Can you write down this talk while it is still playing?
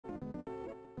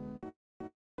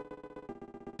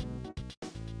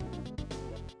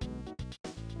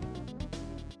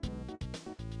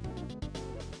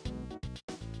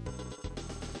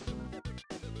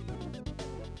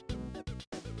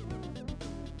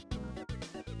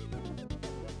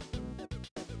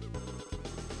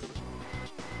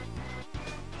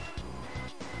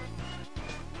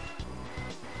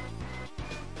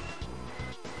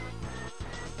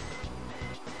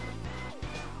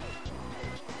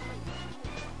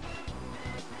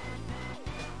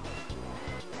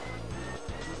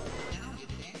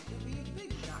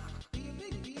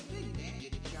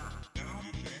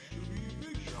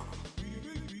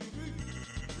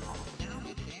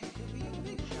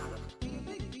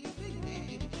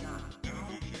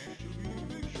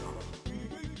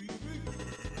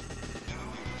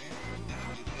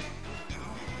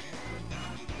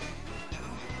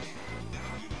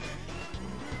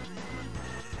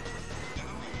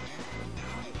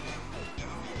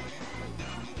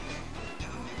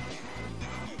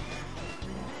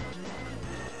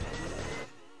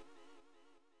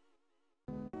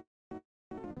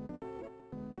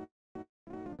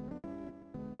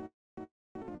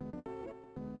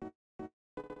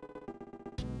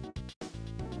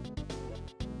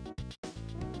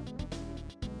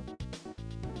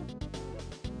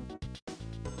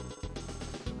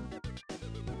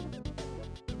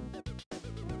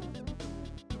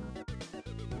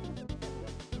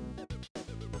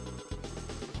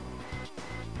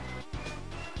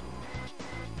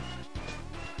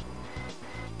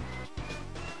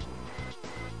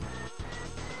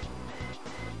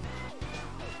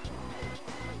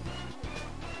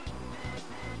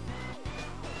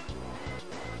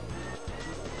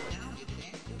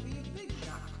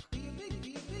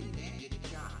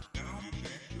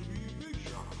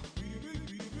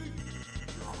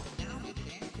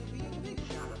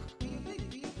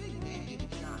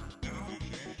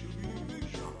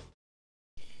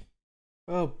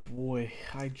Oh boy,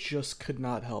 I just could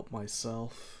not help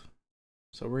myself.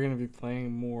 So we're gonna be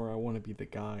playing more I Want to Be the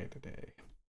Guy today.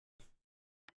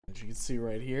 As you can see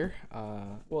right here,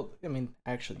 well, I mean,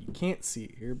 actually you can't see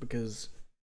it here because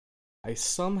I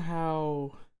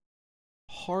somehow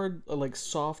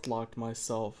soft locked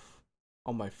myself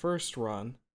on my first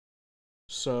run.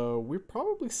 So we're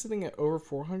probably sitting at over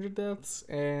 400 deaths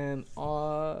and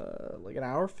like an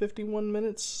hour 51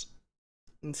 minutes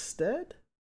instead.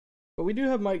 But we do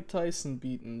have Mike Tyson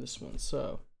beaten this one,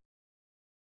 so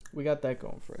we got that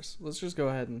going for us. Let's just go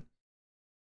ahead and,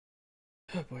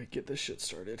 oh boy, get this shit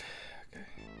started. Okay.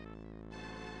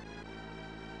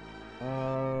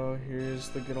 Oh, here's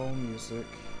the good old music.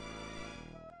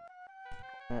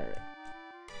 Alright.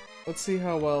 Let's see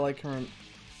how well I can... I'm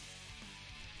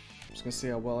just gonna see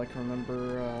how well I can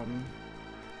remember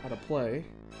how to play.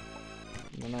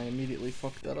 And then I immediately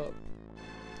fucked that up.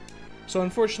 So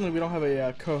unfortunately we don't have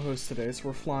a co-host today, so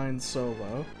we're flying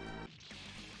solo.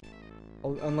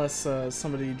 Unless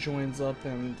somebody joins up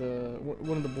and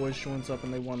one of the boys joins up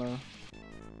and they want to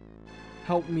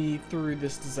help me through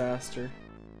this disaster.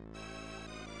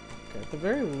 Okay, at the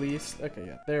very least... Okay,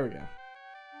 yeah, there we go.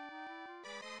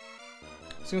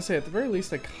 I was gonna say, at the very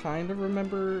least I kind of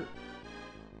remember...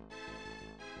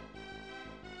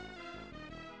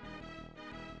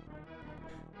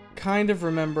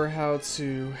 how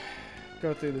to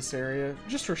go through this area,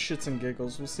 just for shits and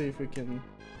giggles. We'll see if we can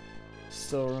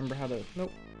still remember how to...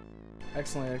 Nope.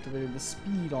 Accidentally activated the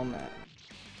speed on that.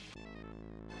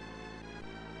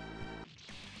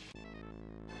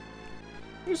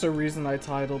 There's a reason I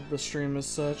titled the stream as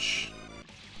such.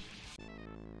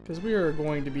 Because we are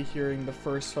going to be hearing the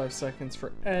first 5 seconds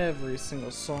for every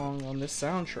single song on this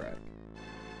soundtrack.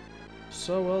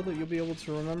 So well that you'll be able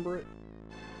to remember it.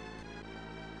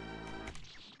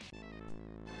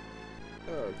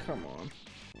 Oh, come on.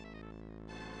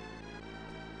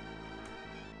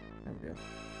 There we go.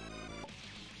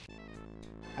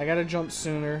 I gotta jump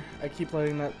sooner. I keep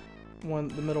letting that one,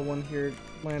 the middle one here,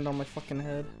 land on my fucking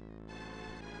head.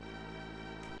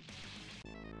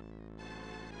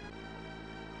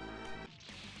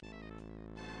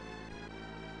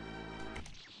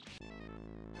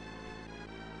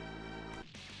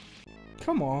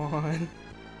 Come on.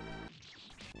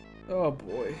 Oh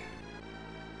boy.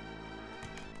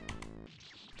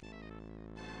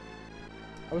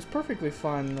 I was perfectly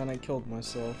fine and then I killed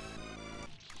myself.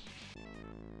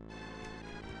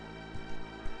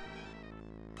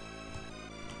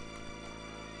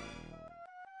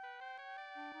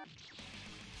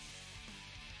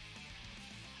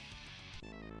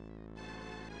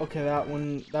 Okay, that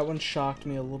one shocked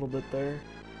me a little bit there.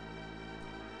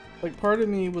 Like, part of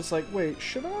me was like, wait,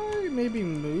 should I maybe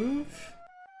move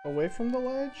away from the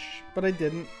ledge? But I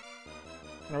didn't.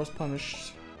 And I was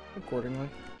punished accordingly.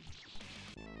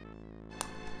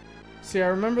 See, I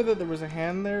remember that there was a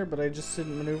hand there, but I just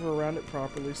didn't maneuver around it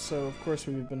properly, so of course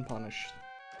we've been punished.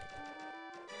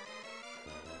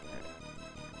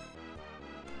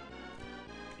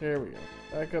 There we go.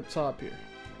 Back up top here.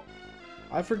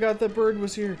 I forgot that bird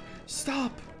was here.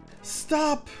 Stop!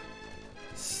 Stop!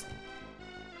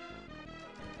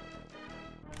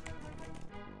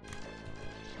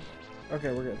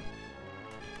 Okay, we're good.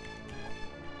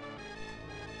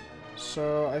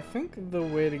 So, I think the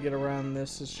way to get around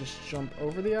this is just jump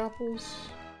over the apples.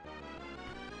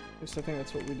 At least I think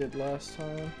that's what we did last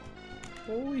time.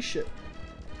 Holy shit.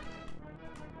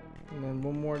 And then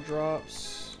one more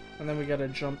drops. And then we gotta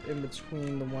jump in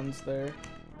between the ones there.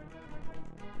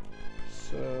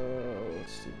 So,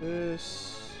 let's do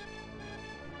this.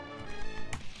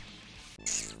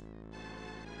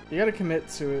 You gotta commit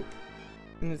to it.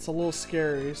 And it's a little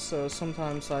scary, so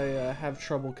sometimes I have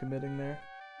trouble committing there.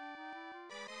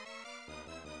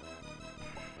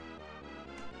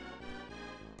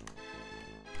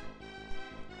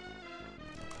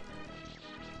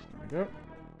 There we go.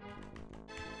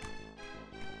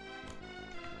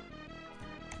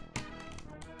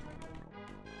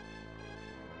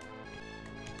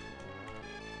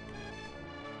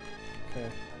 Okay.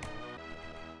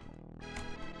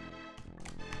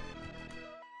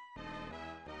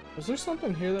 Was there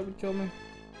something here that would kill me?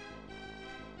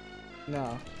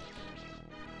 No.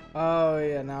 Oh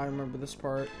yeah, now I remember this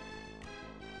part.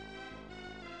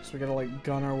 So we gotta like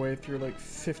gun our way through like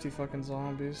 50 fucking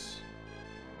zombies.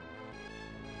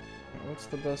 Okay, what's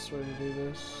the best way to do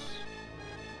this?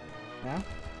 Now?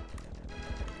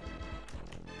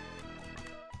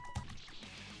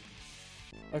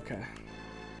 Okay.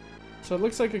 So it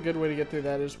looks like a good way to get through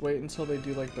that is wait until they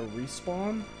do like the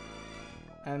respawn.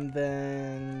 And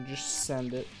then just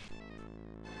send it.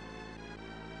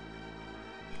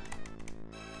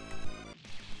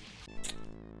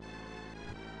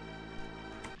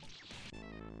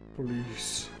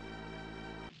 Police.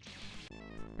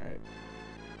 Alright.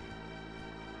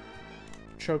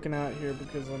 Choking out here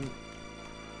because I'm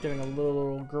getting a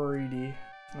little greedy.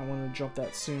 I wanted to jump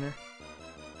that sooner.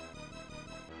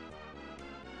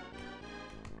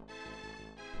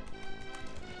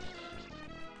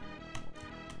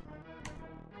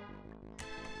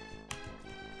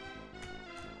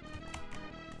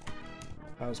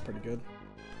 That was pretty good.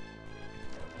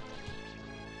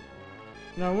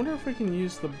 Now I wonder if we can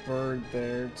use the bird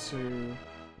there to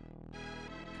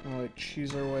kind of like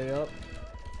cheese our way up.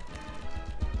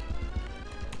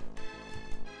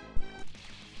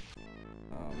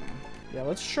 Oh man. Yeah,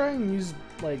 let's try and use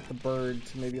like the bird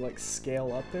to maybe like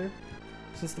scale up there.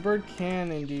 Since the bird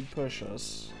can indeed push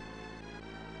us.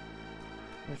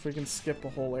 If we can skip a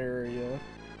whole area,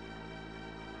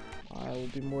 I will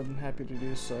be more than happy to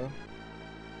do so.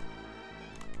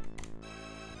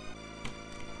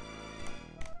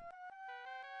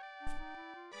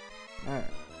 Alright.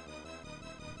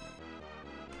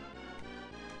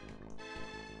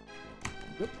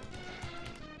 Yep.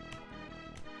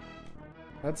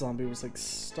 That zombie was like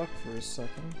stuck for a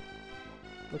second.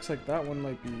 Looks like that one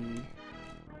might be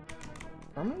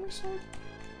permanently stuck?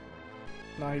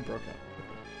 Nah, he broke out.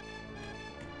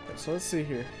 Okay, so let's see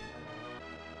here.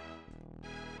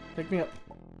 Pick me up.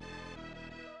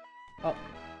 Up.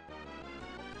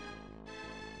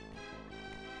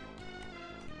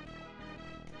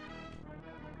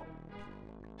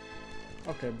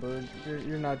 Okay, bird,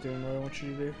 you're not doing what I want you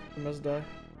to do. You must die.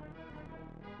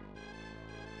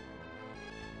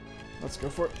 Let's go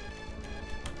for it.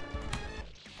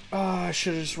 Ah, I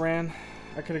should have just ran.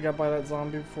 I could have got by that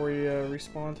zombie before he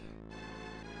respawned.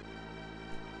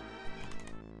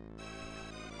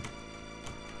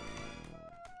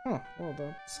 Huh, well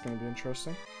that's gonna be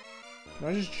interesting. Can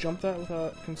I just jump that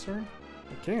without concern?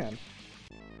 I can.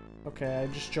 Okay, I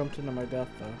just jumped into my death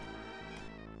though.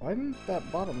 Why didn't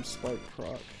that bottom spike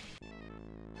proc?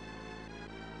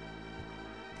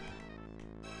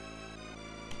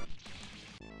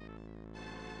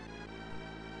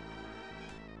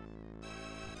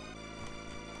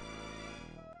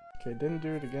 Okay, didn't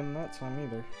do it again that time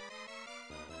either.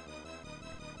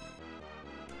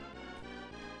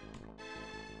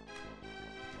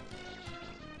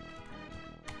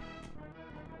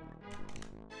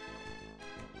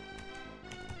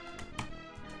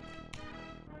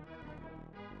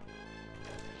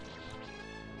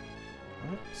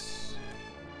 Oops.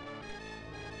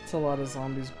 It's a lot of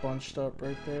zombies bunched up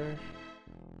right there.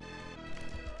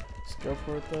 Let's go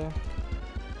for it though.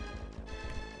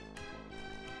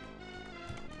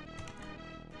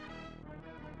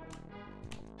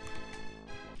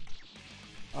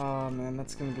 Oh man,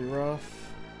 that's gonna be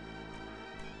rough.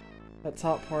 That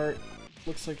top part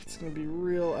looks like it's gonna be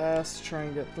real ass to try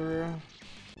and get through.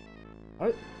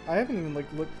 I haven't even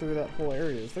like looked through that whole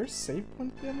area. Is there a save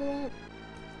point at the end of that?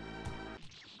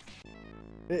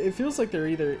 It feels like there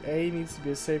either A needs to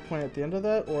be a save point at the end of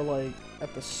that or like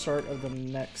at the start of the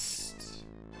next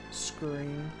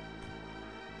screen.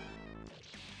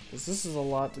 Because this is a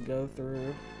lot to go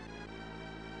through.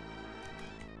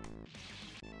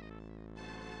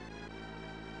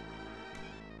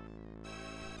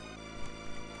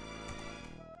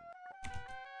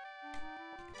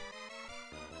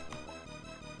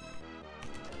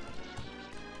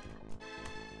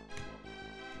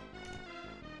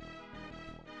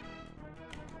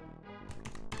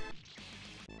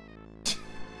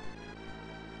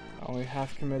 Only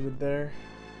half committed there.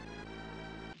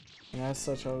 And as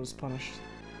such, I was punished.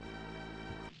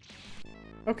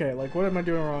 Okay, like, what am I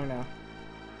doing wrong now?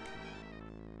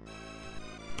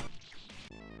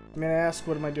 I mean, I ask,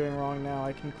 what am I doing wrong now?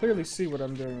 I can clearly see what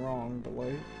I'm doing wrong, but,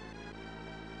 like,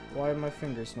 why do my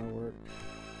fingers not work?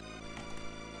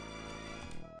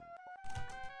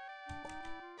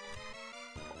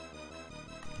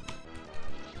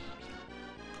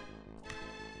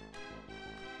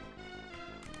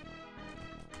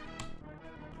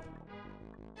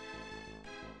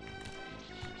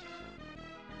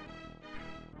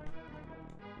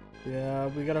 Yeah,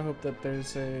 we gotta hope that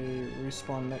there's a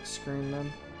respawn next screen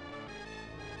then.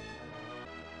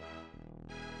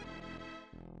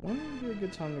 When would be a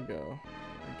good time to go?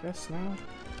 I guess now?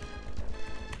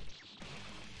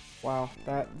 Wow,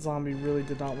 that zombie really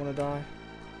did not want to die.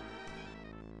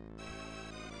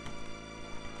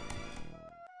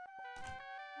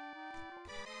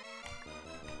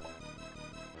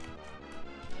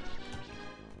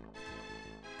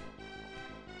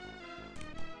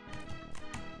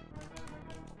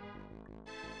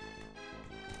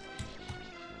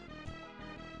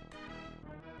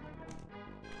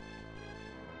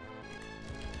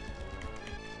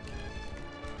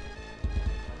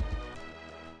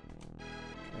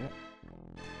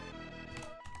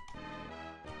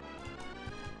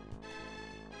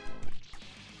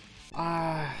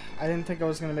 I didn't think I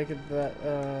was gonna make it that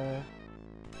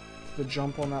the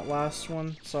jump on that last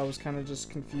one, so I was kind of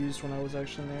just confused when I was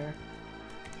actually there.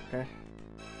 Okay.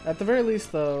 At the very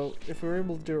least, though, if we were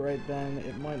able to do it right then,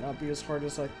 it might not be as hard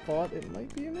as I thought it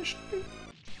might be initially.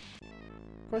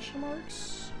 Question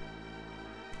marks?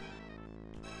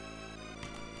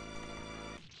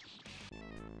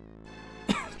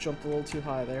 Jumped a little too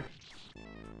high there.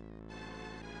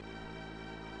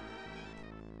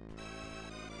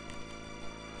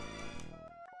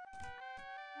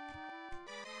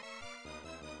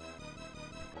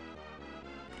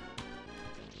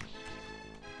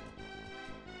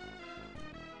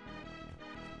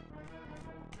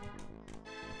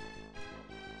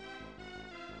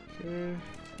 Okay.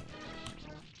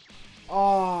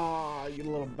 Ah, you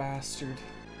little bastard.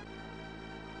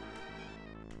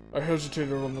 I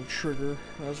hesitated on the trigger,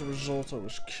 and as a result I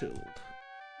was killed.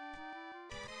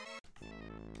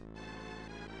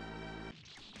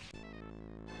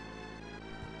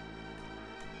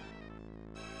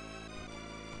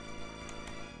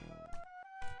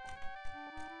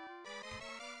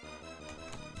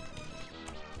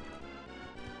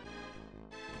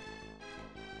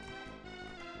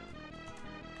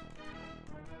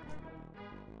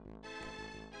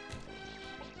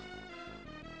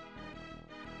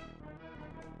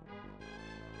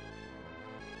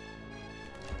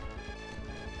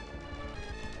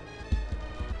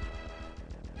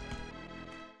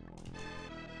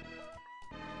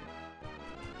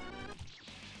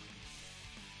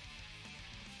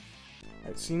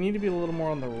 Alright, so you need to be a little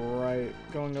more on the right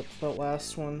going up to that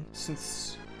last one,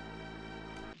 since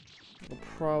it'll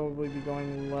probably be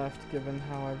going left given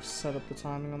how I've set up the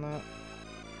timing on that.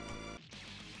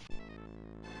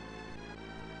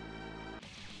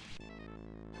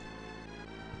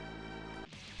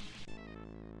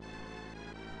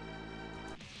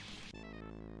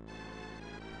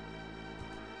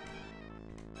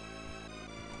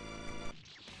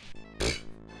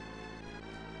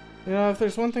 You know, if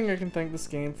there's one thing I can thank this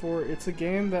game for, it's a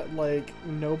game that, like,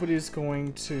 nobody's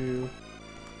going to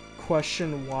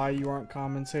question why you aren't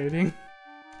commentating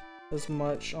as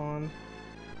much on.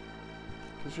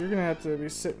 Because you're gonna have to be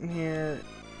sitting here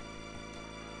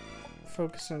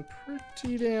focusing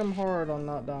pretty damn hard on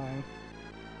not dying.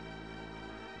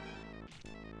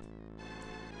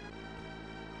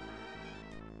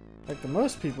 Like the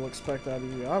most people expect out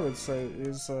of you, I would say,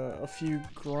 is a few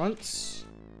grunts.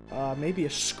 Maybe a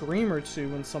scream or two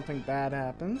when something bad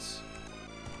happens.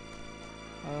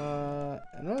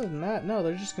 And other than that, no,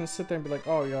 they're just gonna sit there and be like,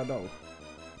 oh yeah, no.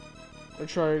 They're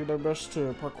trying their best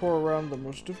to parkour around the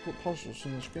most difficult puzzles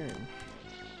in this game.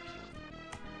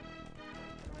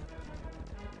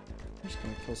 I'm just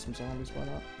gonna kill some zombies, why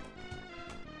not?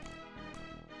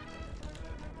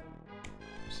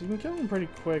 So you can kill them pretty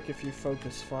quick if you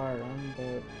focus fire on them,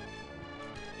 but...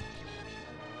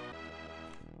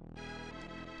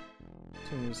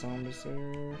 too many zombies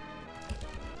there.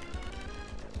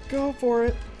 Go for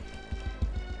it!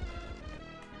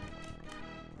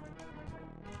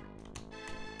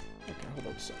 Okay, hold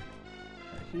up a sec.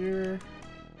 Right here.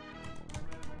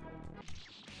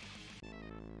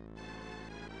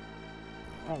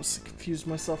 I honestly confused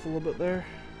myself a little bit there.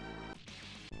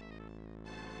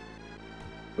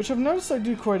 Which I've noticed I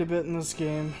do quite a bit in this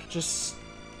game. Just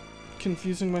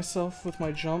confusing myself with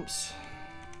my jumps.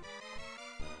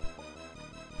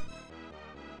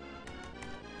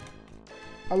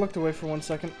 I looked away for 1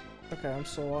 second. Okay, I'm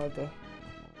still alive though.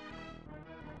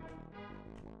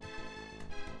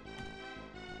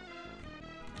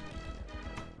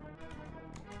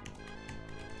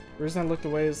 The reason I looked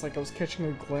away is like I was catching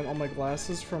a glint on my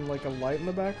glasses from like a light in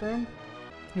the background.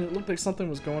 And it looked like something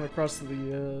was going across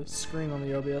the screen on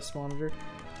the OBS monitor.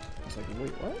 I was like,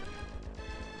 wait, what?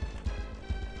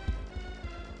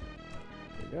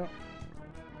 There we go.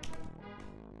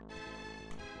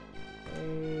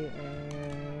 And...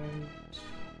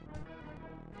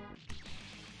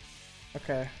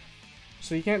 okay.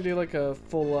 So you can't do like a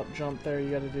full up jump there,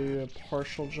 you gotta do a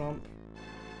partial jump.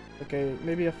 Okay,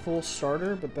 maybe a full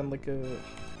starter, but then like a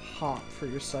hop for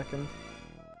your second.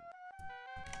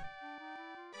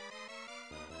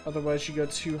 Otherwise you go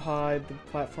too high, the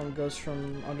platform goes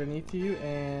from underneath you,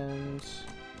 and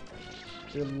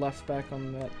you're left back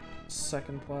on that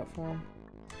second platform.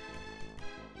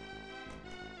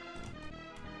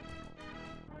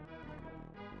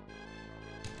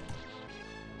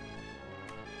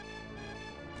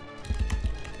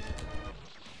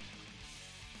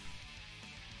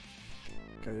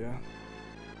 Okay, yeah.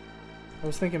 I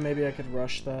was thinking maybe I could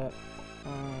rush that.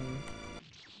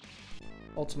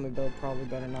 Ultimately, though, probably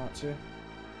better not to.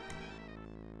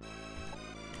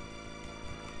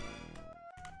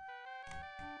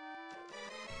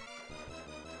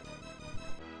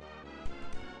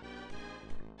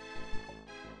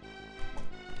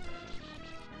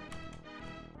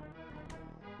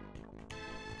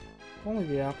 If only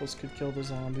the apples could kill the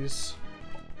zombies.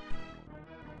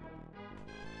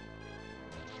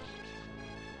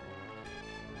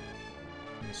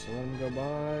 Okay, so let them go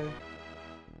by.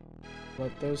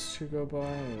 Let those two go by.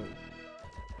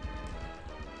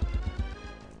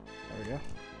 There we go.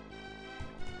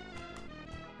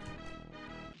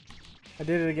 I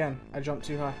did it again. I jumped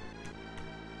too high.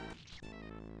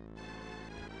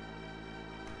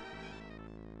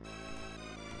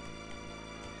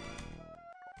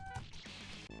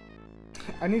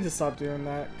 I need to stop doing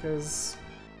that because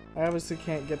I obviously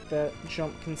can't get that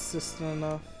jump consistent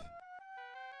enough.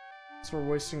 So we're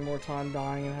wasting more time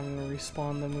dying and having to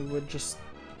respawn than we would just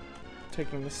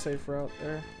taking the safe route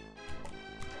there.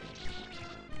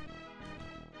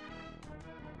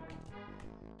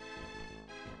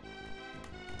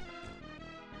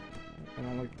 I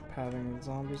don't like the pathing of the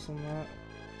zombies on that.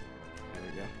 There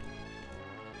we go.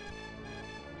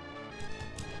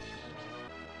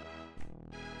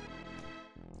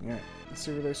 Alright, let's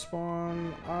see where they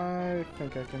spawn. I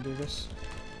think I can do this.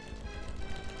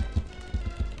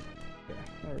 Yeah,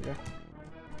 there we go.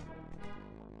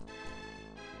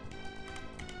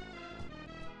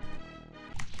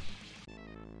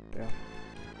 Yeah.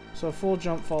 So a full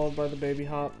jump followed by the baby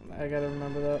hop. I gotta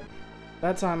remember that.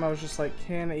 That time I was just like,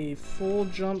 can a full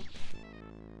jump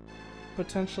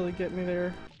potentially get me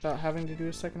there without having to do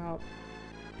a second hop?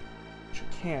 Which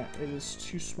it can't. It is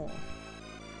too small.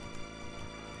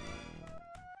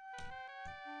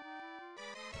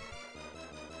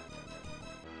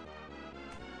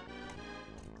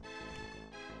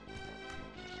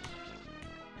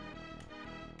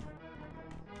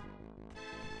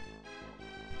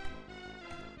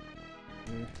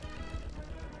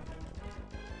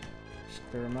 Just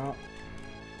clear them out.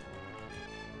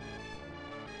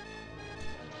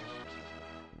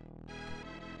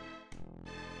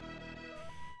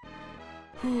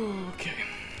 Okay.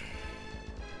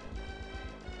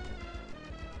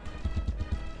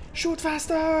 Shoot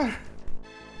faster!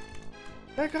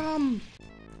 They come!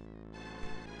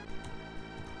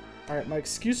 Alright, my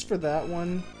excuse for that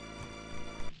one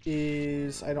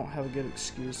is I don't have a good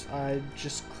excuse. I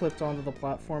just clipped onto the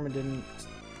platform and didn't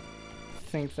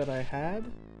think that I had.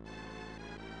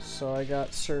 So I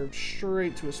got served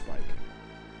straight to a spike.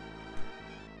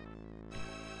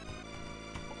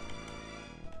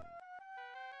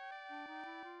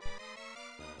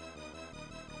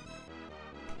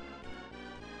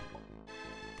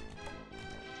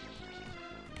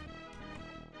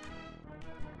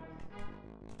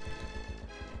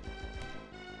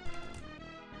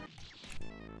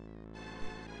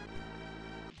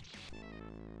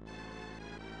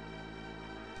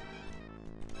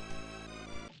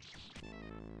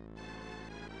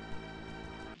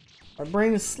 My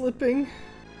brain is slipping.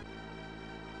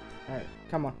 All right,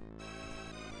 come on.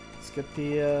 Let's get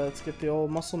the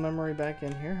old muscle memory back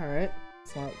in here. All right,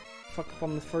 let's not fuck up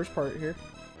on the first part here.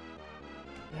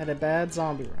 We had a bad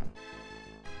zombie run.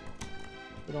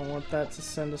 We don't want that to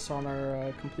send us on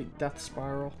our complete death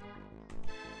spiral.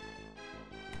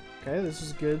 Okay, this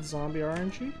is good zombie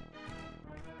RNG.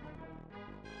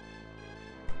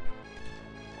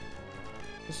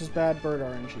 This is bad bird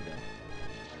RNG though.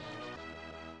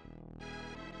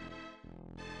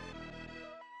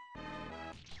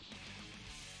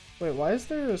 Wait, why is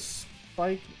there a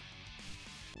spike?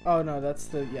 Oh no, that's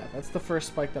the first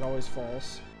spike that always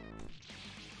falls.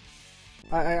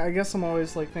 I guess I'm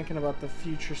always like thinking about the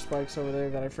future spikes over there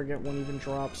that I forget one even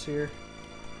drops here.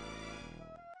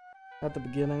 At the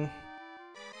beginning.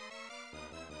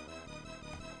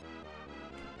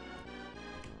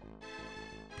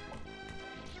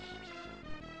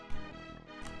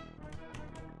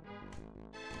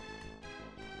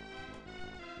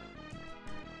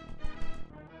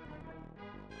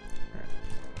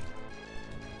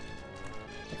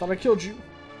 Thought I killed you.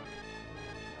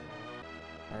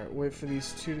 Alright, wait for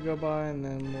these two to go by and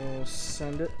then we'll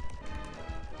send it.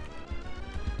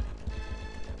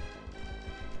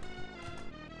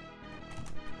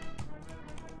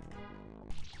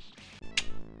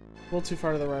 A little too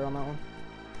far to the right on that one.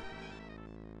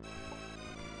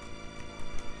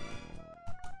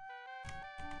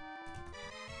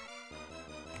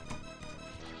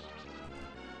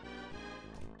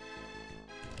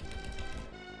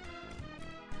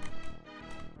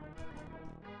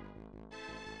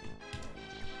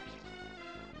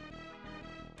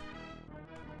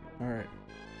 Alright.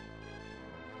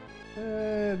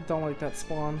 Don't like that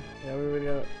spawn. Yeah, we would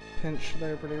got pinched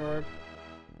there pretty hard.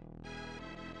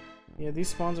 Yeah, these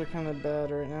spawns are kind of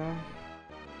bad right now.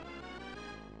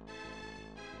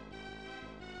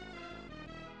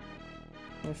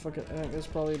 Yeah, fuck it. I think it's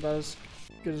probably about as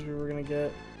good as we were gonna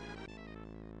get.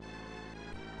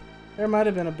 There might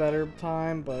have been a better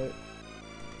time, but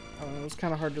I don't know, it was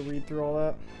kind of hard to read through all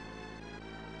that.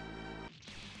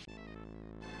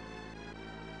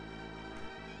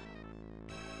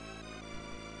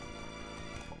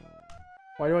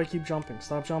 Why do I keep jumping?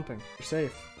 Stop jumping. You're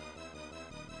safe.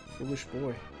 Foolish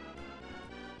boy.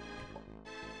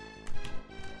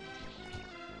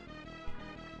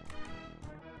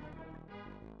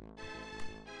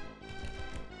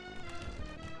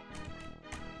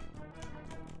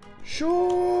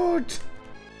 Shoot!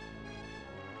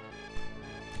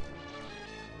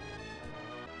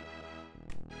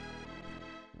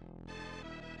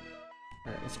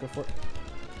 Alright, let's go for it.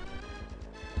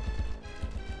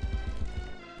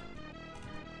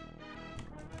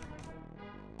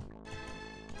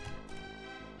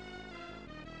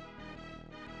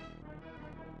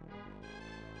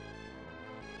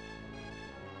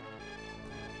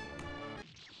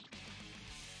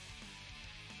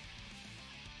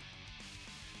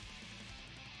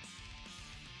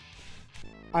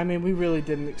 I mean, we really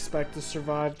didn't expect to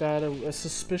survive that. A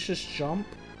suspicious jump?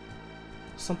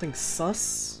 Something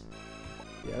sus?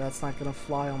 Yeah, that's not gonna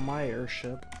fly on my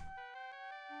airship.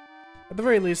 At the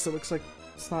very least, it looks like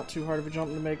it's not too hard of a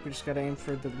jump to make. We just gotta aim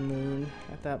for the moon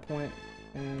at that point,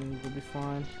 and we'll be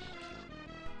fine.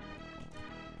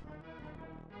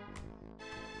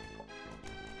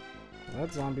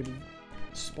 That zombie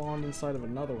spawned inside of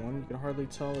another one. You can hardly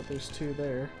tell that there's two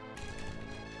there.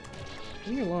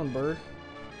 Leave me alone, bird.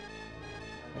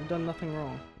 I've done nothing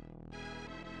wrong.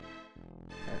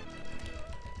 Alright.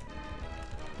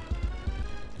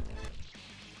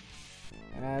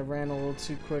 And I ran a little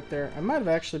too quick there. I might have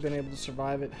actually been able to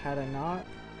survive it had I not.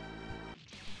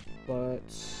 But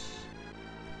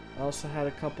I also had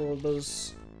a couple of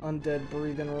those undead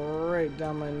breathing right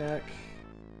down my neck.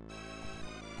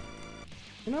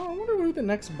 You know, I wonder who the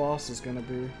next boss is gonna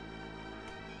be.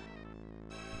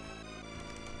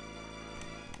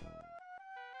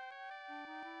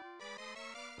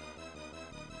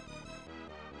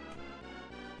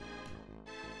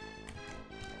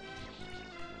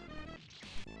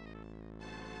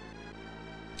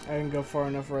 I didn't go far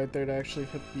enough right there to actually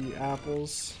hit the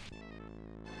apples.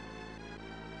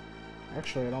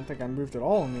 Actually, I don't think I moved at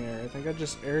all in the air. I think I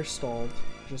just air stalled.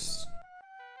 Just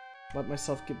let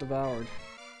myself get devoured.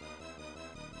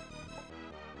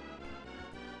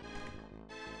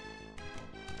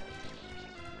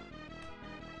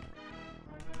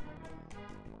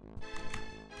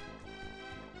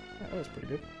 That was pretty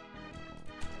good.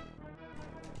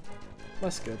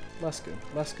 Less good, less good,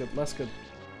 less good, less good.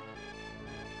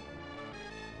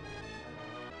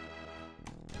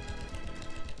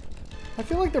 I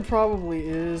feel like there probably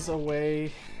is a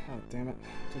way... Oh, damn it.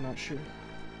 Do not shoot.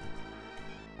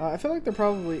 I feel like there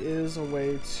probably is a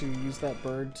way to use that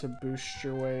bird to boost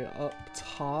your way up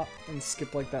top and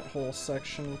skip like that whole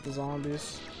section with the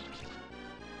zombies.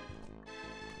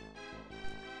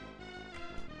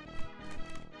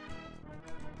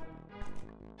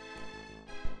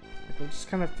 It just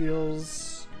kind of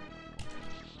feels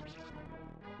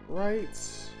right,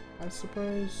 I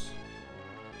suppose.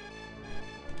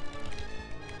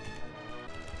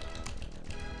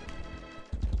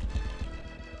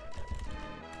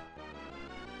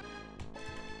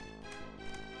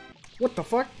 What the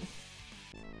fuck?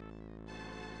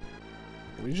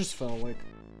 We just fell like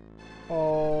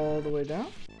all the way down.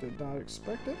 Did not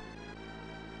expect it.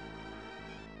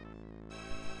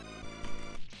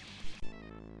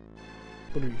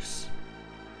 Breeze.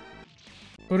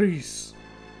 Breeze.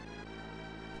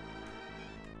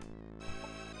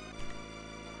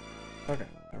 Okay,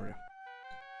 there we go.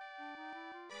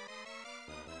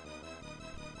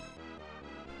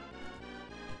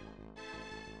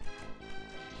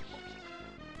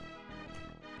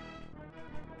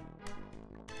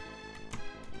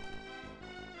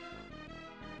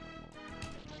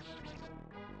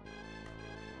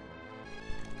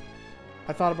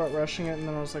 I thought about rushing it and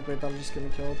then I was like, wait, that'll just get me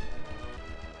killed.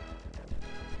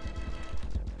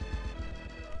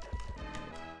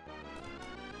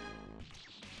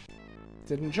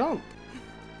 Didn't jump.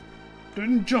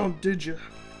 Didn't jump, did you?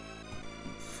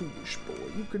 You foolish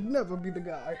boy, you could never be the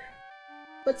guy.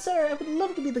 But sir, I would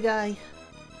love to be the guy.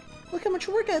 Look how much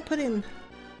work I put in.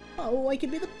 Oh, I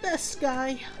could be the best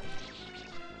guy.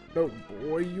 No,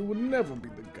 boy, you would never be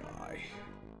the guy.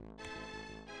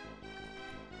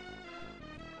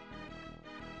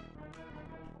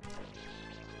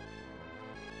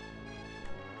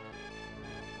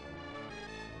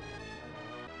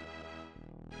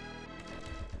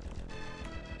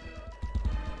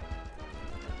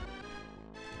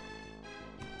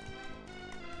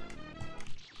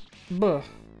 Buh.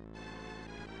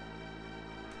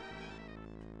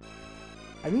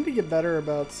 I need to get better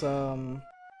about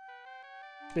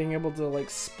being able to like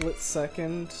split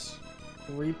second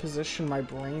reposition my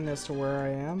brain as to where I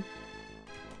am.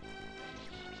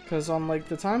 Because on like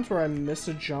the times where I miss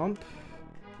a jump,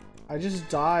 I just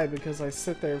die because I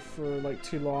sit there for like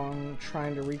too long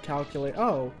trying to recalculate.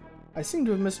 Oh, I seem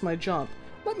to have missed my jump.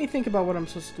 Let me think about what I'm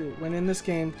supposed to do. When in this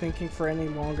game, thinking for any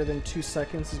longer than 2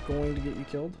 seconds is going to get you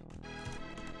killed.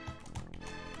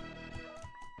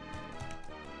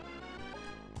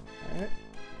 Alright.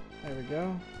 There we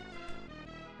go.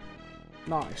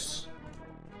 Nice.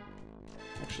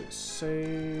 Actually,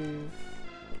 save.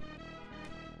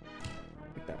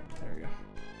 Like that. There we go.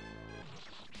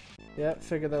 Yep,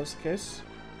 figured that was the case.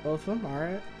 Both of them,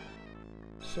 alright.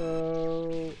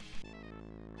 So...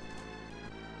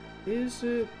 is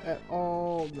it at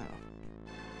all? No.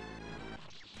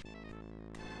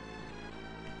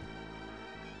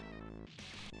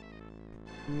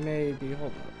 Maybe,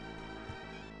 hold up.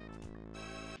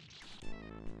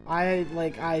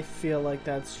 I feel like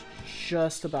that's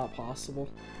just about possible.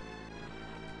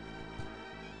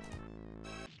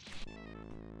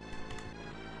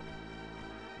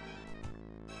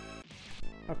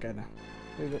 Okay, now.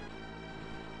 Leave it.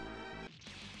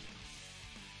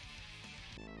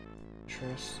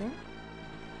 Interesting.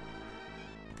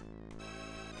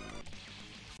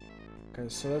 Okay,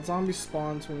 so that zombie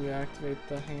spawns when you activate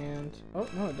the hand. Oh,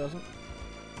 no it doesn't.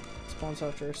 It spawns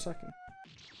after a second.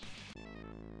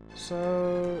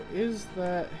 So, is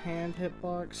that hand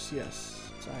hitbox? Yes,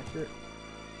 it's accurate.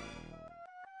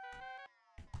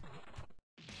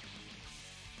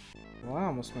 Well, I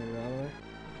almost made it out of there.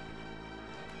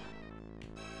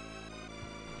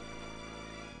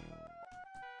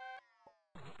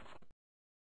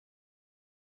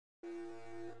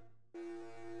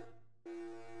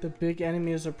 The big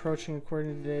enemy is approaching.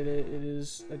 According to data, it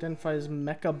is identified as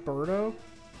Mecha Birdo.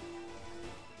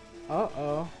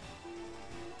 Uh-oh.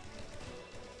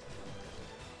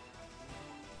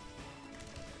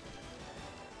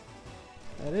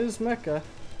 That is Mecha.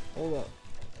 Hold up.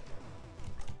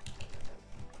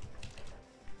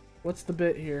 What's the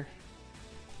bit here?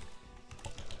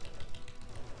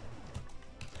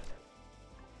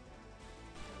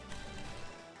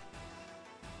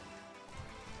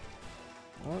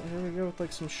 Well, here we go with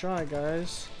like some shy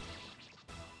guys.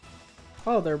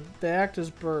 Oh, they act as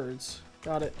birds.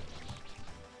 Got it.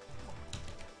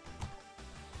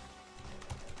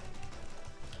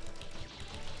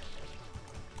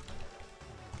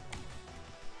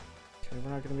 Okay,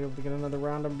 we're not gonna be able to get another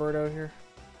round of Birdo here.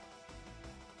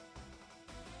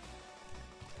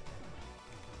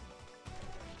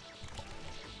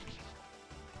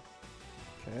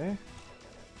 Okay.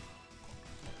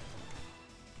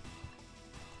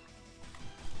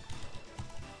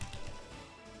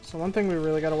 So one thing we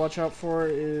really gotta watch out for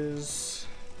is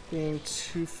being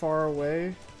too far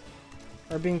away,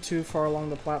 or being too far along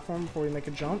the platform before we make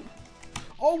a jump.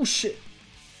 Oh shit!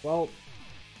 Well,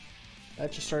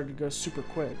 that just started to go super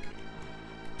quick.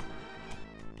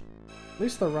 At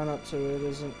least the run up to it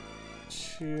isn't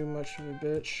too much of a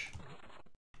bitch.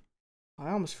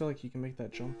 I almost feel like you can make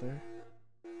that jump there.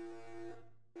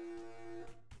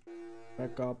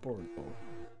 Back up or go.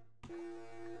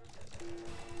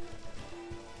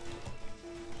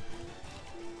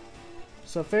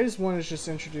 So phase 1 is just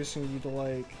introducing you to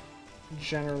like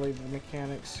generally the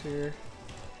mechanics here.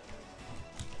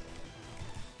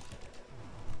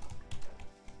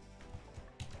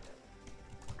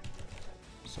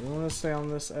 So we want to stay on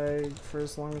this egg for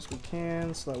as long as we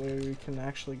can, so that way we can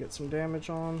actually get some damage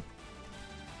on.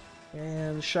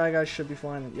 And the shy guy should be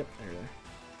flying. Yep, there they are.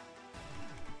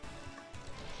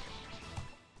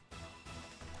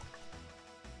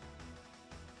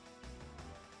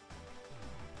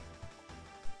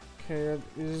 Okay,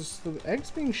 is the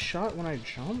eggs being shot when I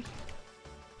jump?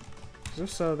 Because if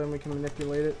so, then we can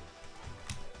manipulate it.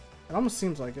 It almost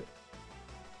seems like it.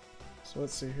 So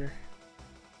let's see here.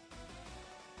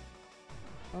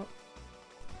 Oh.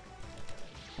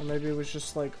 Or maybe it was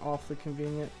just like awfully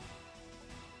convenient.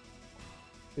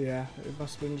 Yeah, it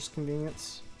must have been just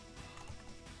convenience.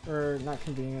 Or not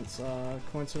convenience,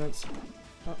 coincidence.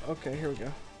 Oh, okay, here we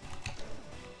go.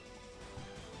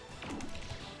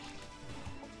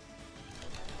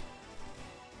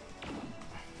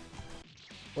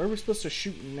 Where are we supposed to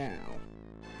shoot now?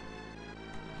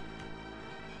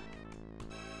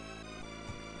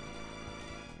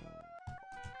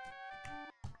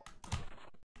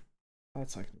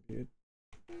 That's not gonna be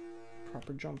a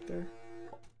proper jump there.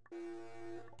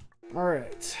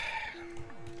 Alright.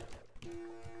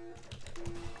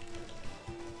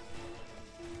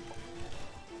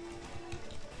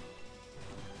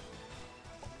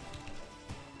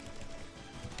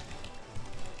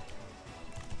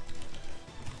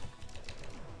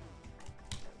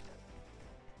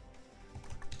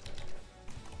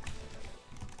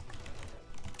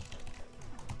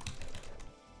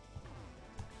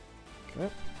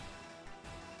 Yep.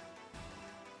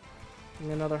 Give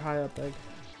me another high up egg.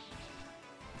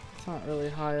 It's not really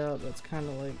high up, that's kind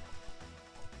of like...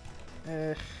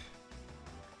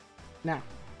 Now.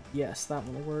 Yes, that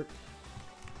one will work.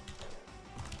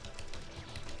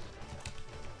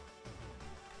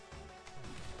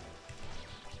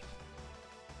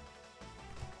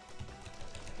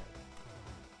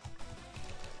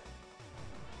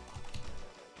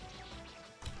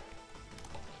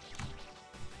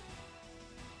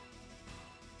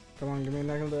 Come on, give me a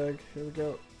negative egg. Here we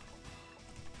go.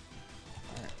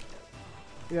 Alright.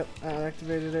 Yep, I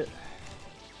activated it.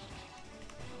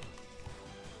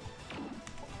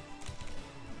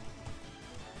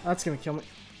 That's gonna kill me.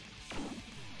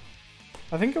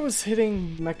 I think I was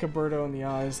hitting Mecha Birdo in the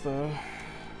eyes though.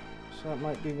 So that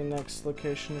might be the next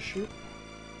location to shoot.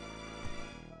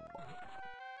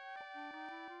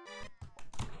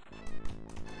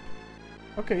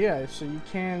 Okay, yeah, so you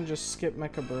can just skip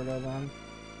Mecha Birdo then.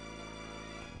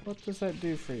 What does that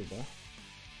do for you though?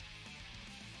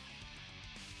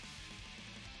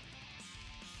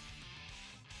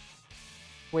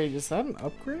 Wait, is that an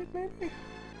upgrade maybe?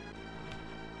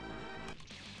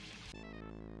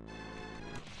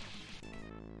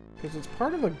 Because it's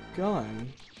part of a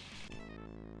gun.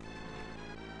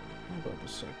 Hold up a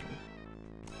second.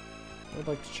 I would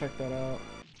like to check that out.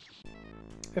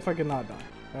 If I could not die.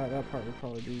 That part would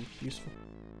probably be useful.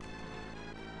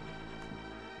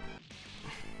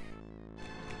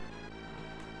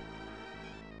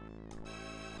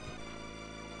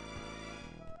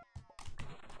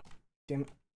 Damn it.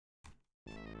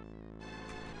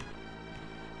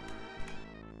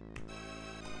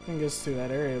 Thing is, through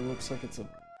that area, it looks like it's a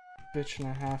bitch and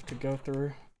a half to go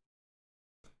through.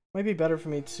 Might be better for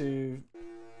me to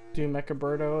do Mecha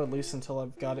Birdo, at least until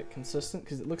I've got it consistent,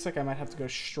 because it looks like I might have to go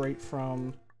straight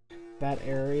from that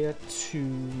area to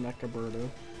Mecha Birdo.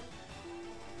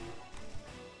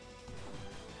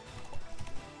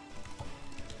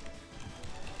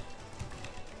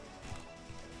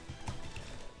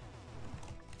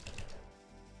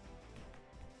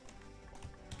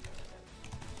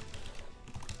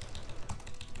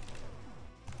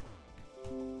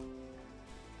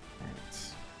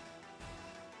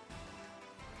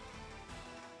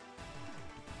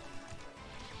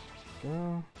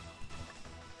 Go.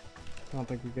 I don't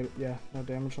think we get it. Yeah, no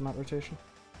damage on that rotation.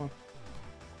 Come on.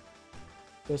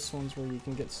 This one's where you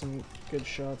can get some good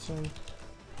shots in.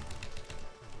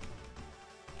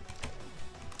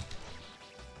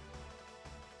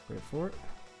 Wait for it.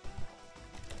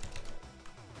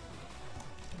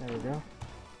 There we go.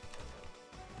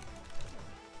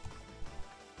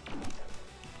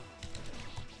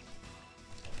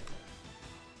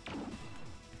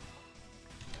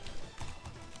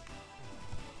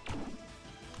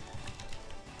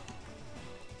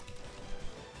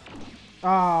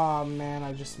 Ah, man,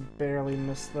 I just barely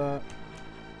missed that.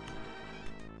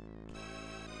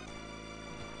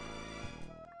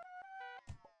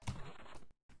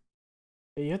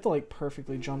 Yeah, you have to like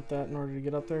perfectly jump that in order to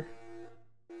get up there.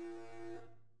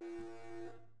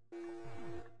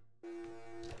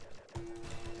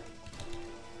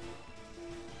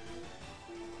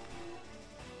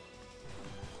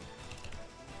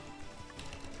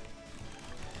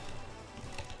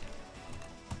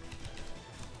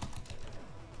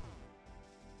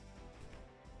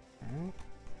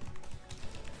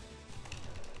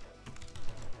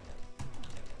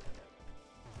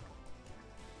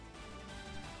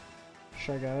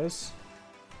 Shy guys.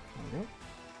 There we go.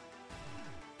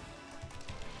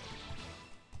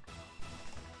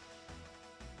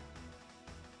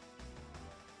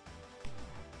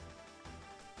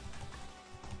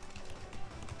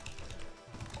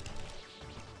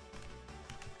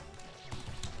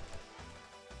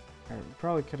 Alright, we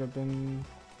probably could have been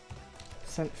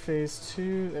sent phase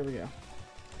 2. There we go.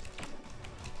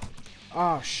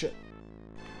 Oh shit.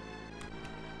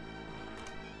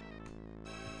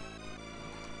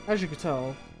 As you could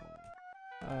tell,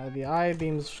 the eye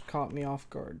beams caught me off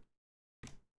guard.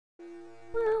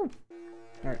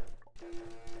 Alright.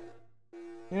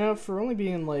 You know, for only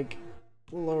being like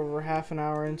a little over half an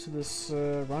hour into this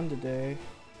run today,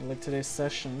 or like today's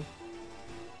session,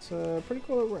 it's pretty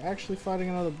cool that we're actually fighting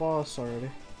another boss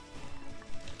already.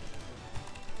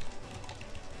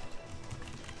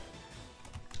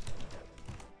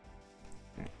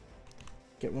 Right.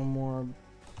 Get one more.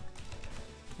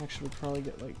 Actually, we'd probably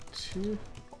get like 2.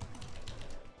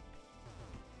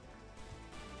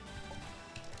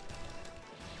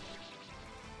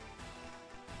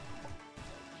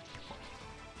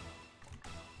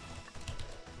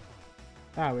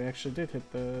 Ah, we actually did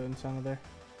hit the antenna there.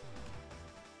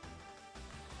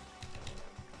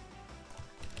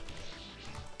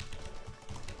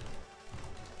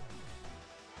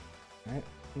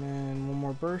 And then one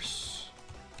more burst.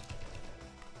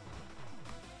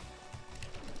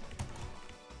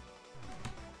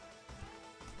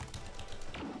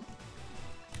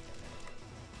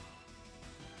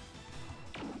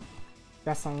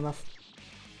 That's not enough.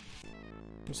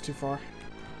 It's too far.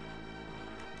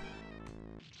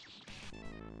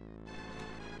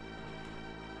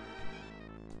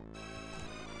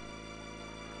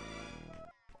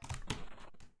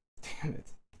 Damn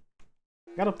it.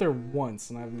 I got up there once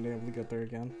and I haven't been able to get there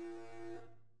again.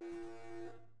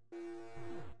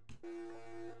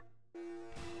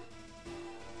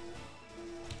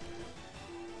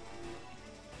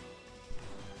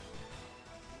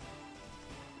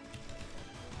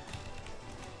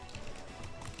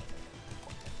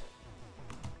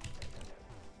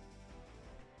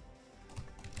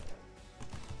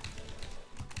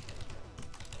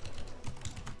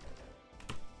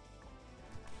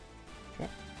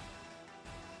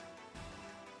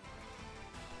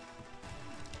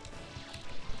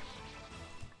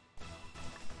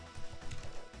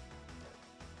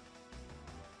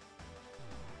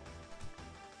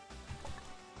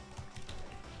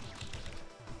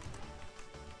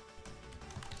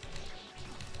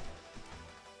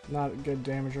 Not a good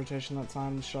damage rotation that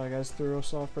time. The Shy Guys threw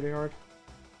us off pretty hard.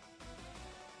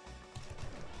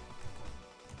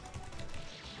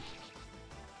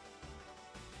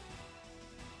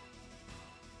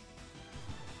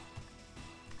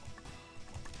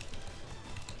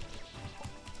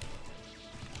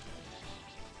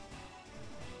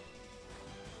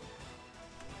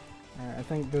 Alright, I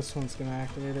think this one's gonna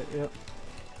activate it. Yep.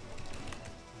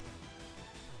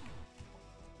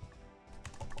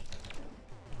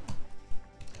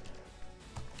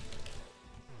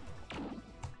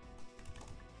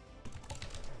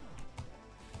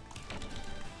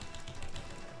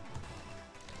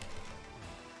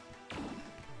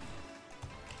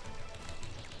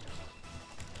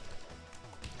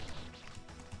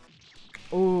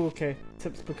 Oh, okay.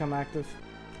 Tips become active.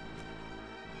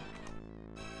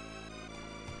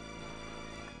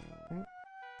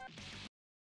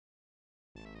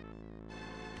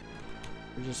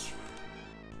 We just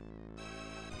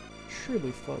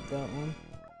surely flubbed that one.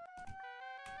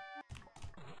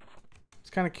 It's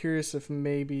kind of curious if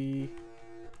maybe...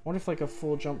 I wonder if like a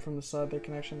full jump from the side they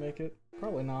can actually make it.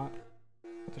 Probably not.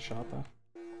 With a shot though.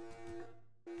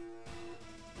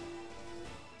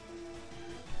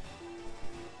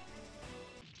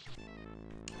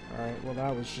 Alright, well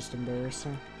that was just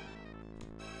embarrassing.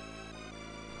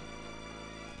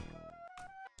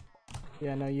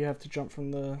 Yeah, no, you have to jump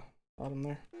from the bottom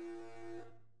there.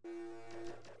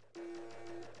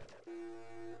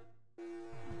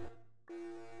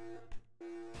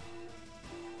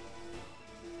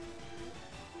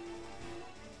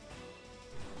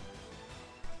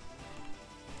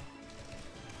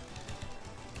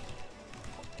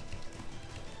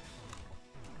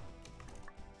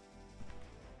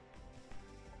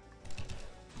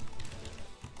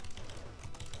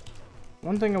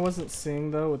 One thing I wasn't seeing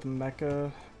though with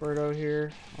Mecha Birdo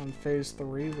here on phase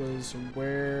 3 was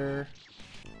where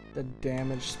the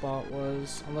damage spot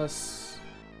was, unless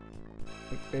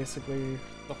like basically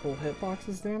the whole hitbox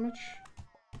is damage,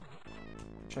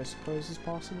 which I suppose is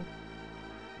possible.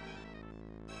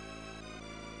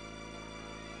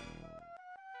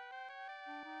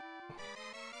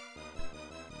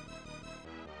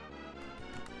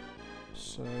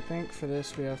 So I think for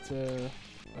this we have to...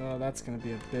 that's gonna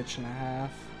be a bitch and a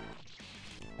half.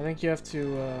 I think you have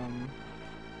to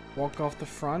walk off the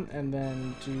front and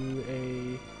then do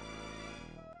a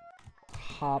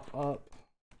hop up.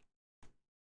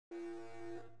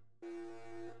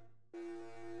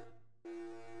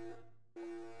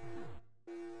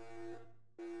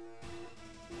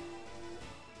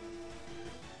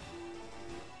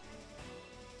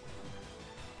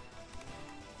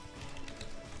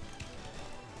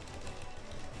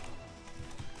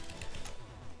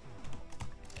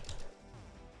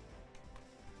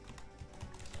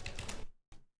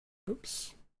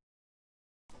 Oops.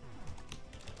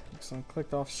 So I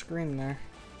clicked off screen there.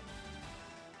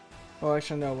 Well,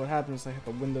 actually no, what happens is I hit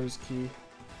the Windows key. And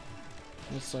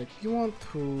it's like, you want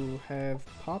to have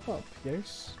pop-up,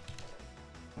 yes?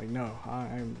 Like, no,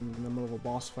 I'm in the middle of a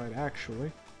boss fight,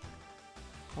 actually.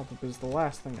 Pop-up is the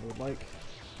last thing I would like.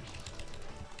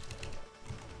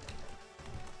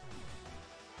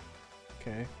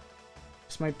 Okay.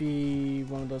 This might be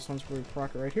one of those ones where we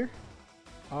proc it right here.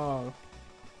 Oh.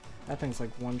 That thing's like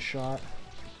one shot.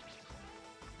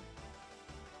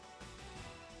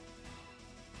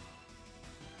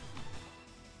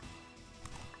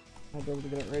 I'll be able to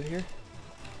get it right here.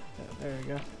 Yeah, there we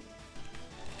go.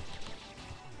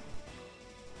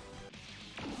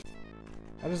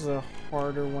 That is a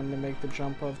harder one to make the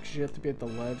jump of because you have to be at the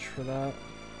ledge for that.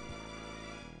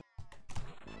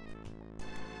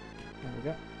 There we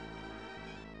go.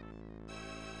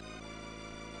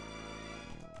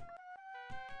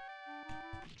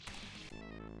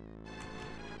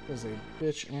 Is a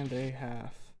bitch and a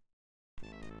half.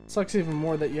 Sucks even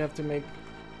more that you have to make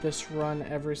this run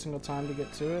every single time to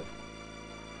get to it.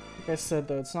 Like I said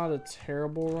though, it's not a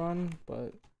terrible run,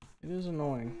 but it is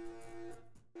annoying.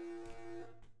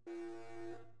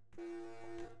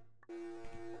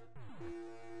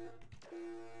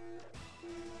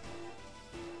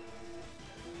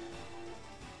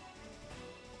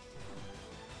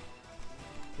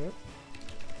 Yep.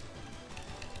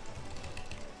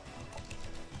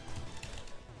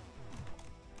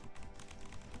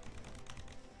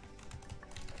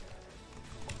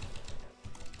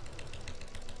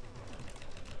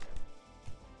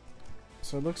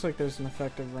 So it looks like there's an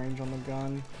effective range on the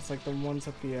gun. It's like the ones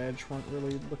at the edge weren't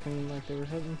really looking like they were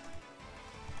hitting.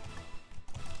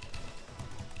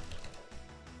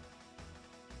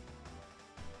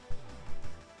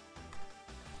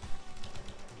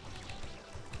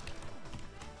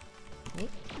 Oh.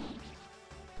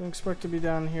 Didn't expect to be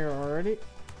down here already.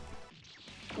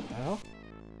 What the hell?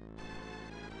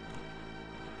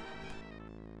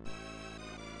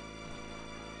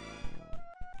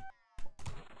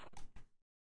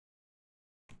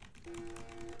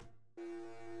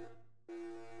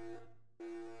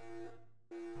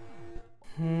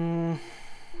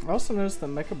 I also noticed that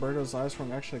Mecha Birdo's eyes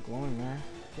weren't actually glowing there.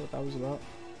 I forgot what that was about.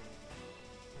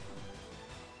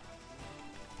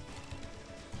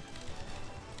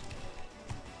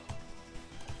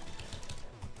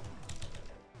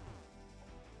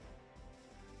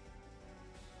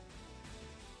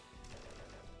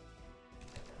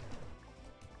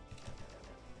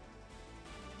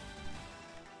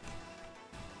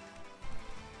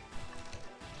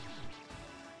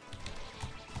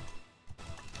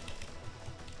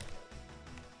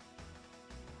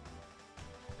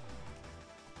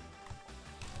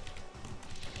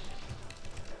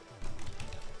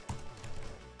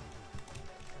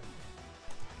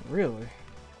 Really?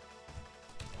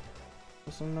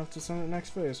 That's enough to send it next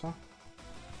phase, huh?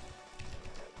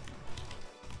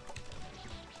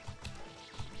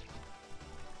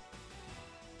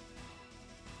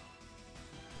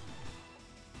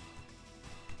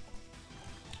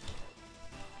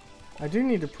 I do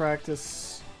need to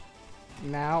practice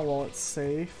now while it's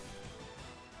safe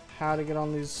how to get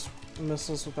on these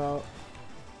missiles without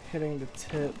hitting the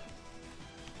tip.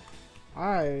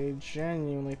 I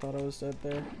genuinely thought I was dead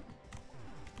there.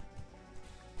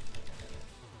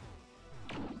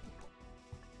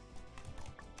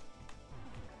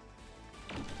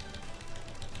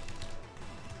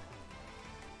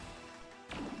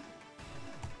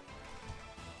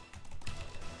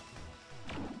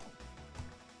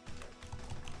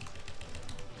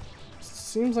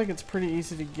 Seems like it's pretty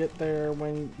easy to get there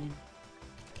when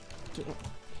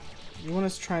you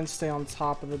want to try and stay on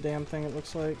top of the damn thing, it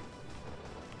looks like.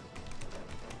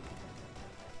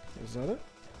 Is that it?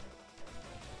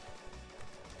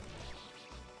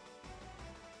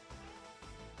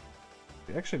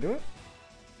 Did you actually do it?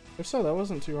 If so, that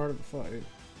wasn't too hard of a fight.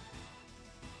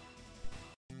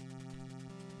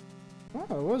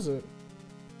 Oh, was it?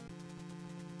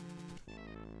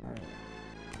 Alright.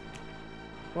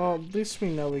 Well, at least we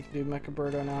know we can do Mecha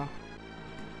Birdo now.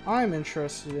 I'm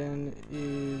interested in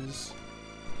is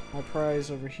my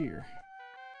prize over here.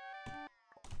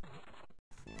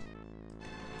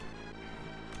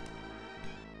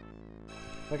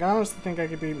 Like, I honestly think I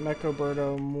could beat Mecha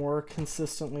Birdo more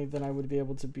consistently than I would be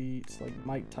able to beat, like,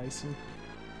 Mike Tyson.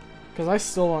 Because I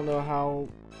still don't know how,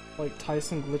 like,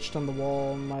 Tyson glitched on the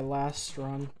wall in my last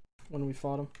run when we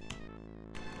fought him.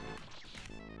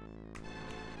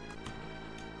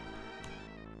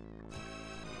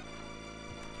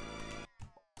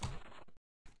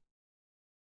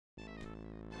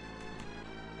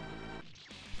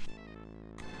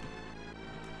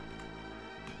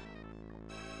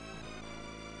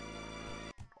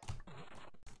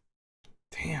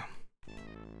 Damn,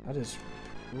 that is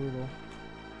brutal.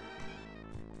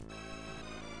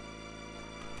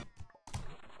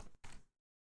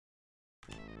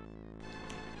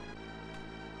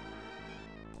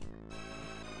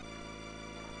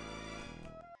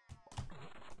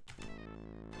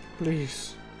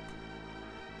 Please.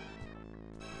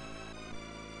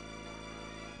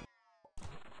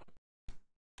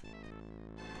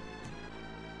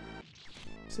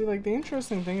 See, like, the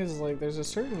interesting thing is, like, there's a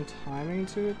certain timing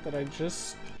to it that I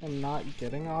just am not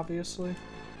getting, obviously.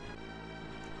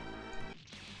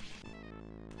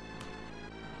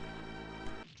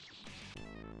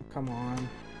 come on.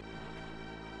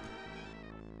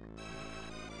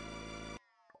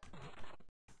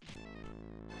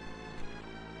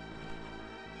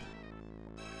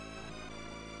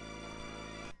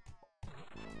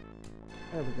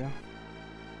 There we go.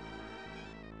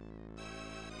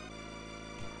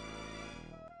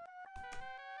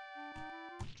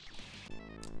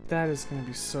 That is gonna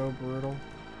be so brutal.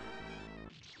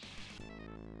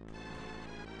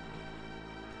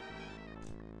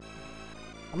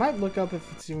 I might look up if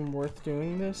it's even worth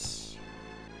doing this,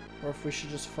 or if we should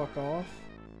just fuck off.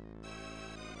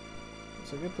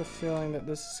 So I get the feeling that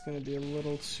this is gonna be a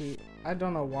little too... I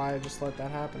don't know why I just let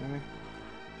that happen to me.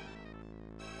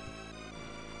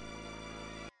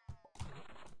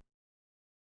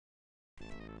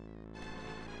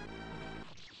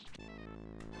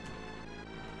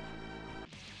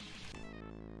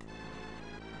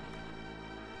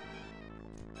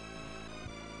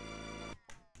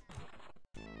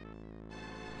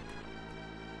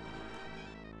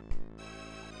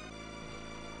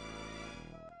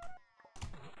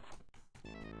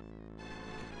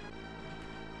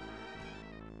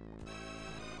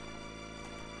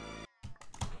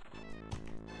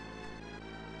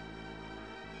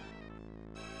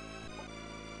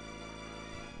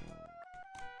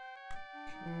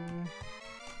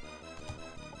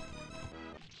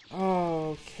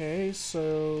 Okay,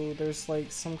 so there's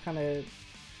like some kind of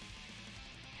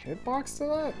hitbox to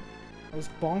that? I was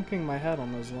bonking my head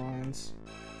on those lines.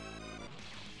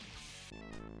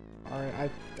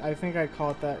 Alright, I think I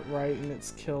caught that right in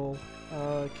its kill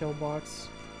box.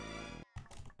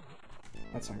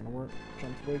 That's not gonna work.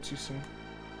 Jumped way too soon.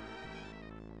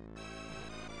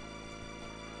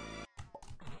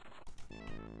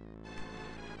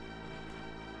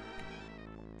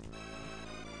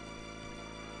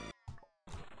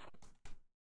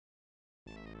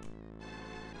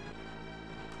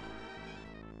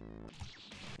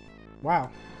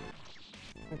 Wow.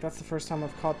 I think that's the first time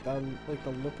I've caught the, like, the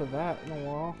lip of that in a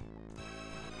while.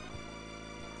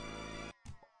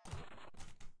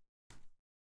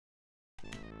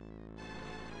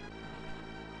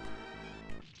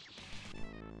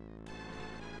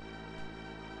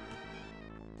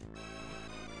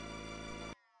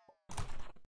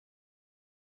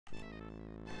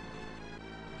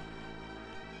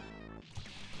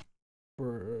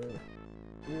 Bruh.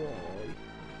 Whoa.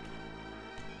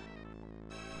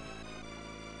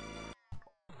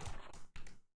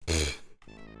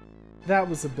 That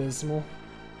was abysmal.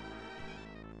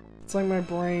 It's like my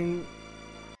brain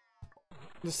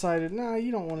decided, nah,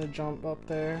 you don't want to jump up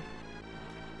there.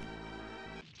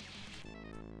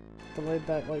 Delayed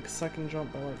that, like, second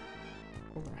jump by, like,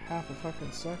 over half a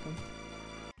fucking second.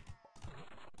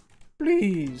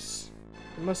 Please!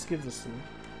 You must give this to me.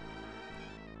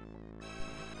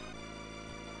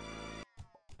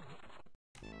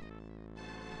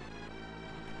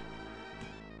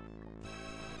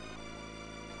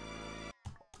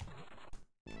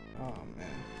 Oh, man.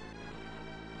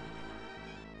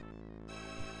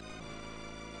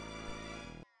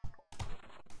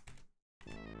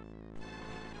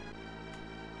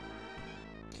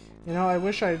 You know, I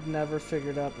wish I'd never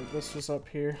figured out that this was up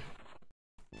here.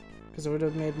 Because it would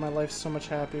have made my life so much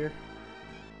happier.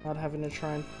 Not having to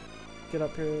try and get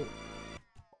up here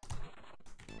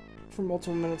for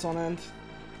multiple minutes on end.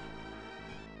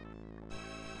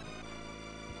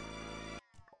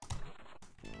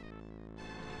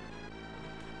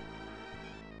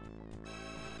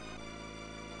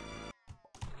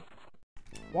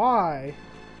 Why?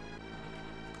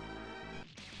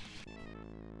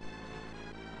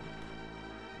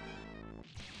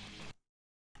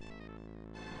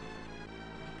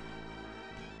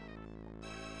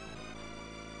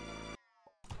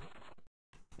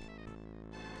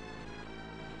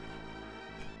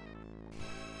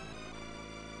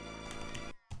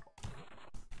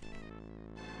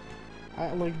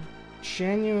 I, like,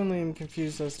 genuinely am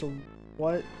confused as to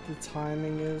what the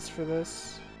timing is for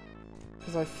this.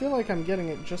 Because I feel like I'm getting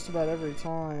it just about every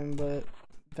time, but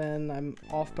then I'm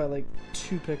off by like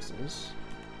 2 pixels.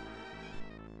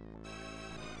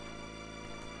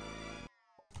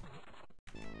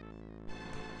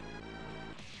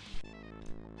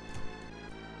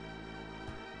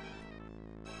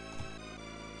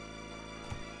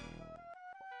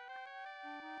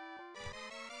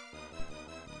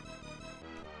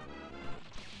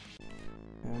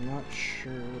 I'm not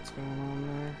sure what's going on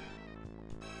there.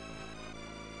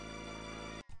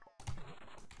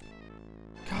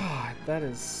 God, that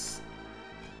is...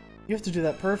 You have to do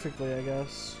that perfectly, I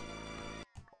guess.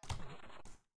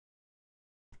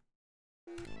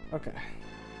 Okay.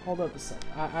 hold up a sec.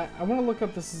 I want to look up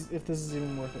if this is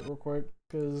even worth it real quick,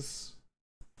 because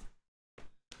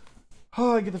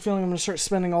I get the feeling I'm gonna start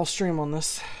spending all stream on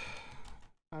this.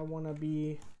 I want to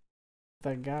be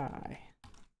the guy.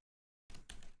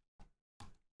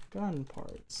 Gun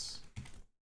parts.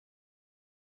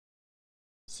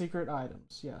 Secret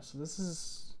items. Yeah, so this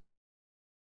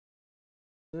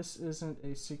isn't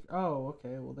a secret. Oh,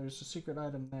 okay. Well, there's a secret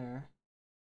item there.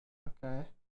 Okay.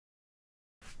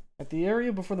 At the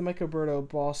area before the Mecha Birdo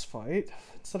boss fight,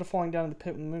 instead of falling down in the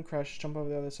pit when the moon crashes, jump over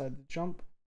the other side of the jump.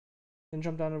 Then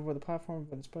jump down over the platform.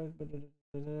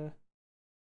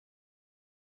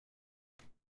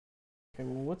 Okay,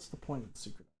 well, what's the point of the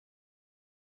secret?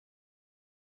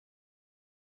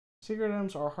 Secret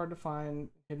items are hard to find,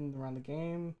 hidden around the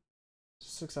game.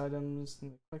 6 items,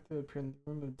 and they collected appear in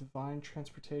the room of divine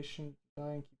transportation.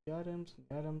 Die and keep the items, and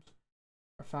the items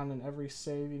are found in every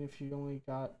save, even if you only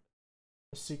got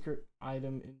a secret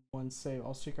item in one save.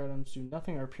 All secret items do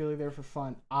nothing, are purely there for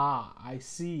fun. Ah, I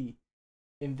see.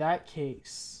 In that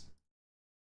case,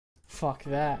 fuck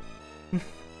that.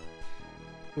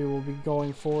 We will be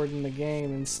going forward in the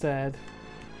game instead.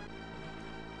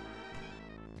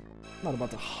 I'm not about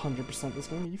to 100% this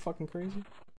game. Are you fucking crazy?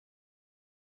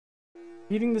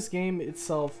 Beating this game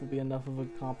itself will be enough of an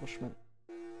accomplishment.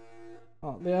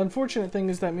 Oh, the unfortunate thing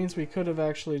is that means we could have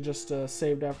actually just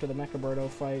saved after the Mecha Birdo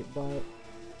fight, but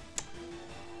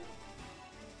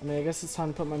I mean, I guess it's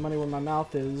time to put my money where my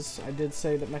mouth is. I did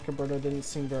say that Mecha Birdo didn't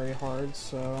seem very hard,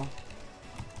 so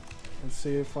let's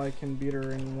see if I can beat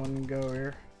her in one go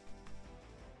here.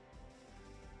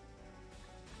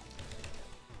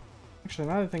 Actually,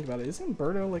 now that I think about it, isn't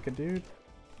Birdo like a dude?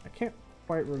 I can't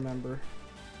quite remember.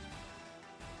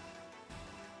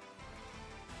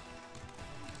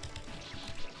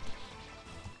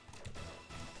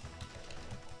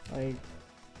 Like,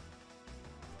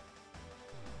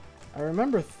 I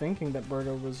remember thinking that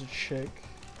Birdo was a chick,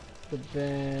 but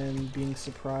then being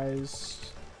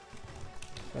surprised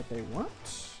that they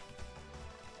weren't?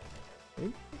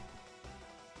 Maybe?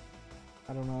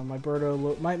 I don't know,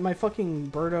 my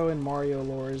fucking Birdo and Mario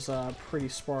lore is pretty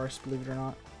sparse, believe it or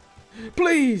not.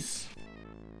 Please!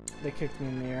 They kicked me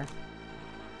in the air,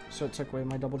 so it took away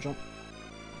my double jump.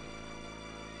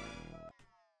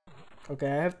 Okay,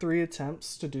 I have 3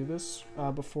 attempts to do this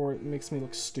before it makes me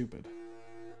look stupid.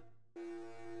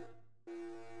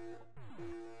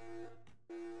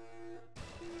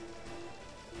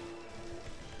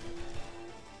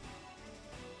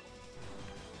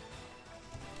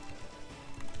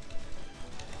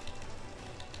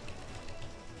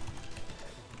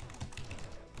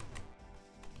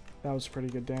 That was pretty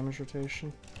good damage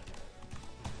rotation.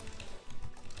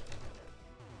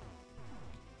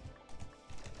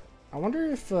 I wonder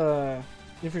if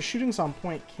your shooting's on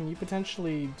point, can you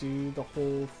potentially do the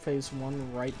whole phase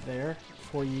 1 right there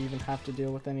before you even have to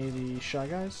deal with any of the Shy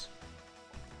Guys?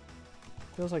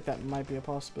 Feels like that might be a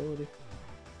possibility.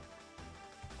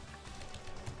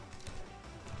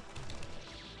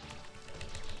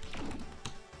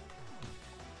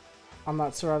 I'm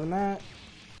not surviving that.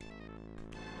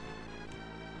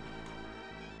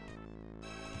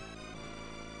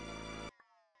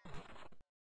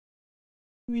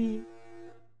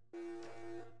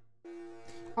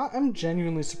 I'm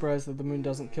genuinely surprised that the moon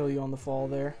doesn't kill you on the fall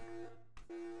there.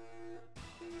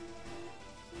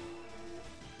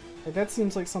 Like, that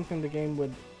seems like something the game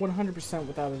would 100%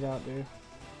 without a doubt do.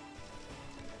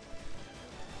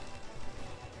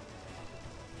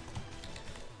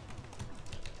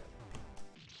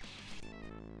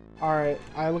 Alright,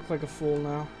 I look like a fool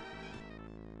now.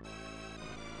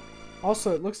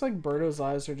 Also, it looks like Birdo's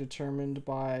eyes are determined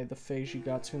by the phase you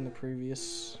got to in the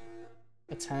previous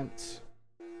attempt.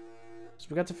 So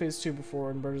we got to phase 2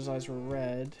 before and Birdo's eyes were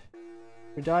red.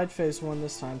 We died phase 1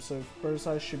 this time, so Birdo's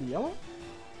eyes should be yellow?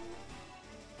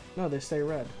 No, they stay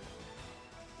red.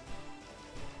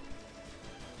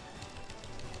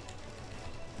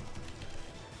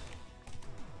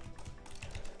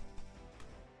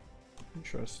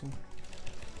 Interesting.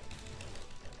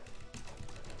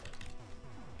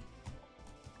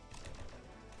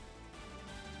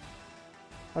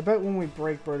 I bet when we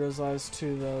break Birdo's eyes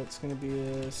too, though, it's going to be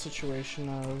a situation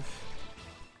of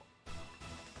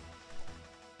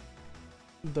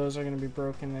those are going to be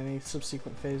broken in any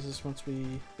subsequent phases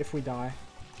if we die.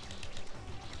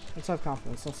 Let's have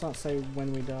confidence. Let's not say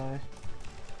when we die.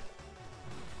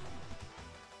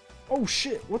 Oh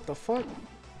shit, what the fuck?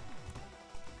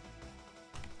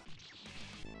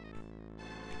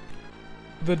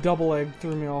 The double egg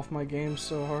threw me off my game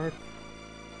so hard.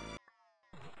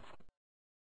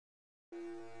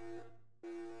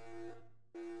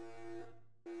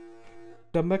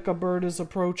 The mecha bird is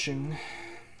approaching.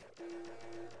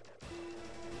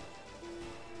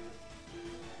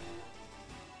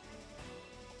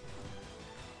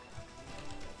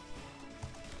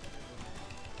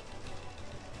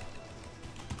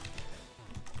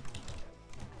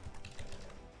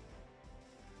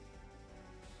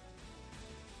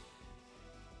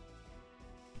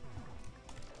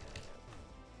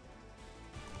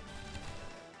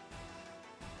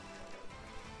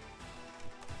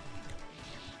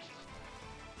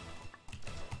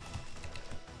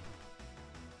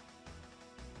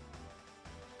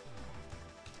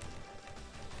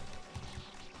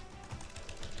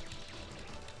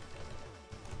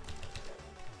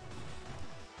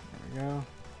 Go.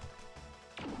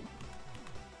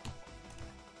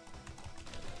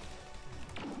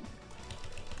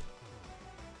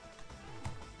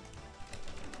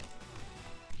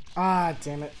 Ah,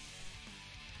 damn it.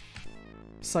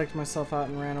 Psyched myself out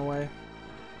and ran away.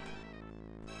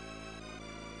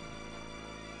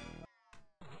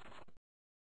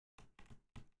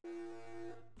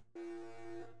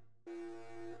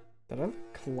 Did I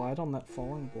collide on that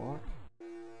falling block?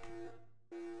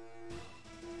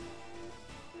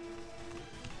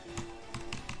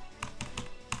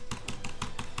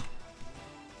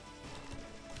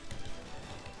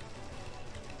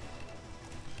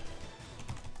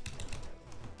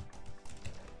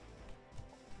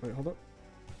 Wait, hold up.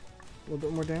 A little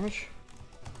bit more damage.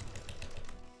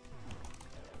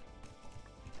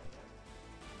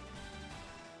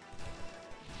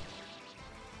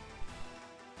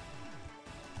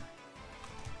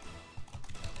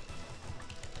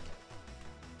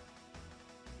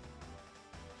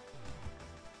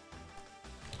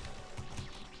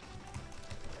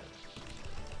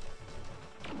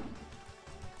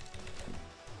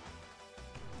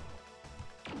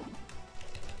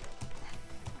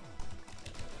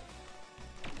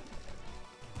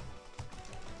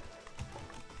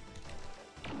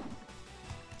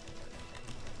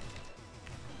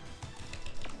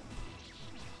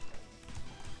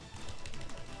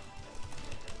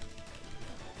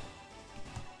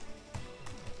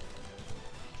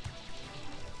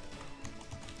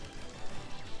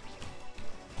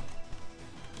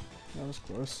 That was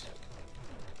close.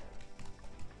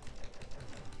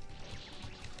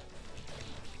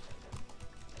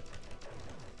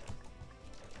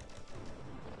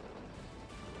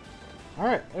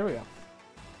 Alright, there we go.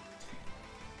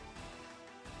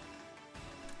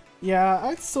 Yeah,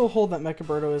 I'd still hold that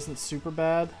Mechabirdo isn't super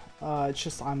bad. It's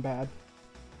just I'm bad.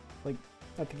 Like,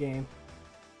 at the game.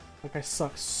 Like, I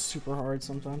suck super hard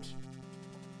sometimes.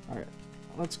 Alright,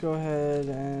 let's go ahead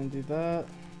and do that.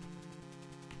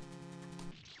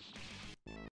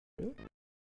 Really?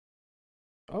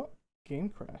 Oh, game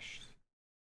crashed.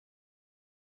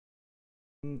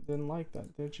 Didn't like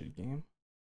that, did you, game?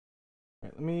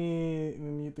 Alright, let me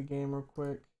mute the game real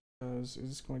quick, because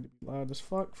it's going to be loud as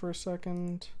fuck for a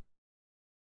second.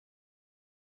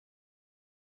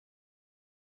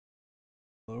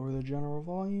 Lower the general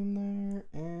volume there,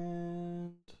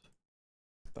 and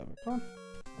put that back on.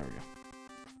 There we go.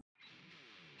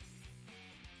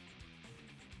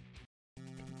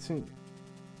 Continue.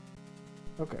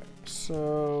 Okay,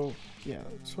 so yeah,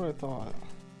 that's what I thought.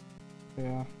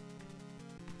 Yeah.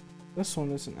 This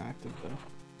one isn't active though.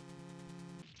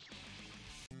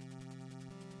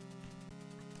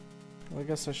 Well, I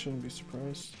guess I shouldn't be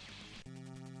surprised.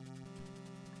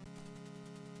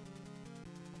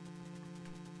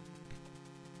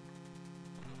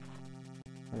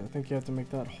 I think you have to make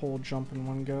that whole jump in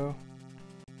one go.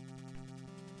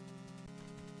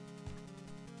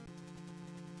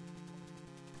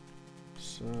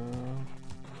 So...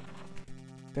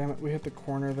 Damn it, we hit the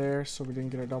corner there, so we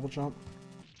didn't get a double jump.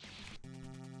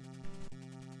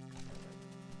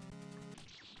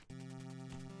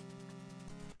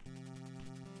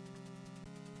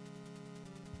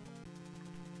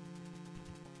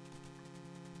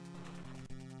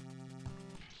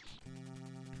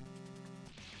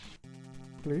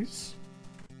 Please.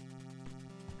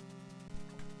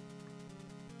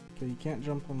 Okay, you can't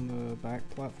jump on the back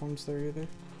platforms there either.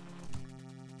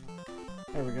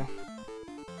 There we go.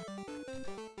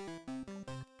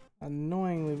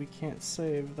 Annoyingly, we can't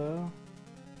save though.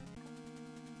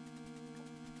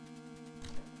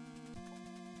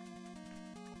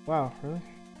 Wow, really?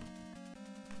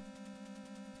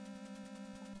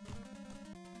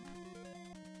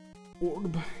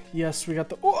 Orb. Yes, we got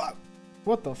the. Oh!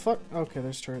 What the fuck? Okay,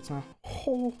 there's turrets now.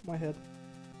 Oh, my head.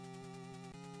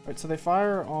 Alright, so they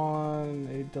fire on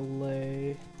a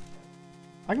delay.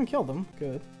 I can kill them.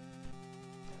 Good.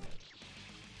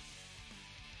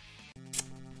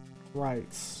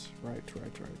 Right. Right.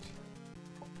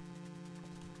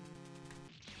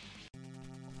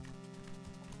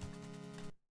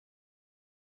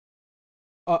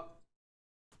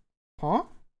 Huh?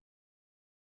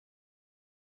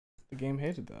 The game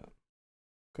hated that.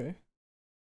 Okay.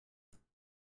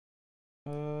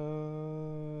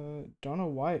 Don't know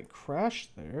why it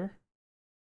crashed there.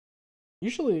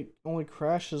 Usually it only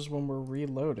crashes when we're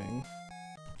reloading.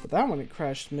 But that one it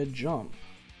crashed mid-jump.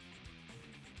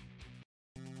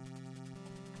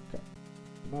 Okay.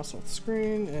 Mouse off the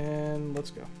screen and let's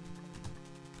go.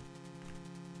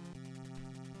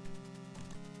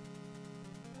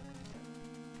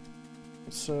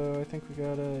 So I think we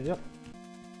gotta, yep.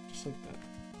 Just like that.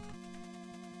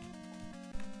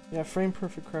 Yeah, frame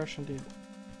perfect crash indeed.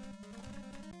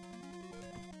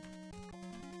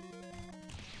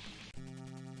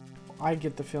 I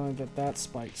get the feeling that that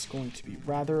spike's going to be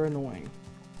rather annoying.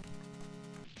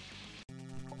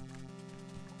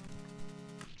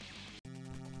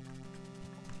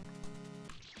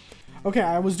 Okay,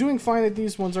 I was doing fine at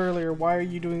these ones earlier. Why are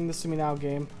you doing this to me now,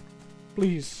 game?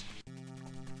 Please.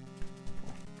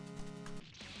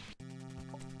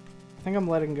 I think I'm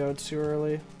letting go too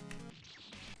early.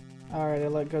 Alright, I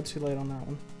let go too late on that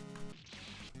one.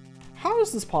 How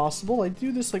is this possible? I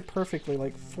do this like perfectly,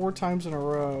 like 4 times in a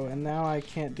row, and now I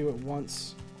can't do it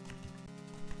once.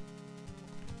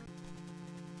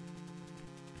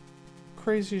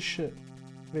 Crazy shit.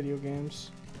 Video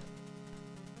games.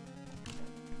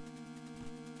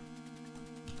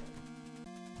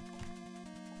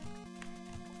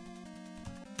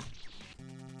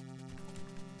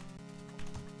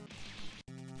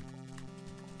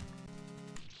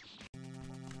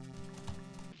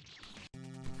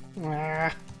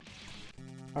 Ah.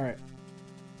 Alright.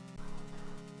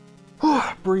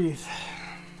 Breathe.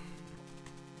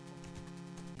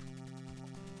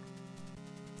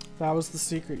 That was the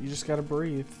secret. You just gotta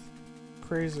breathe.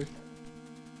 Crazy.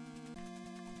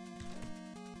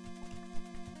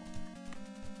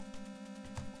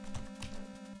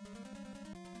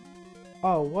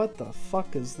 Oh, what the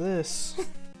fuck is this?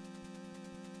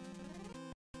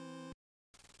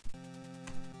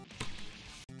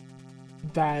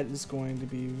 That is going to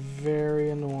be very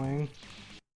annoying.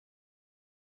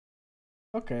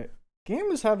 Okay.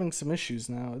 Game is having some issues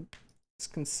now. It's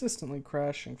consistently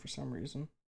crashing for some reason.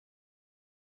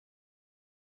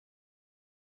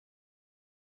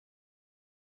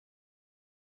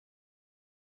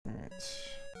 Alright.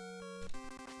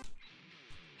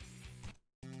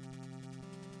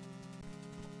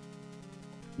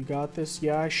 You got this?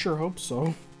 Yeah, I sure hope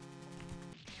so.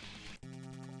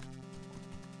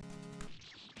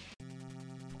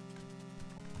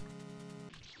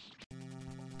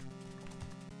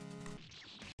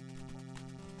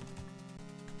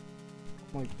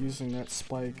 Like using that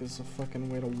spike as a fucking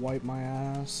way to wipe my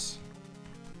ass.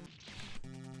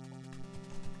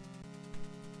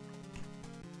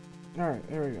 Alright,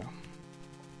 there we go.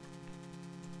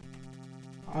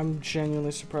 I'm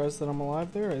genuinely surprised that I'm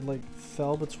alive there. I like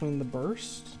fell between the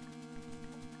burst.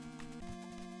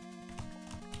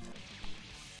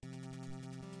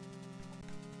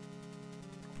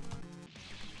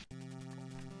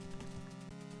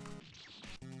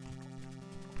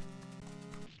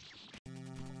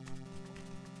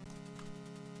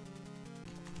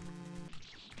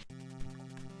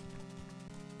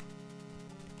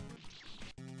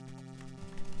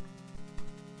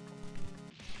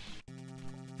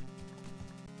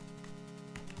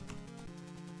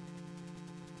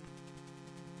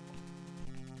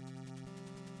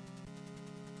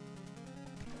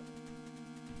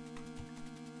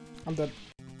 I'm dead.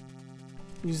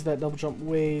 Used that double jump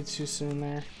way too soon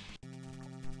there.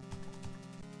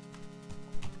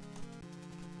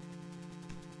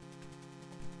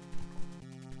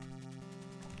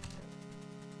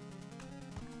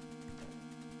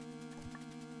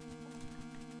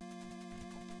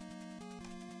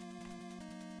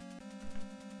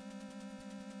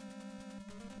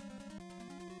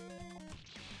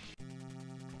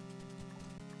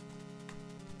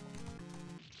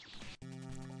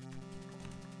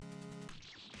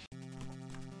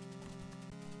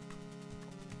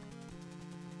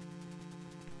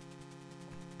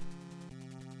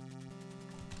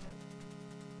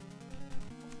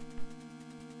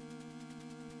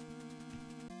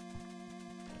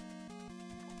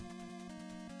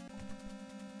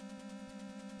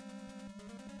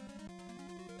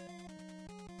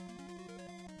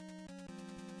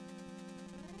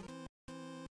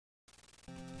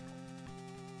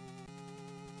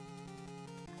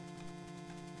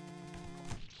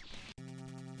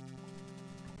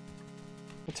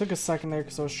 took a second there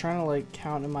because I was trying to like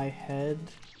count in my head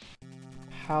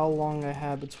how long I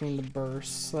had between the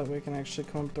bursts so that we can actually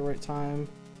come up at the right time.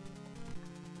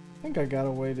 I think I got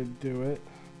a way to do it.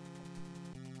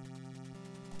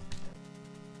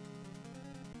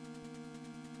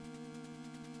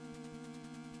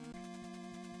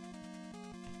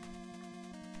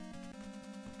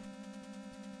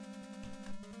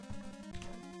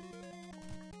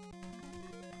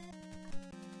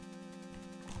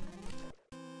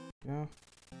 Yeah.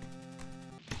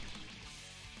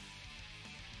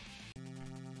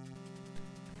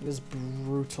 It is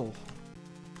brutal.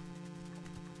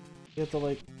 You have to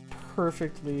like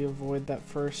perfectly avoid that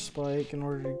first spike in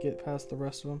order to get past the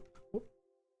rest of them. Whoop.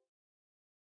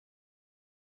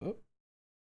 Oh.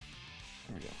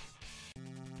 There we go.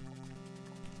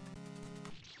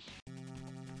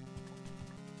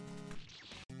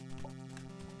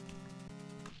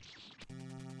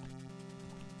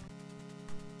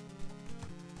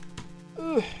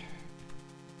 Ugh.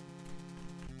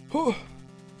 Oh.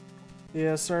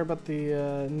 Yeah, sorry about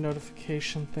the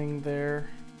notification thing there.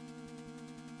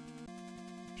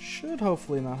 Should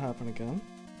hopefully not happen again.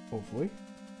 Hopefully.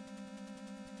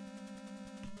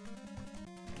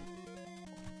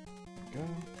 There we go.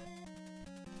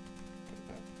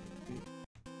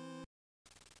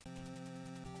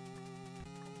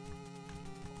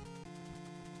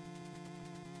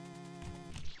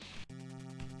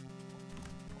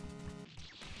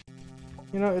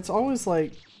 You know, it's always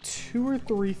like 2 or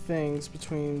 3 things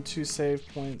between 2 save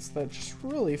points that just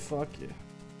really fuck you.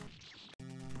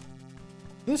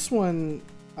 This one,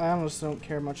 I honestly don't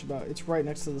care much about. It's right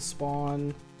next to the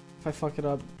spawn. If I fuck it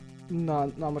up,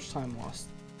 not much time lost.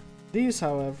 These,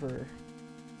 however,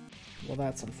 well,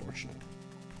 that's unfortunate.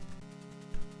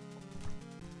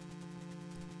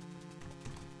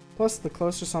 Plus, the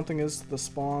closer something is to the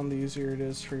spawn, the easier it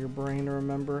is for your brain to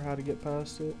remember how to get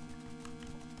past it.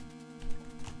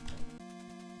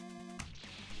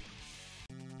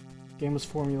 Game was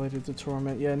formulated to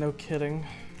torment. Yeah, no kidding.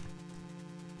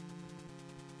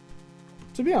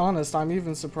 To be honest, I'm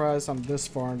even surprised I'm this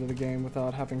far into the game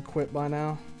without having quit by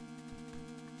now.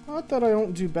 Not that I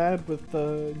don't do bad with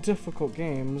difficult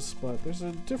games, but there's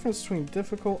a difference between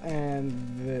difficult and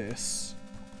this.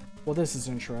 Well, this is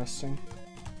interesting.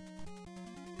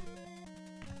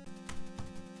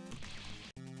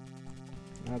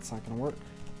 That's not gonna work.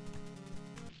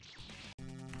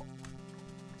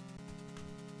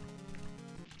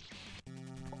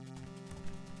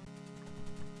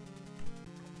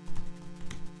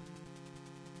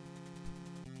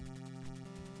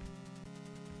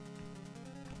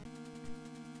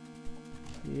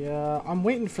 Yeah, I'm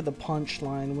waiting for the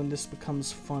punchline when this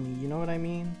becomes funny, you know what I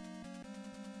mean?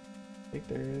 Like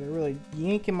they're really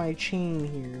yanking my chain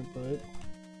here, but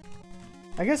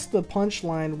I guess the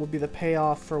punchline will be the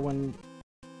payoff for when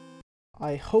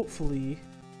I hopefully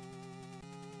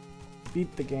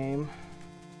beat the game.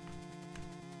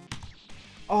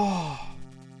 Oh,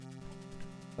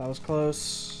 that was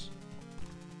close.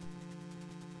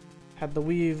 Had the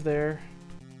weave there.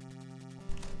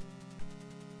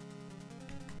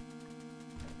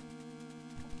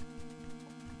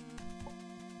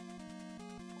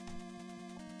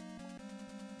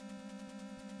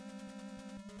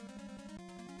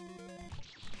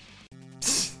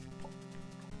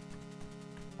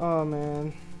 Oh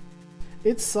man,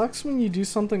 it sucks when you do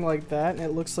something like that and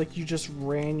it looks like you just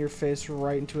ran your face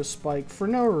right into a spike for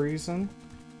no reason,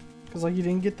 because like you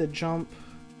didn't get the jump.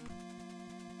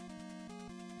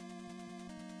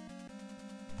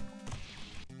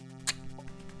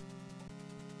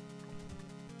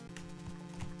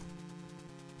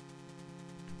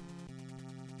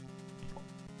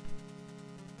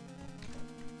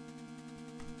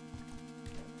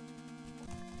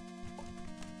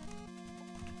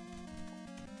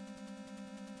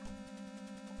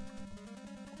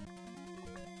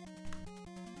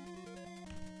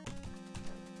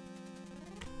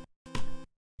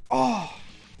 Oh.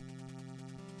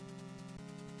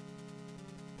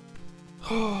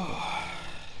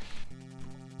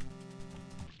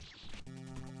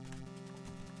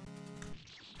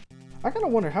 I kind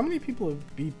of wonder how many people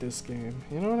have beat this game,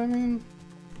 you know what I mean?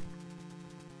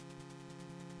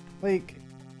 Like,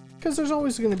 because there's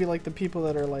always going to be like the people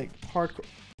that are like hardcore.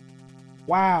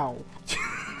 Wow.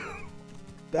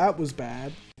 That was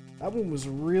bad. That one was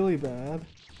really bad.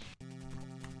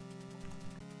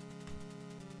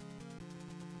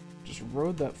 Just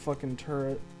rode that fucking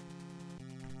turret.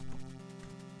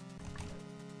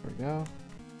 There we go.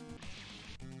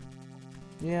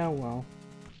 Yeah, well.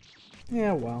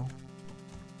 Yeah, well.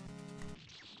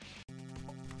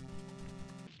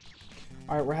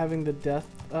 Alright, we're having the death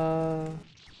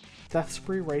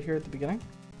spree right here at the beginning.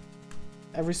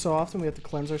 Every so often we have to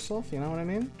cleanse ourselves, you know what I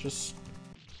mean? Just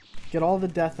get all the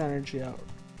death energy out.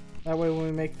 That way when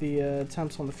we make the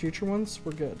attempts on the future ones,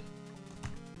 we're good.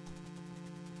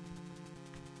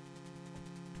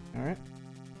 Alright.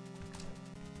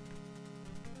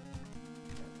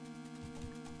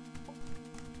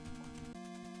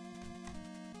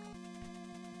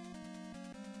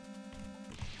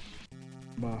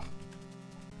 Bah.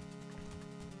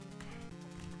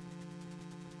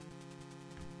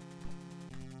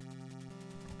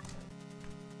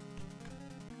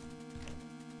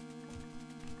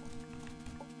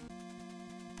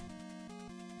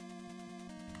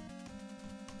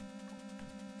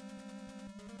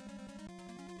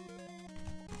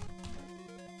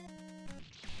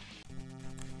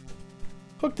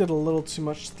 Hooked it a little too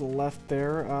much to the left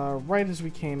there, right as we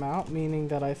came out, meaning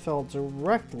that I fell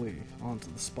directly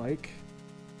onto the spike.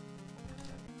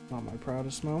 Not my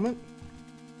proudest moment.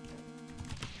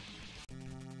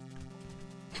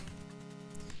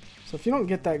 So if you don't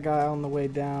get that guy on the way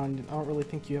down, I don't really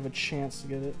think you have a chance to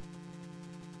get it.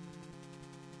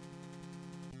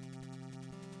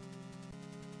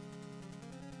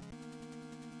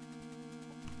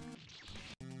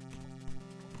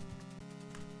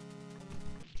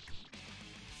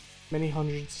 Many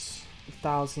hundreds of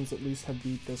thousands at least have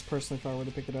beat this. Personally, if I were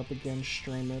to pick it up again,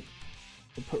 stream it,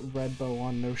 I'd put Red Bow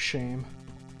on, no shame.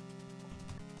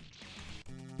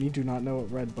 You do not know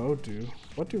what Red Bow do.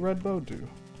 What do Red Bow do?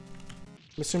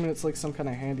 I'm assuming it's like some kind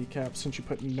of handicap since you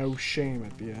put no shame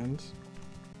at the end.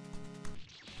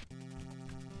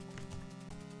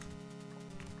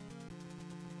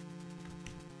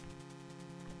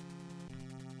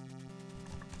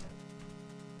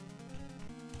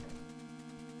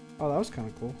 Oh, that was kind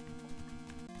of cool.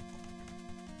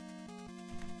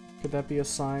 Could that be a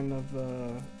sign of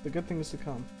the good things to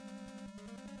come?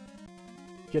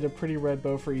 Get a pretty red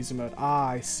bow for easy mode. Ah,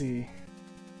 I see.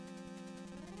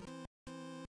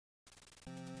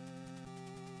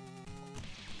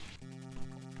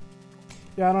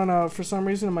 Yeah, I don't know. For some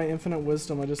reason, in my infinite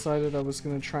wisdom, I decided I was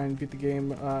going to try and beat the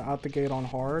game out the gate on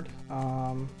hard.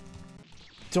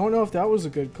 Don't know if that was a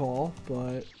good call,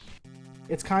 but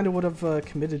it's kind of what I've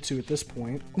committed to at this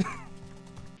point.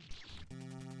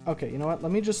 Okay, you know what? Let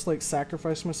me just, like,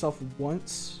 sacrifice myself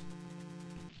once.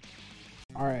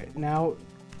 Alright, now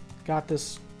got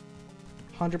this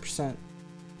 100%.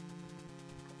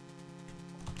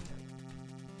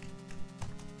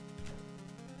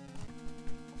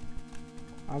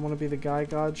 I want to be the guy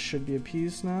god, should be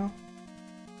appeased now.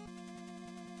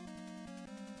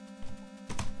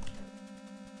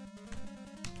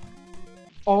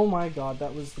 Oh my god,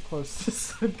 that was the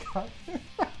closest I've got.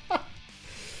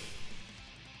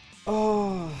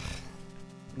 Oh,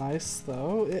 nice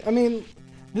though. I mean,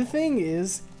 the thing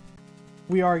is,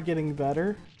 we are getting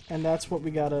better, and that's what we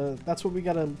gotta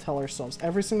tell ourselves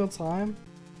every single time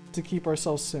to keep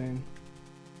ourselves sane.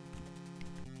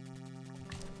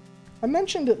 I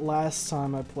mentioned it last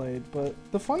time I played, but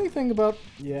the funny thing about...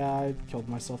 Yeah, I killed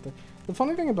myself there. The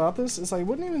funny thing about this is I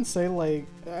wouldn't even say, like...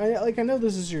 I know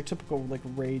this is your typical, like,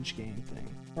 rage game thing,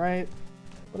 right?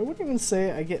 But I wouldn't even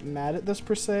say I get mad at this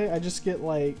per se. I just get,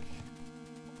 like,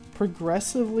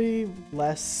 progressively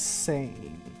less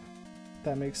sane. If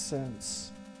that makes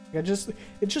sense. Like,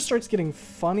 it just starts getting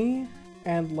funny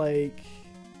and, like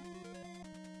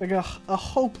a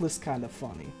hopeless kind of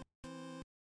funny.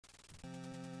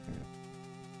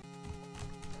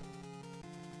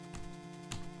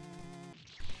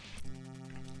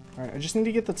 Alright, I just need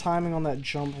to get the timing on that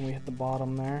jump when we hit the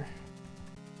bottom there.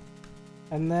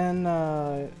 And then,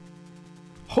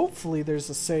 hopefully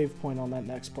there's a save point on that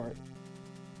next part.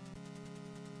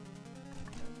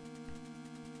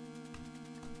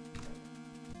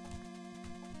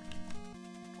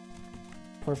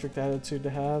 Perfect attitude to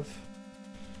have.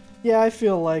 Yeah, I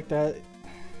feel like that.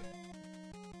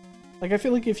 Like, I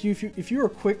feel like if you are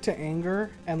quick to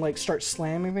anger and, like, start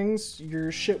slamming things,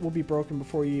 your shit will be broken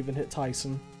before you even hit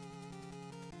Tyson.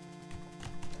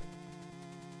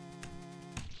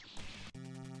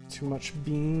 Too much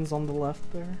beans on the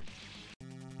left there.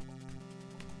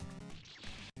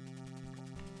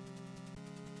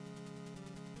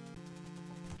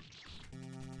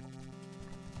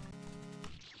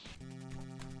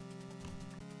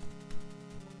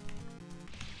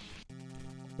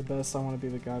 The best, I want to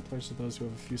be the guy who plays with those who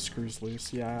have a few screws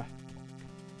loose. Yeah.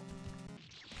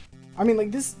 I mean, like,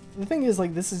 this, the thing is,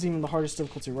 like, this is even the hardest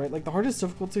difficulty, right? Like, the hardest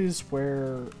difficulty is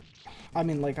where, I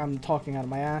mean, like, I'm talking out of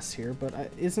my ass here, but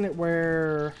isn't it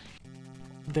where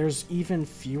there's even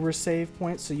fewer save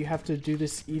points, so you have to do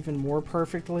this even more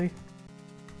perfectly?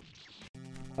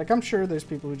 Like, I'm sure there's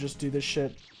people who just do this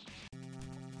shit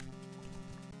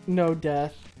no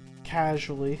death,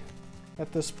 casually,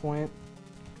 at this point.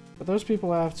 But those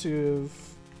people have to...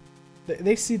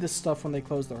 They see this stuff when they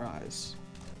close their eyes.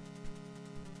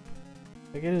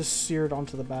 Like, it is seared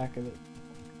onto the back of it.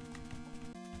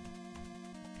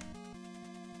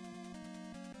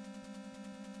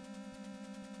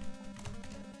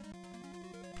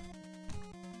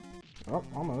 Oh,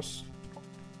 almost.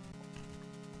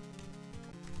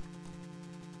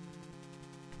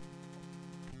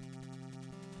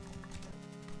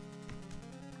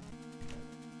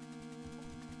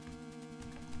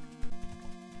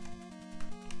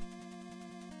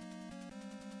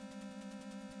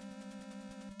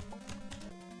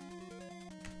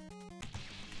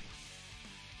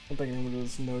 I don't think anyone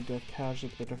does no death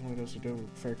casually, but definitely those who do it with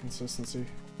fair consistency.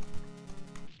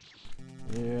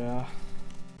 Yeah.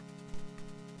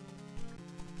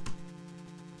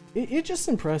 It just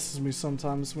impresses me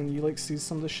sometimes when you like see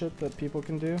some of the shit that people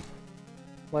can do.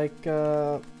 Like,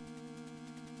 I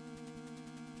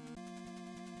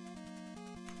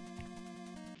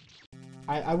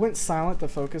went silent to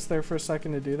focus there for a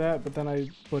second to do that, but then I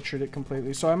butchered it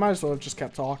completely, so I might as well have just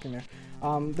kept talking there.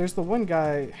 There's the one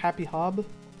guy, Happy Hob,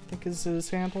 I think is his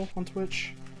handle on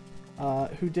Twitch,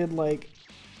 who did like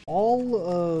all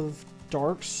of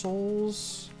Dark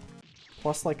Souls,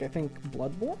 plus like I think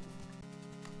Bloodborne?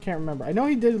 Can't remember. I know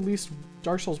he did at least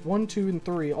Dark Souls 1, 2, and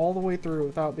 3 all the way through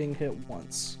without being hit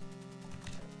once.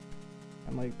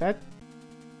 And like that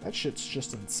shit's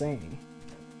just insane.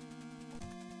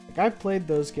 Like, I played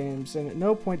those games, and at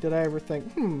no point did I ever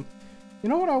think, you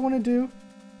know what I want to do?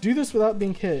 Do this without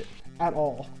being hit at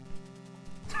all.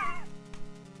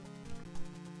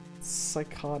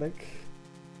 Psychotic.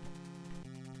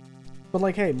 But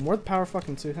like, hey, more power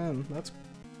fucking to him.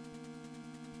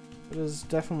 It is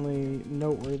definitely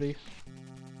noteworthy.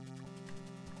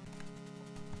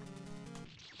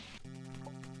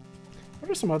 What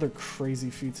are some other crazy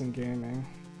feats in gaming?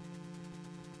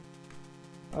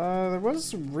 There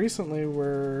was recently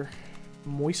where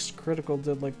Moist Critical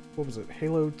did like, what was it,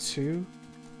 Halo 2?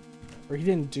 Or he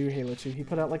didn't do Halo 2, he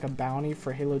put out like a bounty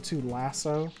for Halo 2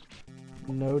 Lasso.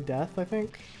 No death, I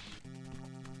think.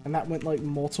 And that went like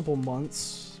multiple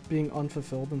months being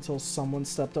unfulfilled until someone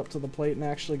stepped up to the plate and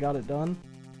actually got it done.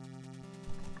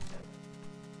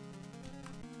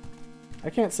 I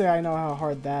can't say I know how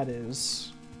hard that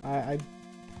is. Have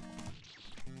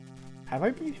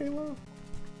I beat Halo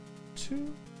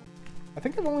 2? I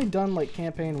think I've only done like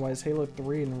campaign-wise Halo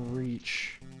 3 and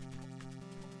Reach.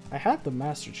 I had the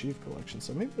Master Chief Collection,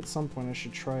 so maybe at some point I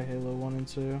should try Halo 1 and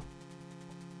 2.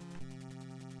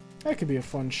 That could be a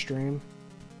fun stream.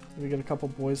 We get a couple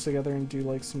boys together and do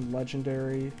like some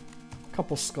legendary,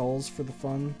 couple skulls for the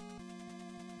fun.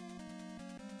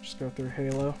 Just go through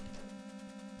Halo.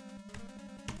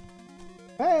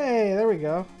 Hey, there we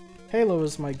go. Halo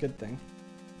is my good thing.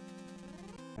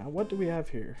 Now what do we have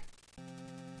here?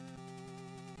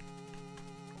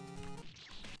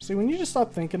 See, when you just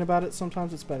stop thinking about it,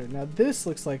 sometimes it's better. Now this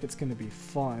looks like it's gonna be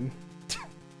fun.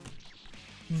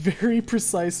 Very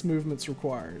precise movements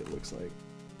required, it looks like.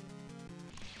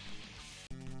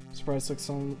 Surprised it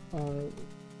took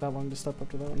that long to step up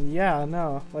to that one. Yeah,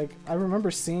 no, like I remember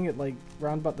seeing it like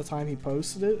around about the time he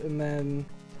posted it, and then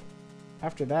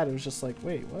after that it was just like,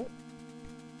 wait, what?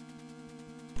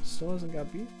 Still hasn't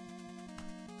got beat?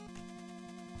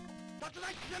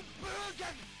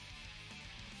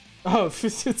 Oh,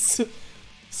 it's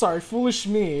sorry, foolish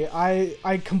me.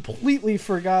 I completely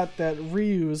forgot that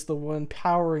Ryu is the one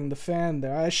powering the fan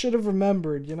there. I should have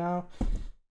remembered, you know?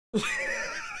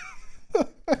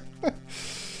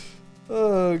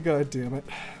 Oh, god damn it.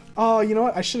 Oh, you know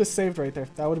what? I should have saved right there.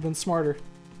 That would have been smarter.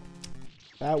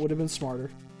 That would have been smarter.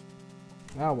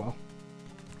 Oh well.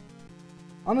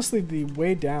 Honestly, the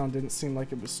way down didn't seem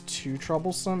like it was too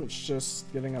troublesome. It's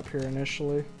just getting up here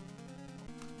initially.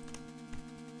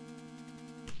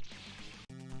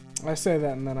 I say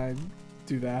that and then I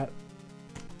do that.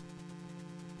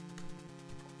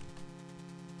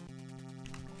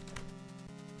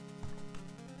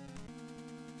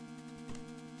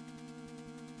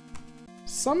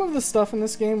 Some of the stuff in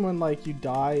this game when like you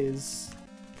die is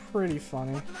pretty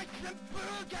funny.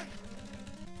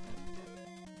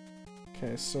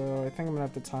 Okay, so I think I'm gonna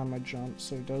have to time my jump,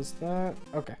 so he does that.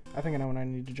 Okay, I think I know when I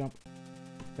need to jump.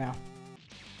 Now.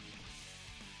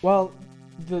 Well,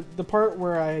 the part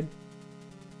where I...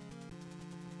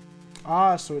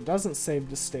 Ah, so it doesn't save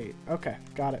the state. Okay,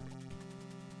 got it.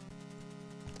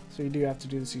 So you do have to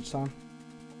do this each time.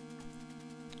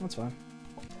 That's fine.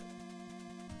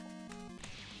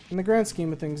 In the grand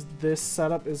scheme of things, this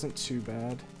setup isn't too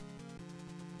bad.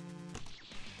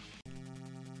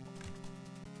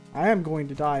 I am going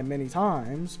to die many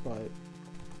times, but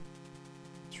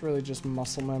it's really just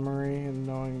muscle memory and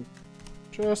knowing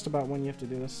just about when you have to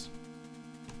do this.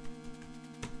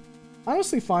 I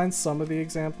honestly find some of the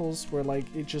examples where like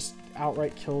it just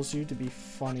outright kills you to be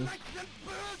funny.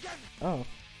 Oh,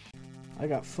 I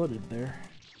got footed there.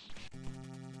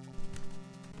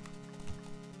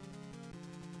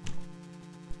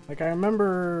 Like I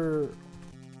remember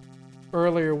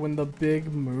earlier when the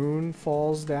big moon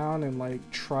falls down and like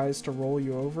tries to roll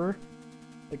you over.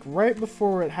 Like right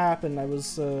before it happened, I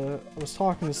was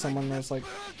talking to someone and I was like,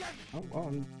 oh,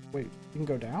 well, wait, you can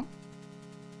go down?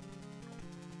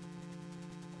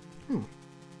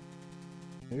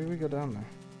 Maybe we go down there.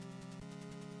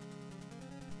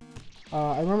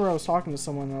 I remember I was talking to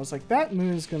someone and I was like, that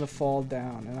moon's gonna fall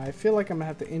down, and I feel like I'm gonna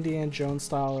have to Indiana Jones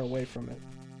style away from it.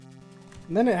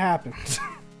 And then it happened.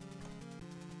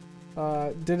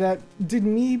 Did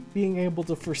me being able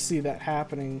to foresee that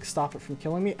happening stop it from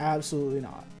killing me? Absolutely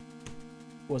not.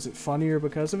 Was it funnier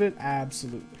because of it?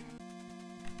 Absolutely.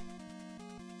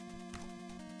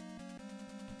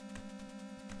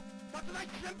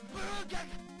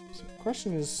 So the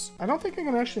question is, I don't think I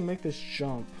can actually make this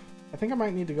jump. I think I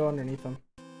might need to go underneath them.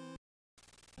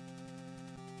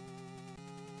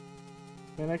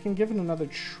 And I can give it another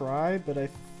try, but I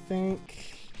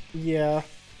think, yeah,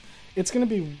 it's going to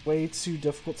be way too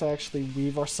difficult to actually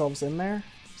weave ourselves in there.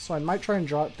 So I might try and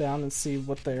drop down and see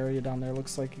what the area down there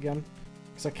looks like again.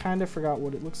 Because I kind of forgot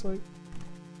what it looks like.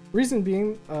 Reason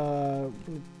being,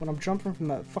 when I'm jumping from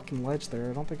that fucking ledge there,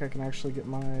 I don't think I can actually get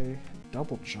my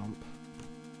double jump.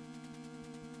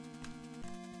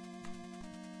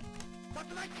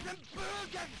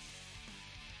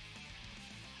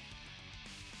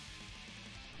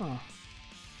 Huh.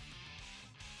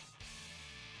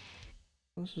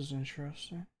 This is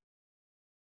interesting.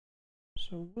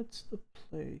 So what's the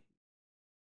play?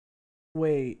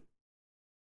 Wait.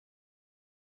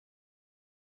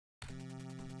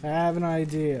 I have an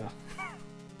idea.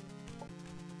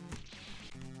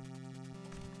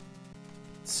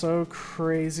 It's so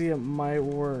crazy it might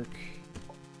work.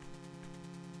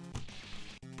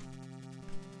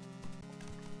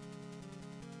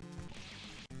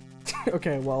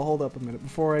 Okay, well, hold up a minute.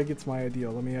 Before I get to my idea,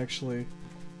 let me actually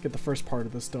get the first part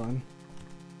of this done.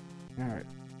 Alright.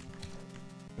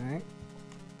 Bang.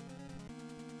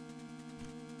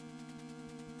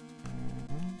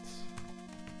 And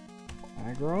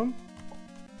aggro him.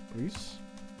 Please.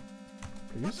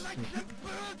 Please.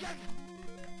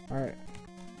 Alright.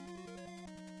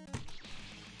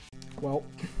 Well.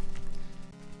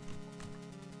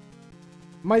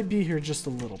 Might be here just a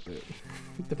little bit.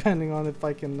 Depending on if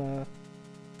I can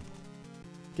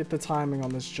get the timing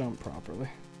on this jump properly.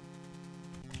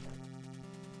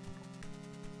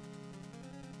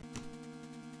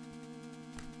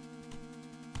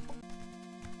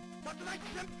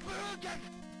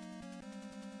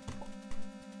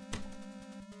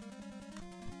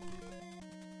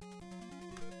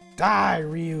 Die,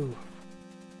 Ryu!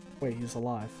 Wait, he's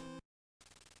alive.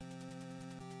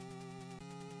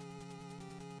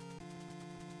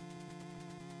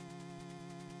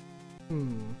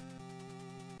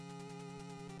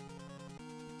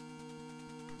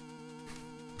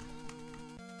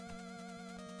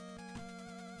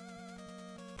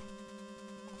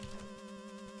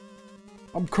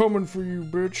 I'm coming for you,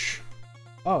 bitch.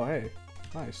 Oh, hey.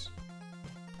 Nice.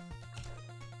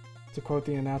 To quote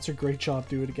the announcer, great job,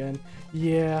 do it again.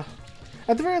 Yeah.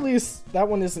 At the very least, that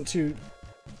one isn't too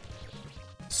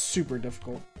super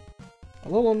difficult. A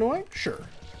little annoying? Sure.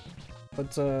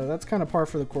 But that's kind of par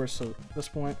for the course at this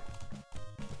point.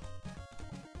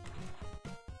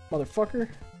 Motherfucker.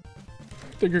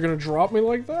 Think you're gonna drop me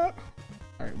like that?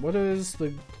 Alright, what is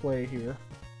the play here?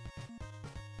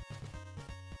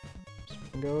 So we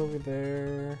can go over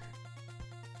there.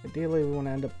 Ideally, we want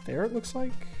to end up there, it looks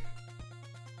like.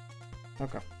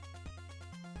 Okay.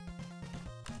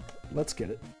 Let's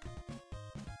get it.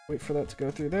 Wait for that to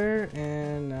go through there,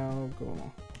 and now go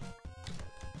along.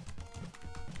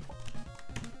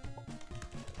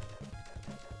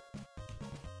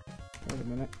 Wait a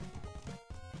minute.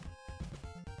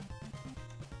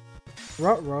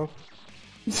 Ruh-roh.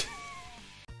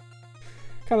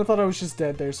 Kinda thought I was just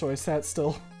dead there, so I sat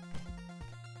still.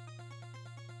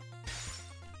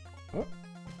 Oh.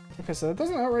 Okay, so that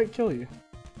doesn't outright kill you.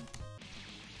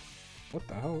 What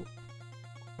the hell?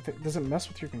 Does it mess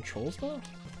with your controls though?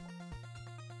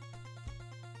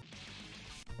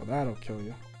 Well, that'll kill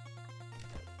you.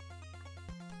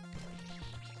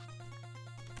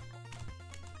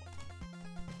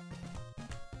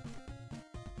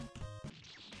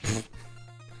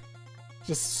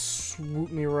 Just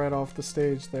swoop me right off the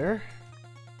stage there.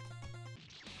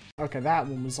 Okay, that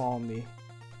one was all me.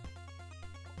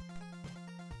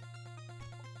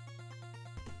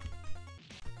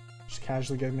 Just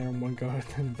casually getting there in one go and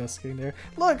then investigating there.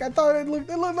 Look, I thought it looked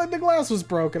like the glass was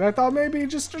broken. I thought maybe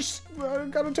just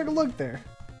gotta take a look there.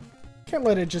 Can't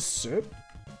let it just sit.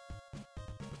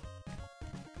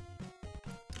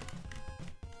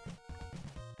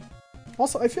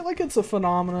 Also, I feel like it's a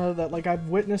phenomena that like I've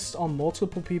witnessed on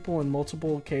multiple people in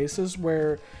multiple cases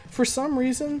where for some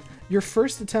reason your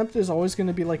first attempt is always going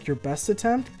to be like your best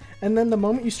attempt, and then the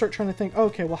moment you start trying to think,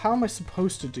 okay, well, how am I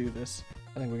supposed to do this?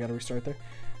 I think we got to restart there.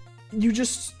 You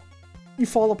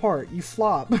fall apart. You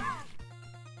flop.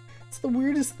 It's the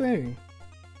weirdest thing.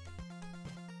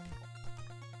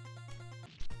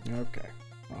 Okay.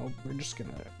 Well,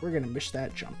 we're gonna miss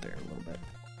that jump there a little bit.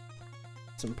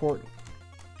 It's important.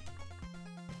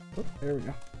 Oh, there we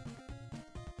go.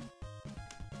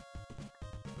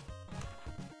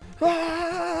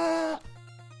 Ah!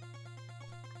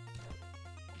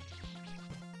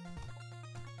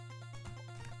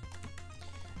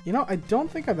 You know, I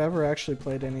don't think I've ever actually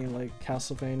played any, like,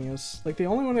 Castlevanias. Like, the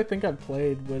only one I think I've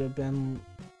played would have been...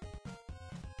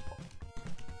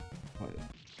 What?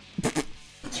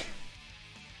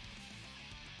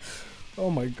 Oh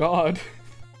my god.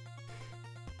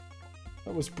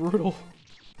 That was brutal.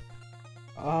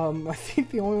 I think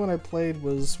the only one I played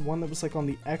was one that was like on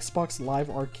the Xbox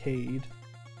Live Arcade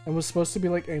and was supposed to be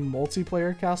like a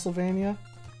multiplayer Castlevania.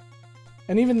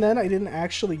 And even then I didn't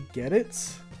actually get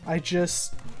it. I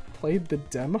just played the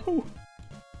demo.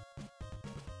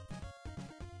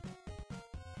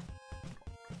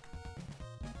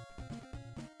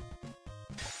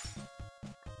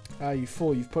 Ah, you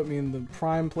fool, you've put me in the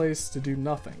prime place to do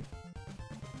nothing.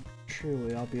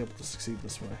 Surely I'll be able to succeed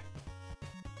this way.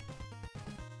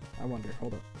 I wonder,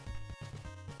 hold up.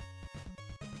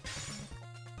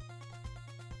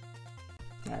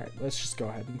 Alright, let's just go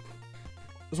ahead and...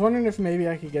 I was wondering if maybe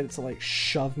I could get it to like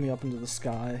shove me up into the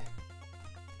sky.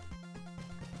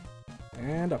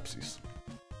 And upsies.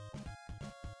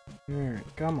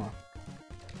 Alright, come on.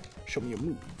 Show me your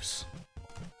moves.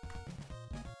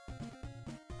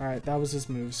 Alright, that was his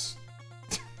moves.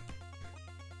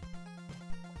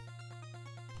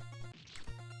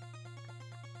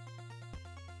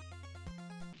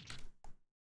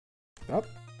 Up.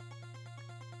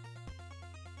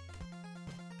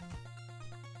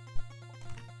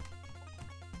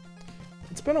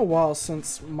 It's been a while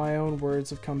since my own words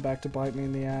have come back to bite me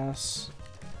in the ass.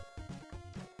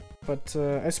 But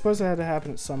I suppose it had to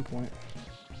happen at some point.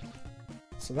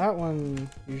 So that one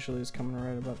usually is coming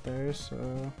right about there, so...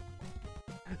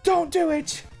 Don't do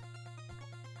it!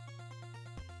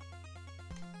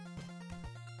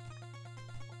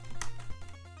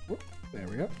 Whoop, there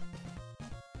we go.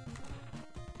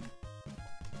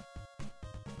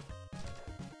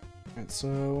 Alright, so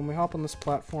when we hop on this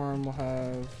platform, we'll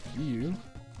have you.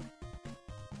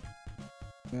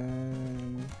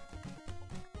 Then...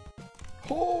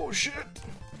 Oh, shit!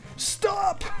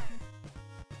 Stop!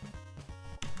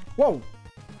 Whoa!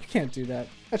 You can't do that.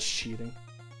 That's cheating.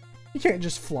 You can't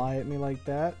just fly at me like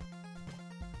that.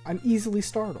 I'm easily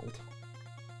startled.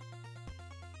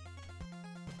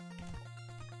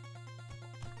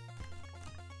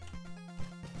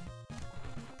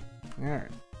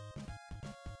 Alright.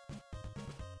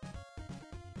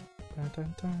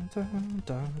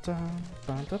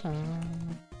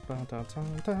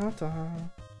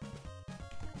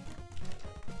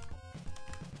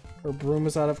 Her broom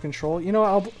is out of control. You know,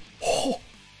 oh,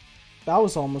 that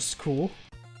was almost cool.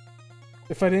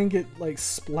 If I didn't get, like,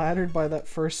 splattered by that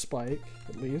first spike,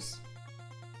 at least.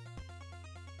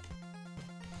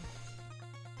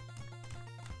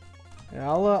 Yeah,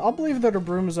 I'll believe that her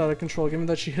broom is out of control, given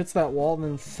that she hits that wall and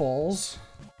then falls.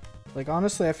 Like,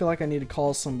 honestly, I feel like I need to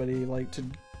call somebody, like, to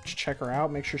check her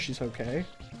out, make sure she's okay.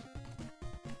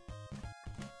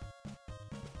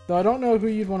 Though I don't know who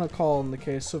you'd want to call in the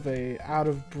case of a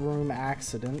out-of-broom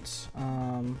accident.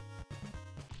 I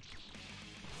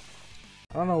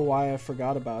don't know why I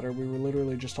forgot about her. We were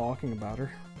literally just talking about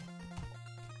her.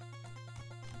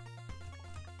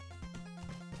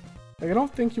 Like, I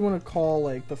don't think you want to call,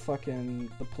 like, the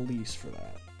police for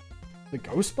that. The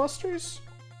Ghostbusters?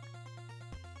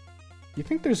 You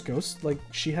think there's ghosts? Like,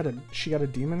 she got a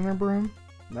demon in her broom?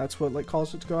 That's what, like,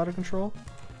 caused it to go out of control?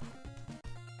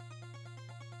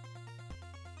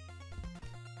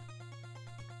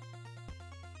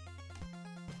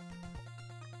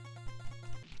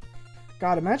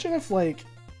 God, imagine if, like,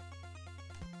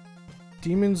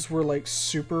 demons were, like,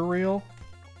 super real.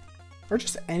 Or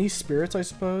just any spirits, I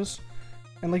suppose.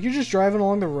 And like you're just driving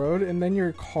along the road and then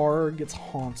your car gets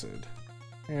haunted.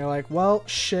 And you're like, well,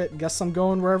 shit, guess I'm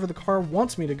going wherever the car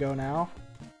wants me to go now.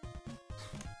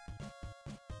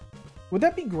 Would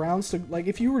that be grounds to, like,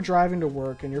 if you were driving to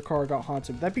work and your car got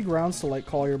haunted, would that be grounds to, like,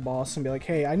 call your boss and be like,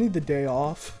 hey, I need the day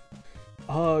off.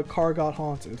 Car got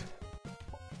haunted.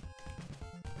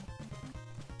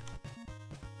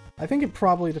 I think it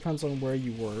probably depends on where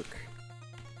you work.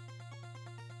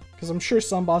 Because I'm sure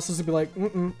some bosses would be like,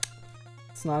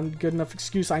 it's not a good enough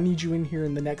excuse. I need you in here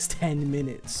in the next 10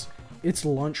 minutes. It's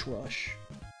lunch rush.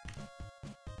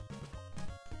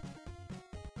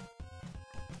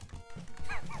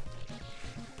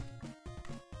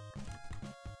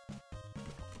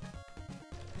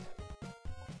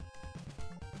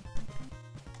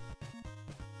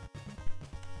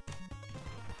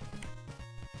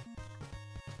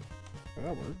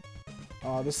 That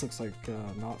worked. This looks like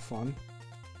not fun.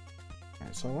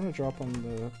 Alright, so I want to drop on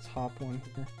the top one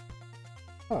here.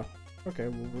 Oh, okay,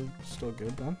 well we're still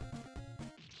good then.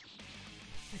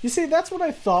 You see, that's what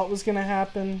I thought was gonna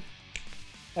happen.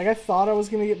 Like, I thought I was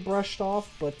gonna get brushed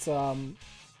off, but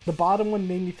the bottom one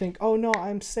made me think, oh no,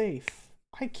 I'm safe.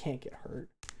 I can't get hurt.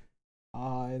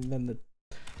 And then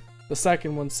the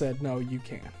second one said, no, you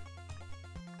can.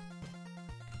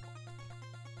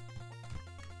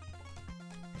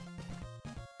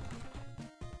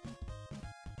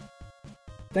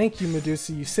 Thank you,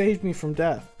 Medusa, you saved me from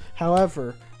death.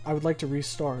 However, I would like to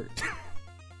restart.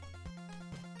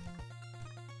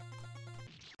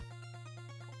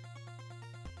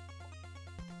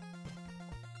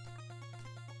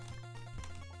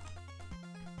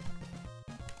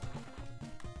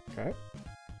 Okay.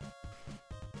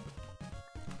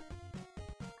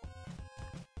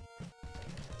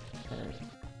 Alright.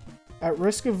 At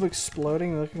risk of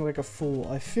exploding and looking like a fool,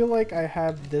 I feel like I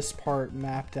have this part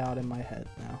mapped out in my head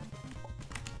now.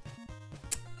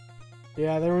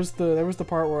 Yeah, there was the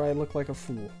part where I look like a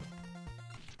fool.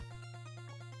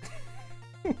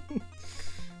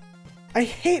 I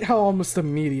hate how almost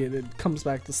immediate it comes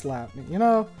back to slap me, you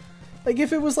know? Like,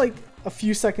 if it was like a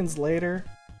few seconds later,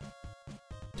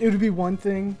 it would be one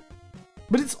thing,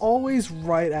 but it's always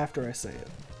right after I say it.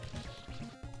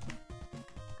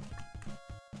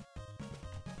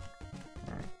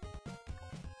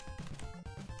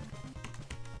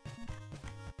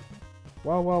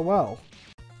 Well, well, well.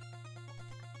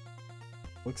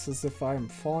 Looks as if I'm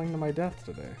falling to my death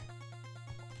today.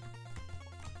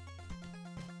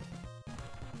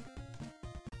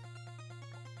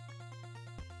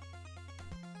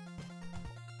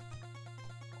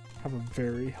 Have a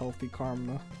very healthy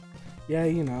karma. Yeah,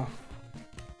 you know.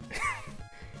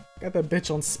 Got that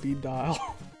bitch on speed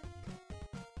dial.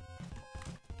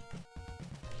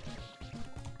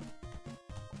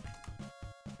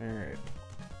 Alright.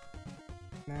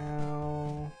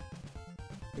 Now,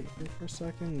 wait here for a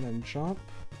second, then jump,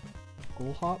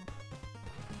 goal hop.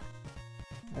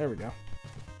 There we go.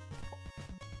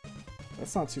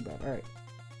 That's not too bad. Alright.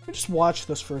 Let me just watch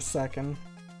this for a second.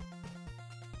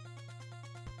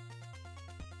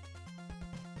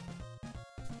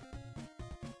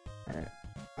 Alright.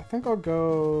 I think I'll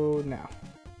go now.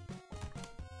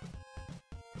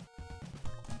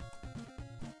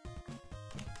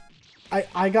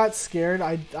 I got scared.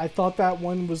 I thought that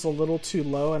one was a little too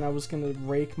low and I was gonna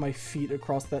rake my feet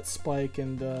across that spike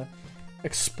and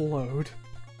explode.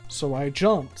 So I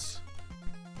jumped.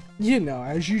 You know,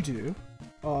 as you do.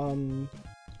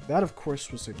 That of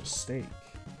course was a mistake.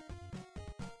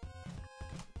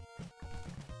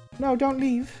 No, don't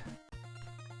leave.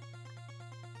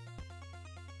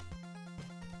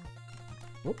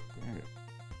 Oh, alright.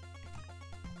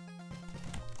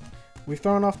 We've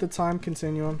thrown off the time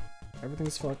continuum.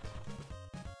 Everything's fucked.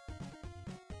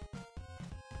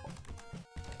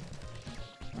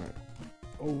 Alright.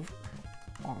 Over.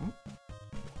 On.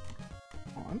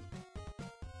 On.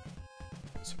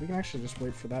 So we can actually just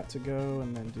wait for that to go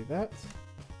and then do that.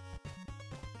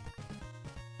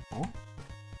 Oh.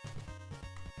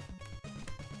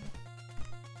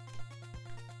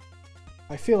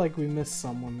 I feel like we missed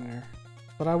someone there.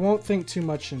 But I won't think too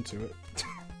much into it.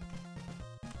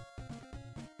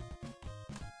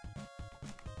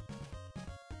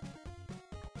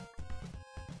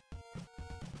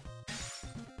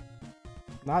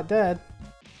 Not dead.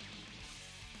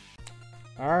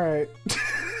 Alright.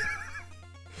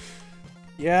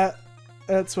 Yeah,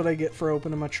 that's what I get for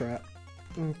opening my trap.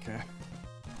 Okay.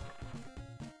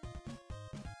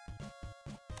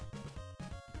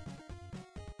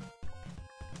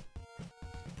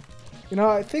 You know,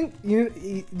 I think,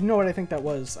 you know what I think that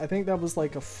was? I think that was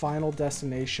like a Final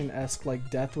Destination-esque, like,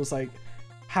 death was like,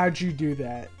 how'd you do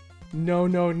that? No,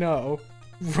 no, no.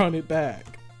 run it back.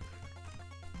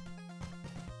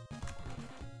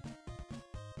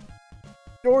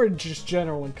 Or just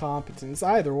general incompetence,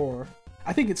 either or.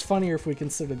 I think it's funnier if we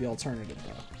consider the alternative,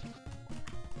 though.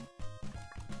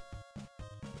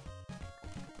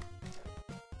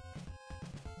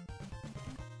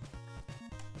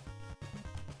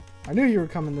 I knew you were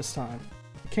coming this time.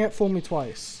 You can't fool me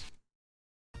twice.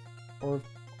 Or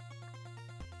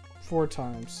 4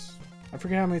 times. I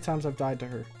forget how many times I've died to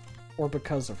her. Or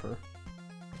because of her.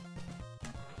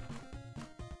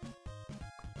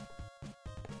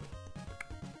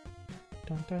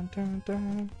 Dun, dun, dun,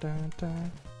 dun, dun,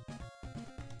 dun.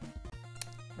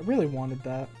 I really wanted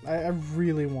that. I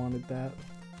really wanted that.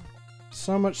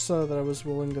 So much so that I was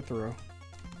willing to throw.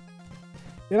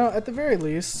 You know, at the very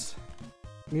least,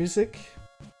 music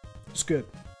is good.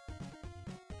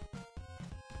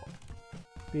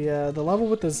 The level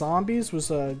with the zombies was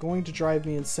going to drive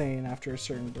me insane after a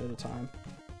certain bit of time.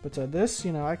 But this,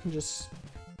 you know, I can just...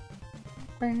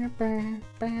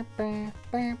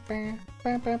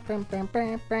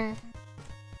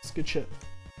 It's good shit.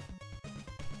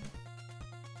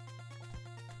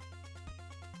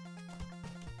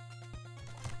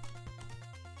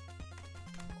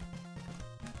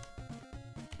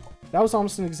 That was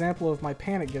almost an example of my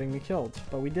panic getting me killed,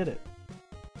 but we did it.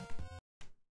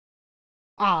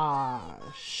 Ah,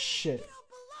 shit. You don't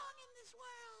belong in this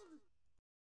world.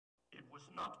 It was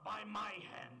not by my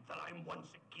hand that I'm once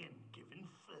again given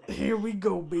flesh. Here we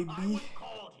go, baby. I was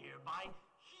called here by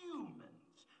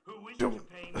humans who wish to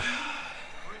pay me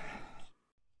tribute.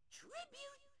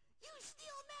 Tribute? You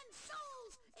steal men's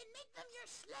souls and make them your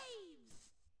slaves.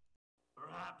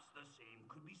 Perhaps the same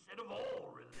could be said of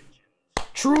all religions.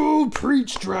 True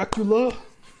preach, Dracula.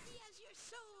 As your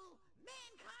soul,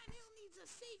 mankind who needs a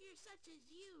savior such as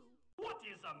you. What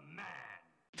is a man?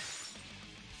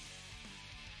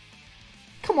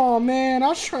 Come on, man. I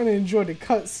was trying to enjoy the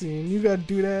cutscene. You gotta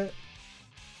do that.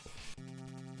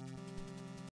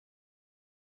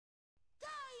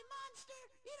 Die, monster!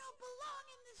 You don't belong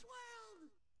in this world.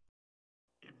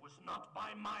 It was not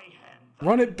by my hand.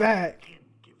 Run it back.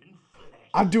 Given flesh.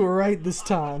 I'll do it right this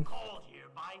time. Called here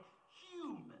by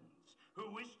humans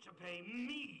who wish to pay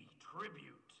me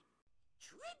tribute.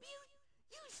 Tribute?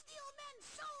 You steal men's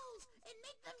souls and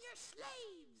make them your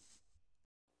slaves.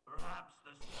 Perhaps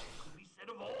the same could be said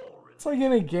of all religions. It's like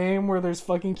in a game where there's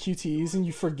fucking QTEs and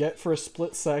you forget for a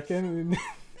split second and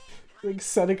like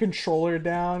set a controller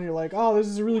down. You're like, oh, this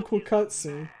is a really cool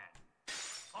cutscene.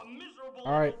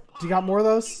 Alright, do you got more of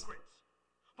those?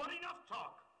 But enough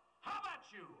talk. How about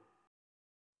you?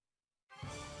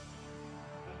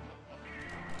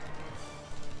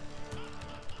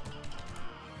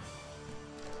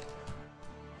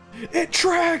 It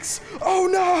tracks! Oh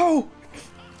no!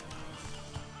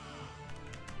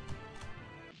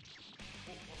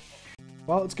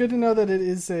 Well, it's good to know that it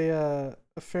is a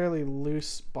fairly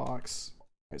loose box.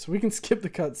 Alright, so we can skip the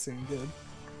cutscene, good.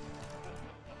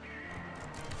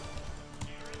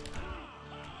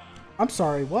 I'm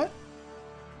sorry, what?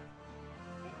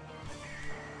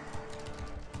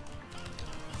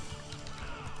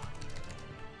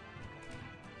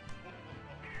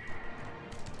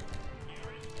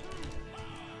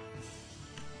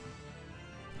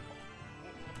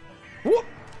 Whoop!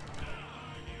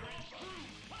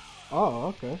 Oh,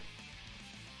 okay.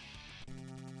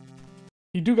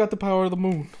 You do got the power of the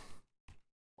moon.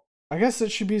 I guess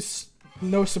it should be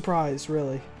no surprise,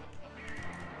 really.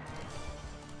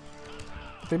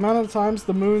 The amount of times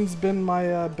the moon's been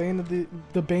my bane of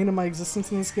the bane of my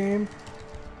existence in this game,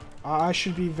 I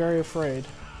should be very afraid.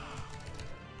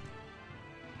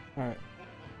 All right.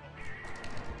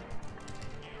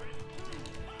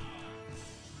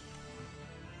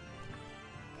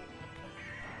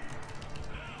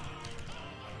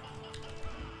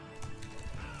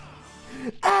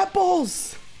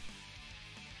 Apples!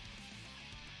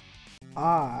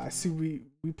 Ah, I see we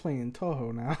playing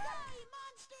Toho now.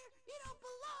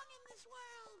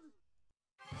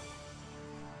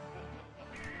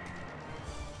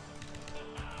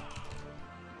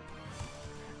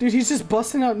 Dude, he's just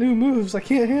busting out new moves. I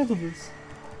can't handle this.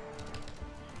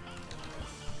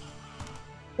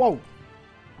 Whoa.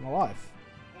 I'm alive.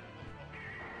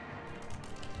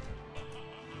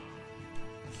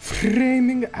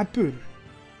 Framing apple.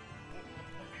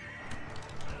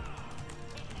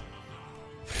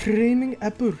 Framing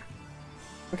apple.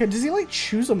 Okay, does he like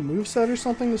choose a moveset or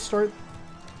something to start?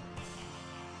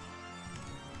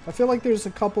 I feel like there's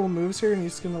a couple of moves here and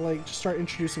he's gonna like just start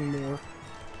introducing more.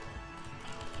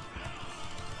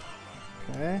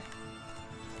 Okay.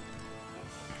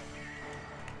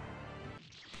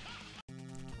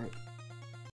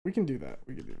 We can do that.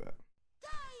 We can do that. Die,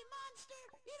 monster!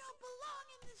 You don't belong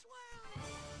in this world!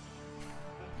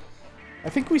 I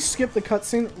think we skip the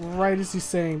cutscene right as he's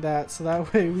saying that, so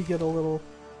that way we get a little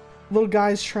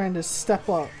guys trying to step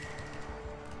up.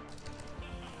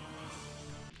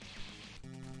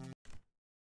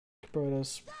 But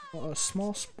a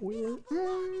small spoiler.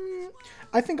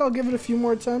 I think I'll give it a few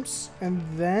more attempts, and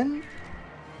then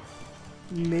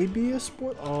maybe a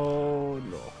spoiler. Oh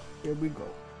no, here we go.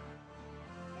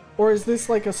 Or is this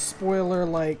like a spoiler,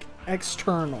 like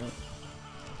external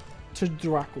to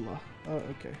Dracula? Oh,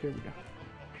 okay, here we go.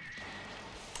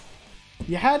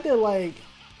 You had to like,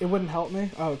 it wouldn't help me.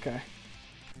 Oh, okay.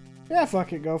 Yeah,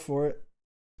 fuck it, go for it.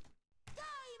 Die,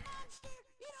 monster!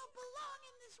 You don't belong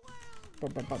in this world!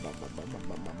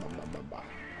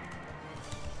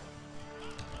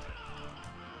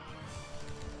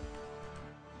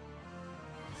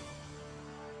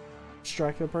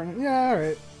 Strike the partner. Yeah,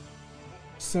 alright.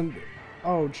 Send.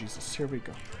 Oh, Jesus. Here we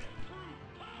go.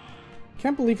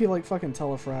 Can't believe he, like, fucking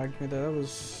telefragged me there. That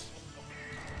was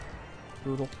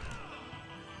brutal.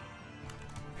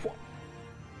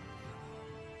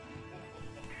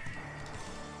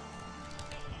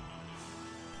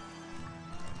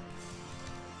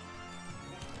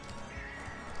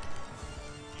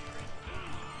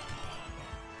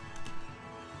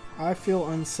 I feel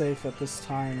unsafe at this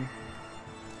time.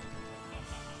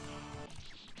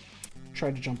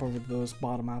 Tried to jump over those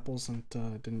bottom apples and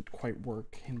didn't quite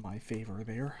work in my favor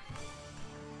there.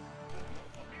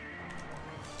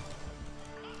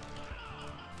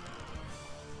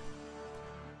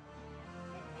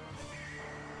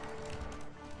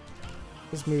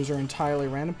 His moves are entirely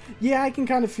random. Yeah, I can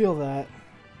kind of feel that.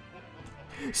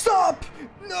 Stop!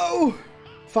 No!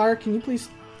 Fire, can you please...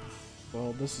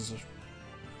 Well, this is a...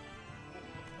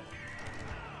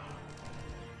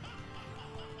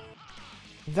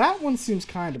 That one seems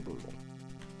kind of brutal.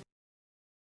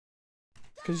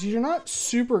 Because you're not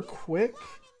super quick.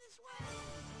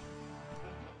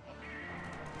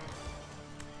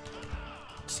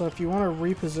 So if you want to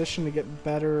reposition to get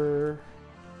better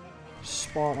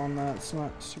spot on that, it's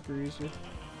not super easy.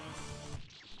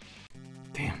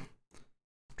 Damn. I'm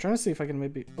trying to see if I can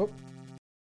maybe... Oh.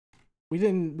 We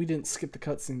didn't skip the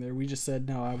cutscene there. We just said,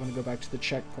 no, I want to go back to the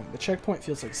checkpoint. The checkpoint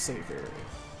feels like a safe area.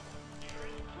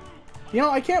 You know,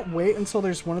 I can't wait until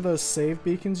there's one of those save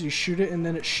beacons. You shoot it and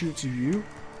then it shoots you.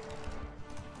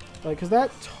 Like, because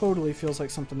that totally feels like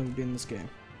something that would be in this game.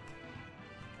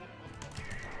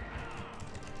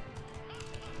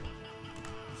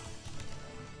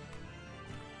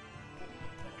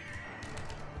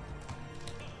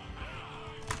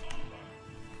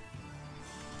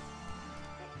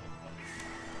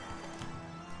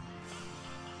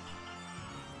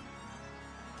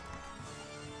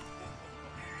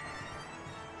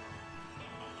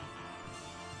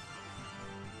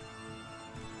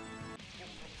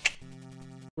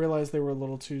 Realized they were a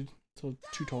little too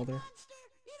tall there.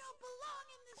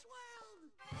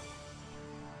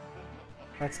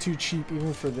 That's too cheap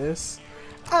even for this.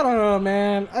 I don't know,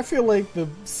 man. I feel like the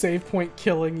save point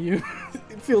killing you,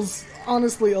 it feels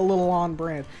honestly a little on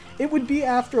brand. It would be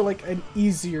after like an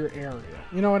easier area.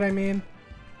 You know what I mean?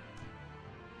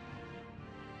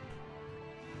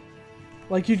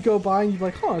 Like you'd go by and you'd be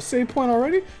like, huh, save point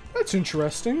already? That's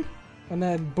interesting. And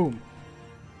then boom.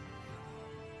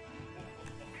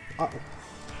 Uh-oh.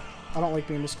 I don't like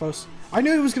being this close. I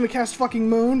knew he was gonna cast fucking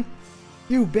Moon!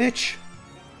 You bitch!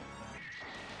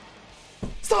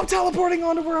 Stop teleporting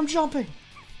onto where I'm jumping!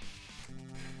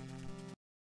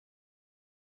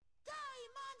 Die,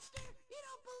 monster! You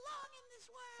don't belong in this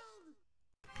world!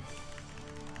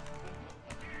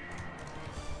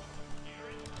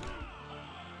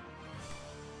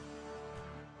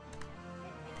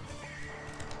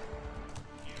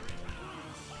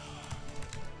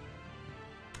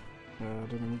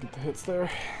 Didn't even get the hits there.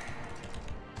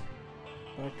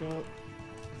 Back up.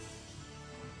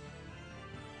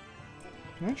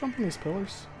 Can I jump on these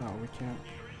pillars? No, we can't.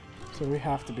 So we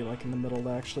have to be like in the middle to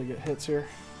actually get hits here.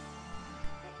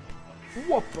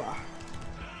 Whoopa!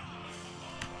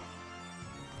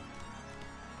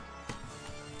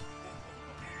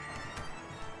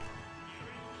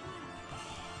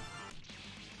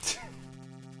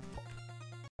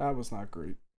 That was not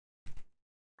great.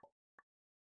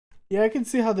 Yeah, I can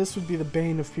see how this would be the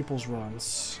bane of people's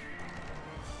runs.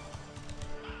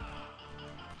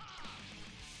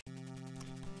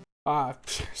 Ah,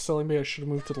 silly me, I should have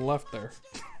moved to the left there.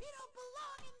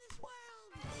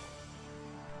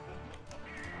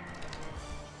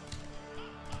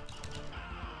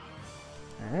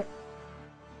 Alright.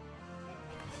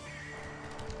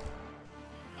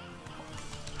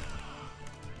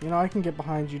 You know, I can get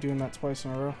behind you doing that twice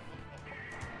in a row.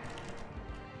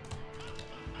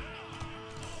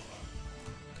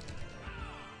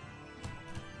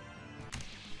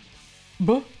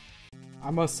 Buh! I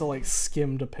must have like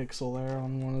skimmed a pixel there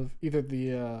on one of either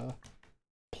the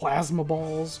plasma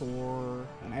balls or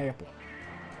an apple.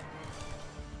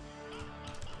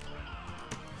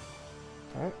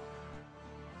 Alright.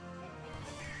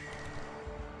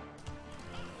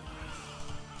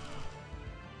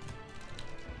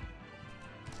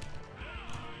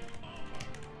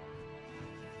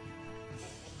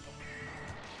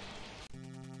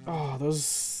 Oh,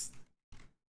 those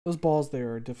balls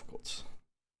there are difficult.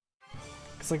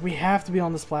 It's like we have to be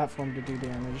on this platform to do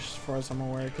damage, as far as I'm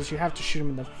aware, because you have to shoot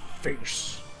them in the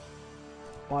face.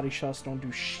 Body shots don't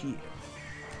do shit.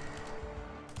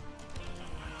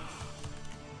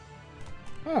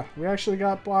 Huh, we actually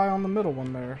got by on the middle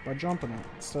one there by jumping it,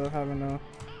 instead of having to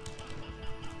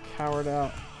cower it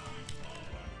out.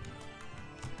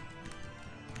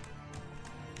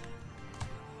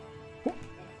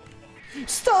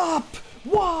 Stop!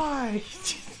 Why?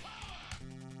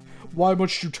 Why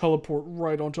must you teleport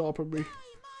right on top of me?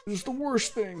 It's the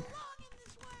worst thing.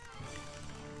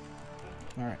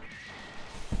 Alright.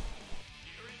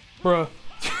 Bruh.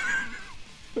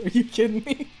 Are you kidding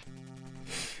me?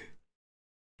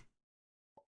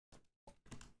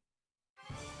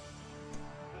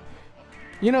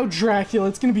 You know, Dracula,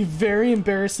 it's gonna be very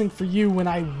embarrassing for you when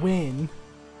I win.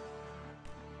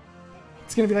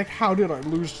 It's gonna be like, how did I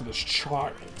lose to this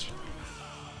child?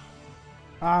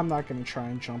 I'm not gonna try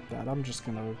and jump that. I'm just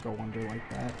gonna go under like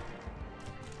that.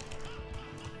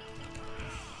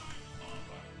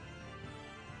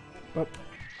 But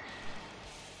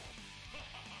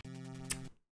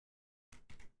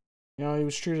you know, he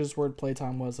was true to his word.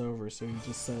 Playtime was over, so he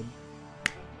just said,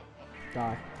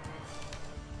 "Die."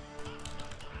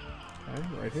 Okay,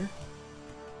 right here.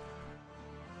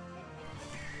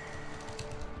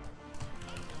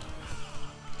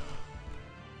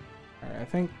 All right, I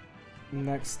think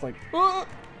next, like, don't.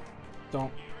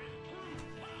 All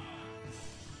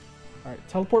right,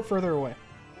 teleport further away.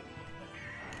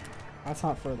 That's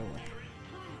not further away.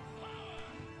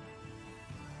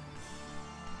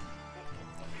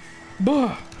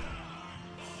 Buh!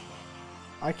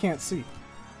 I can't see.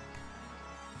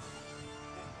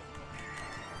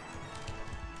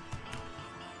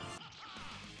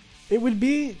 It would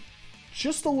be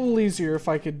just a little easier if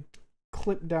I could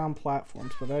clip down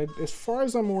platforms, but as far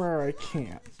as I'm aware, I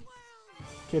can't.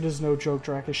 Kid is no joke.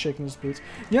 Drac is shaking his boots.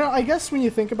 You know, I guess when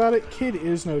you think about it, Kid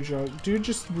is no joke. Dude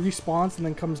just respawns and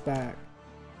then comes back.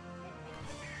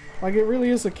 Like, it really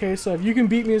is a case of, you can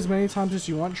beat me as many times as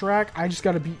you want, Drac. I just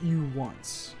gotta beat you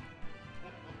once.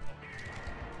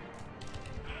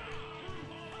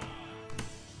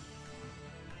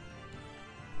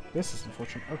 This is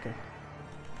unfortunate. Okay.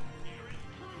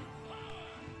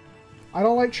 I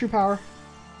don't like true power.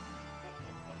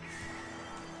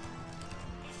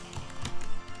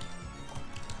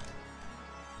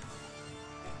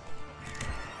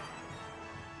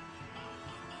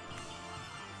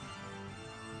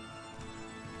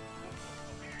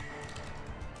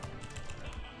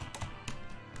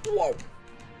 Whoa!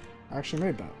 I actually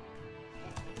made that.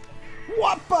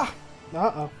 Whoppa!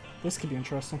 Uh-oh. This could be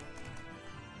interesting.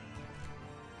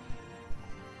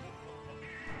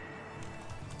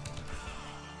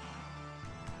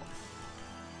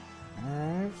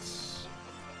 Alright.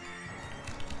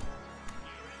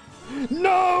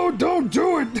 No! Don't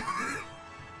do it!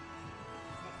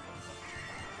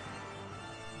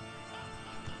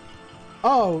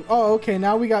 Oh, okay.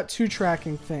 Now we got two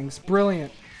tracking things.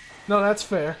 Brilliant. No, that's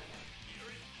fair.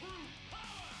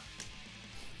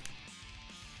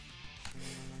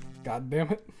 God damn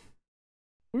it.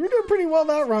 We were doing pretty well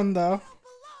that run, though.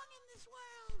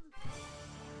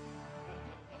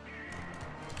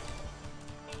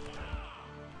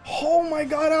 Oh my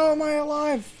god, how am I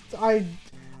alive?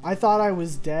 I thought I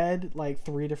was dead like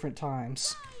 3 different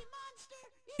times.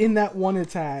 In that one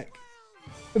attack.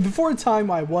 The 4th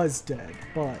time I was dead,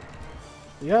 but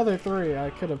the other 3 I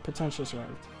could have potentially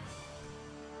survived.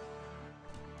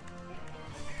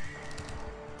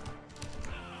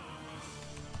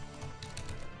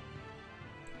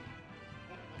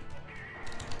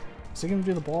 Is he gonna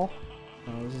do the ball?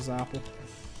 No, this is Apple.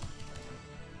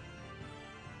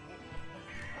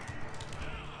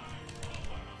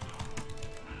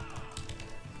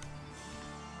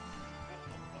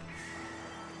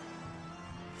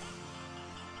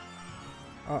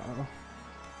 Uh-oh.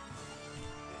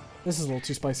 This is a little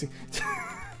too spicy.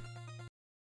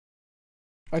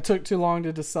 I took too long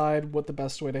to decide what the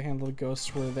best way to handle the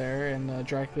ghosts were there, and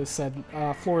Dracula said,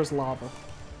 floor is lava.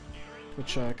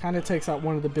 which kind of takes out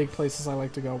one of the big places I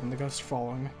like to go when the ghosts are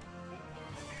following me.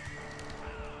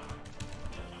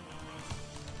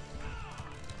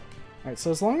 Alright,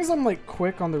 so as long as I'm like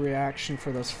quick on the reaction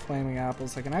for those flaming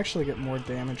apples, I can actually get more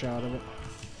damage out of it.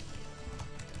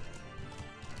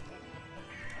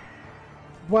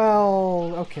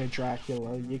 Well, okay,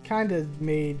 Dracula, you kind of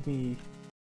made me...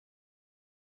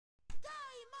 Die,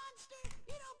 monster!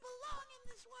 You don't belong in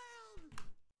this world!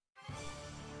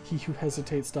 He who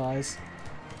hesitates dies.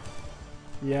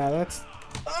 Yeah, that's...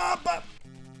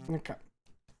 Okay.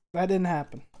 That didn't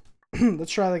happen.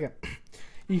 Let's try that again.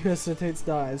 He who hesitates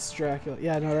dies, Dracula.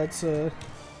 Yeah, no, that's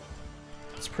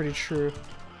pretty true.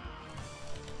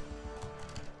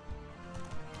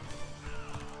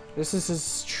 This is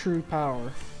his true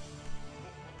power.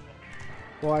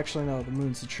 Well, actually, no, the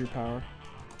moon's the true power.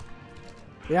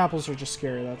 The apples are just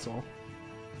scary, that's all.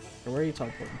 Okay, where are you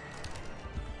teleporting?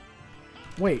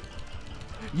 Wait.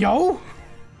 Yo!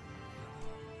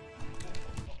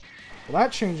 Well,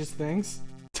 that changes things.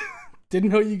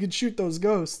 Didn't know you could shoot those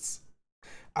ghosts.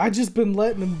 I just been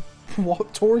letting them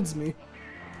walk towards me.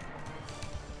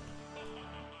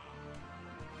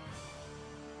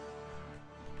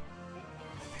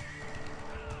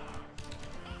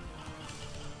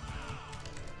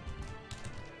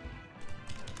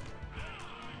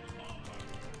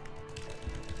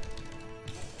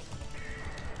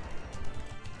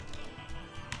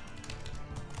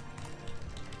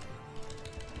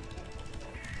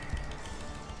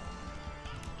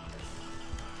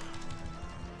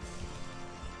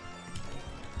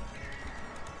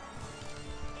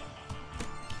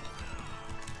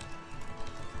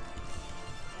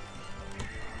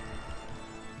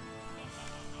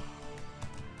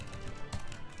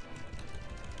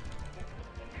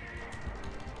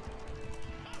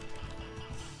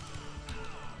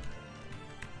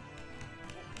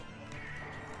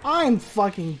 I'm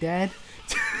fucking dead.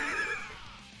 Die,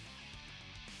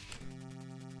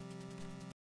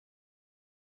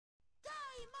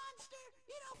 monster!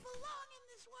 You don't belong in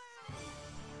this world!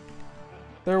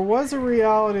 There was a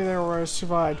reality there where I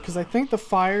survived, because I think the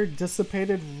fire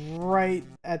dissipated right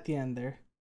at the end there.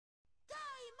 Die,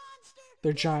 monster!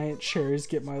 Their giant cherries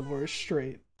get my lore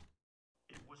straight.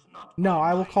 It was not No, by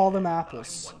I will might call them that I'm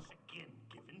apples. once again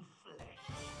given flesh.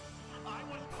 I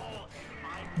was called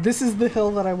by This is the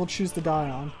hill that I will choose to die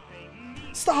on.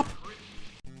 Stop!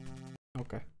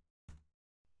 Okay.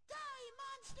 Die,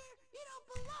 monster! You don't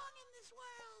belong in this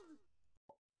world!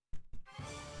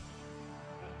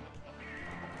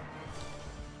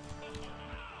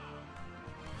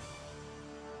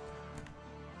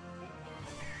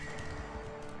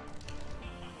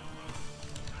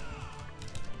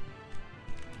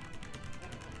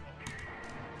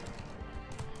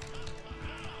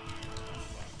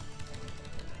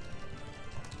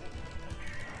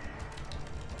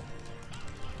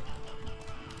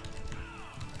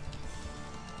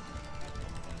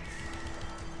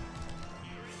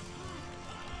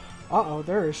 Uh-oh,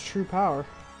 there is true power.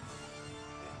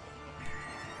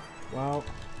 Wow.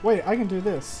 Wait, I can do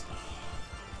this.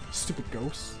 Stupid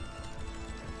ghosts.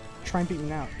 Try and beat me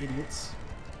now, idiots.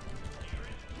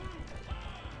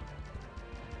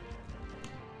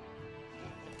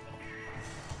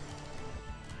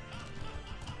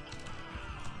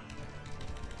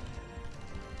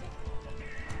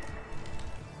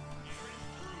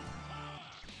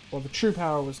 Well, the true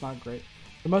power was not great.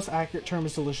 The most accurate term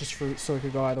is delicious fruit, so it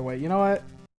could go either way. You know what?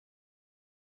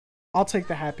 I'll take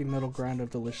the happy middle ground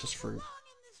of delicious fruit.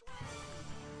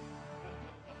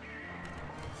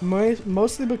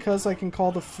 Mostly because I can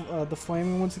call the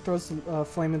flaming ones he throws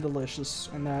flaming delicious,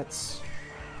 and that's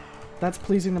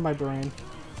pleasing to my brain.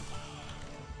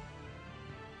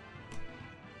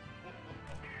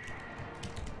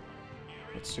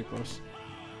 That's too close.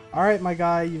 All right, my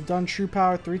guy, you've done true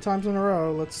power 3 times in a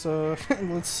row. Let's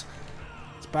let's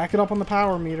back it up on the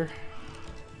power meter.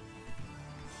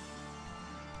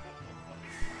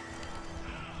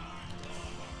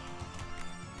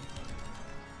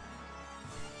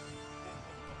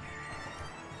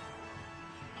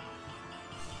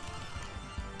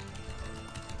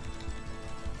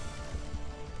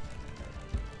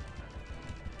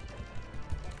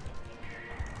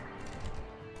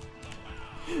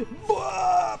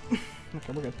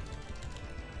 Okay, we're good.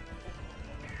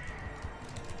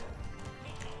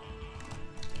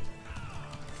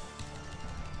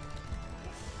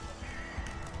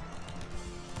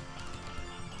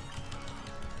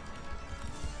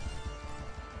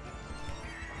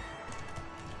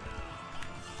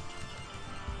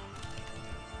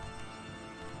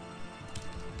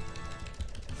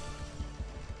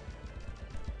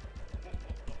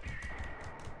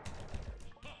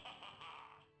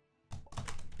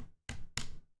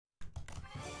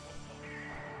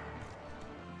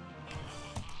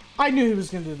 I knew he was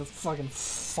gonna do the fucking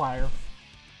fire.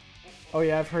 Oh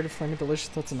yeah, I've heard of Flaming Delicious.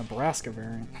 That's a Nebraska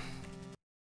variant.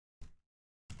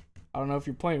 I don't know if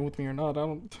you're playing with me or not. I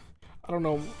don't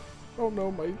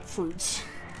know my fruits.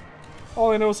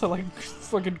 All I know is I like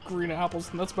fucking green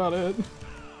apples, and that's about it.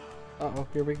 Uh-oh,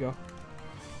 here we go.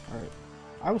 Alright.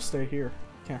 I will stay here.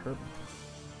 Can't hurt me.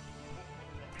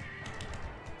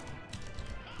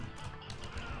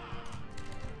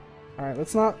 Alright,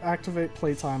 let's not activate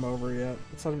playtime over yet.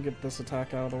 Let's let him get this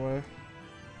attack out of the way.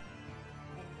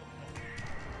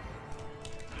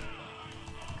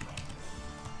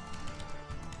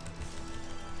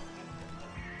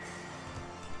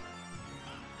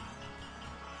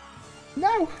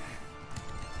 No!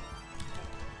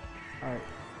 Alright,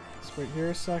 let's wait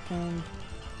here a second.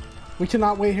 We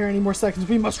cannot wait here any more seconds.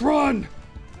 We must run!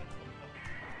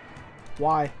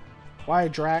 Why? Why,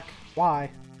 Drac?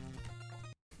 Why?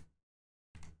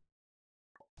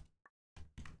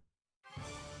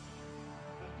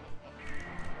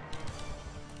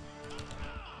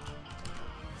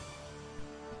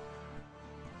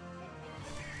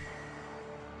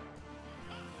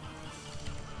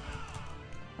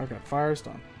 Okay, fire's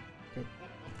done. Good.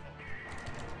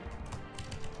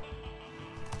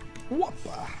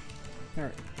 Whoppa!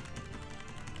 Alright.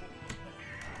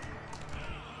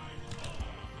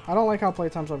 I don't like how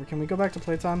playtime's over. Can we go back to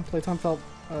playtime? Playtime felt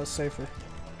safer.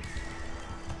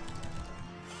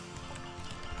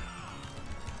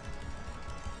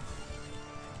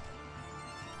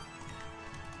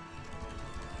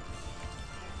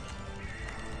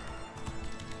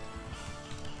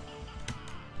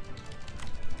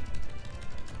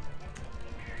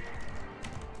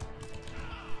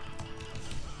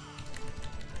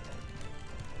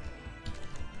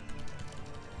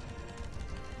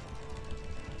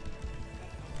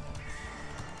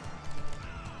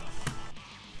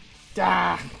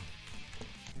 Ah!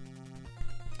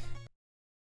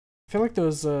 I feel like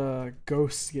those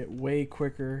ghosts get way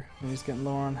quicker when he's getting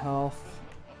lower on health.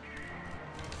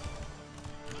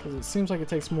 Because it seems like it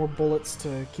takes more bullets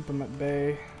to keep him at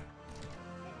bay.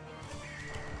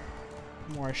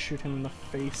 The more I shoot him in the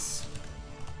face.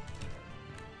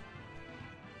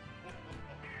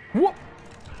 Whoop!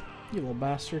 You little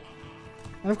bastard.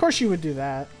 And of course you would do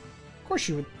that. Of course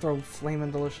you would throw Flamin'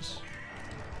 Delicious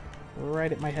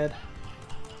right at my head.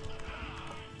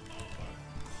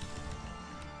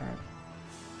 Alright.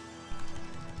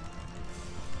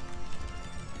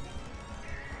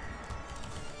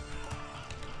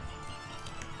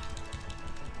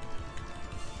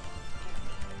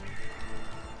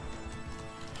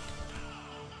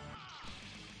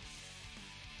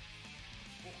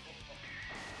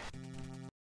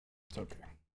 It's okay.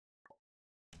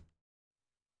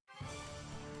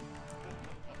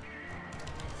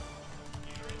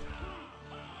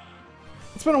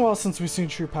 It's been a while since we've seen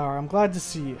True Power. I'm glad to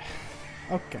see you.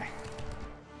 Okay.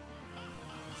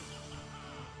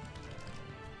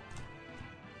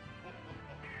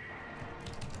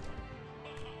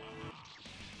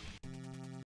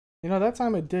 You know, that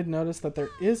time I did notice that there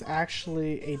is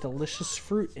actually a delicious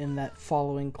fruit in that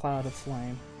following cloud of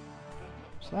flame.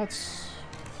 So that's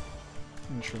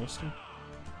interesting.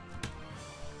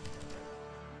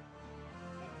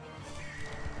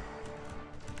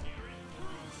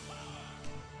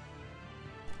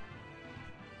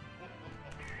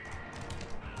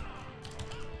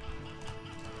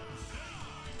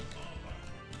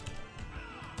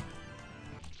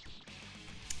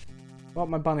 Well,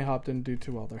 my bunny hop didn't do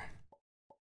too well there.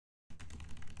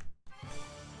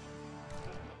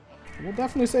 We'll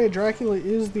definitely say Dracula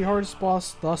is the hardest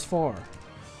boss thus far.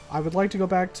 I would like to go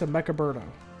back to Mechaberto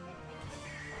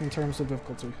in terms of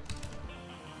difficulty.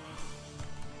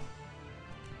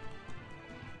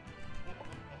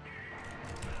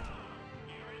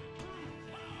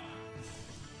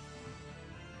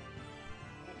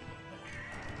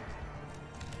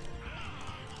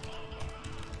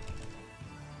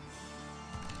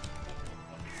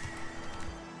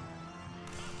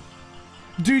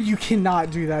 Dude, you cannot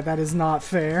do that. That is not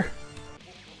fair.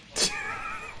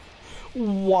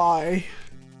 Why?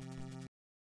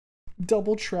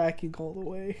 Double tracking all the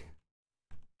way.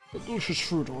 The delicious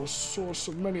fruit are a source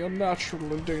of many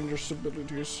unnatural and dangerous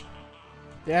abilities.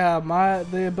 Yeah,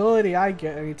 the ability I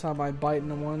get anytime I bite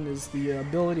into one is the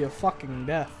ability of fucking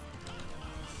death.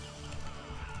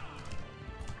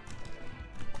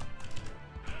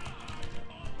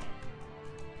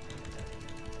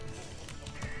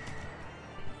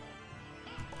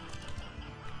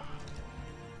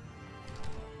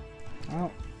 Well,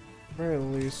 at the very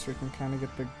least, we can kind of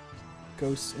get the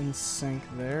ghosts in sync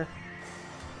there.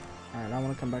 Alright, I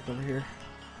want to come back over here.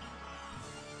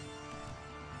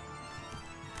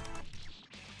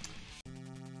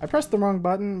 I pressed the wrong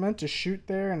button, meant to shoot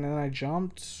there, and then I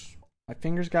jumped. My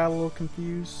fingers got a little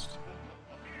confused.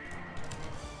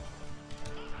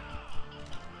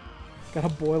 Gotta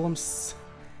boil them.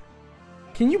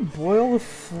 Can you boil a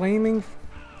flaming...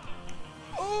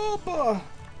 Oh,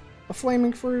 a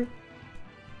flaming fruit?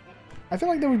 I feel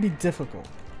like that would be difficult.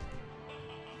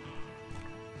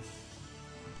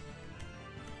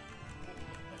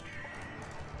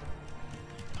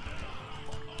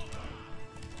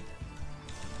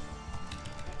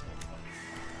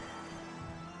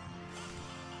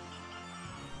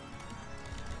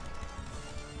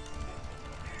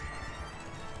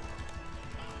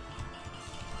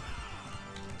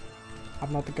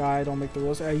 I'm not the guy, I don't make the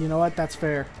rules. Hey, you know what? That's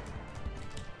fair.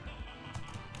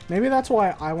 Maybe that's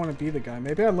why I want to be the guy.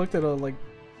 Maybe I looked at a, like,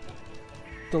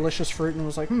 delicious fruit and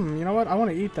was like, you know what? I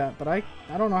want to eat that, but I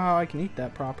don't know how I can eat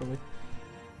that properly.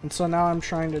 And so now I'm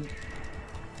trying to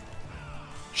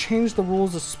change the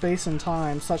rules of space and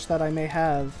time such that I may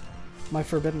have my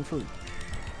forbidden fruit.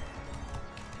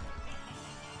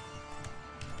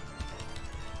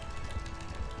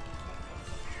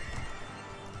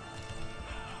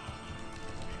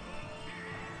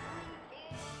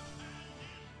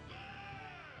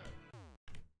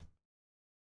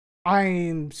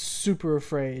 I'm super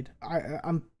afraid.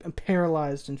 I'm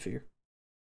paralyzed in fear.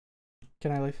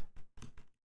 Can I leave?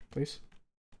 Please?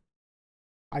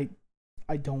 I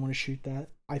don't want to shoot that.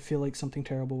 I feel like something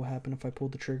terrible will happen if I pull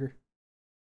the trigger.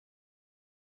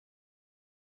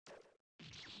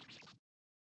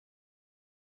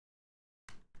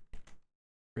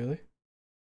 Really?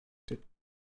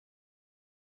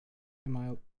 Am I...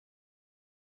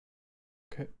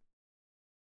 Okay.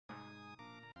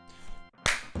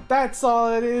 That's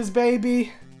all it is,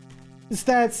 baby. It's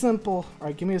that simple.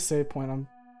 Alright, give me a save point.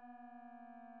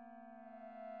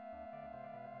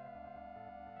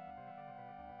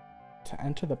 To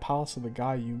enter the palace of the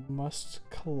guy, you must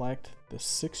collect the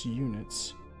 6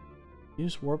 units.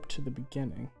 Use warp to the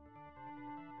beginning.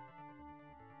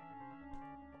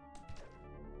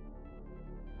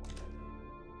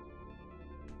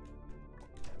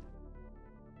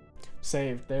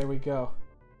 Save. There we go.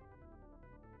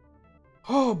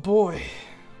 Oh boy.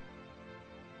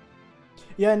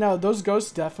 Yeah, no, those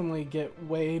ghosts definitely get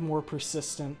way more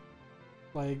persistent.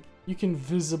 Like, you can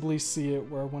visibly see it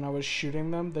where when I was shooting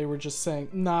them, they were just saying,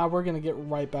 nah, we're gonna get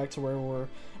right back to where we were.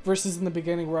 Versus in the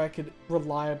beginning where I could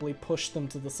reliably push them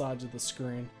to the sides of the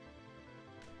screen.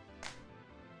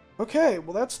 Okay,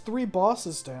 well that's 3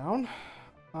 bosses down.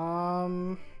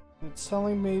 It's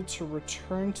telling me to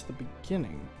return to the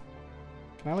beginning.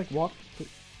 Can I like walk?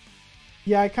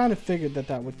 Yeah, I kind of figured that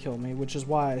that would kill me, which is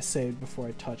why I saved before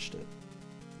I touched it.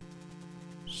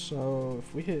 So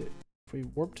if we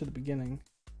warp to the beginning.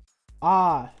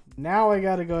 Ah, now I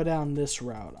gotta go down this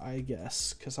route, I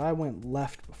guess, because I went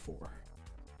left before.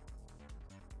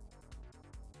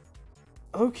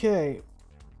 Okay.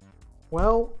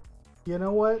 Well, you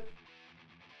know what?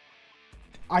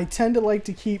 I tend to like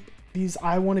to keep these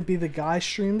I Want to Be the Guy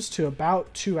streams to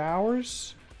about 2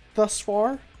 hours thus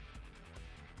far.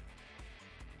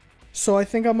 So I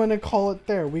think I'm going to call it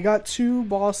there. We got 2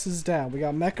 bosses down. We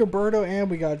got Mechaberto and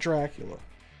we got Dracula.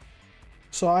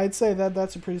 So I'd say that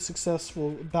that's a pretty successful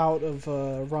bout of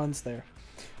runs there.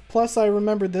 Plus I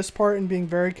remembered this part and being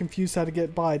very confused how to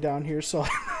get by down here. So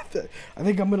I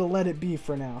think I'm going to let it be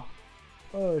for now.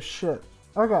 Oh shit.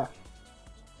 Okay.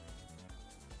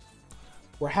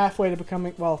 We're halfway to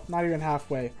becoming, well, not even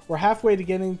halfway. We're halfway to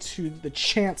getting to the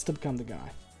chance to become the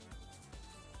guy.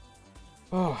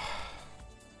 Oh.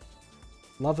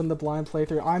 Loving the blind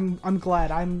playthrough. I'm glad.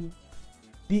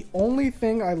 The only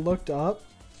thing I looked up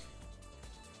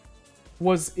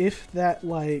was if that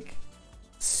like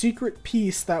secret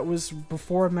piece that was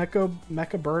before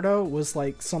Mechaberto was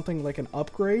like something like an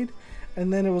upgrade,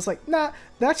 and then it was like, nah,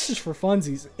 that's just for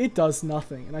funsies. It does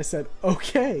nothing. And I said,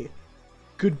 okay,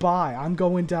 goodbye. I'm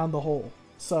going down the hole.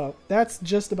 So that's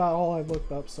just about all I've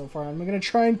looked up so far. I'm gonna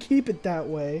try and keep it that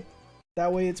way.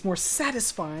 That way it's more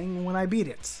satisfying when I beat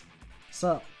it.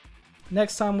 So,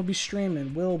 next time we'll be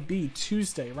streaming will be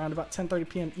Tuesday, around about 10:30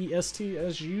 p.m. EST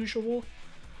as usual.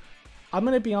 I'm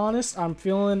gonna be honest, I'm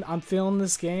feeling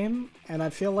this game, and I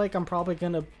feel like I'm probably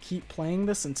gonna keep playing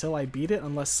this until I beat it,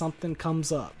 unless something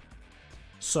comes up.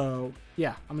 So,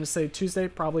 yeah, I'm gonna say Tuesday,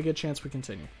 probably a good chance we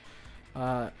continue.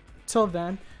 Till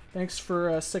then, thanks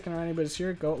for sticking around. Anybody's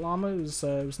here, Goat Llama. It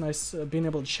was nice being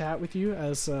able to chat with you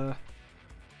as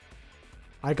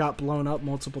I got blown up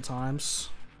multiple times.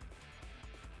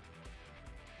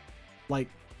 Like,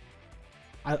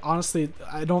 I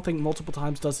don't think multiple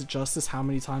times does it justice how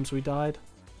many times we died.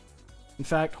 In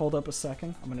fact, hold up a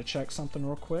second. I'm going to check something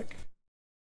real quick.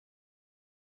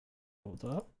 Hold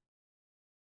up.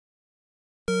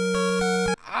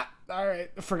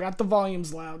 Alright, I forgot the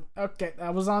volume's loud. Okay,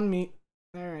 that was on me.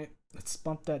 Alright, let's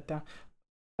bump that down.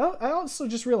 Oh, I also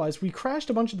just realized we crashed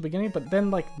a bunch at the beginning, but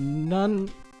then, like, none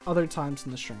other times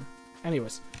in the stream.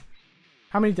 Anyways,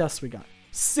 how many deaths we got?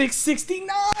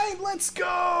 669! Let's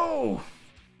go!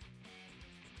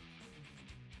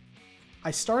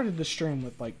 I started the stream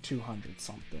with, like, 200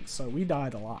 something, so we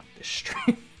died a lot this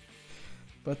stream.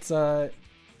 But,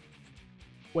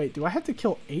 wait, do I have to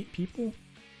kill 8 people?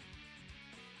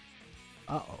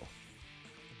 Uh-oh.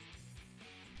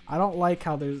 I don't like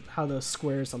how the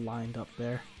squares are lined up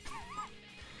there.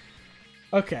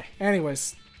 Okay,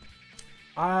 anyways.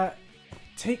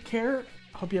 Take care.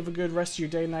 Hope you have a good rest of your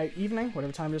day, night, evening,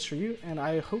 whatever time it is for you, and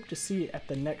I hope to see you at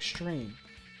the next stream.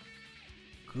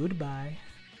 Goodbye.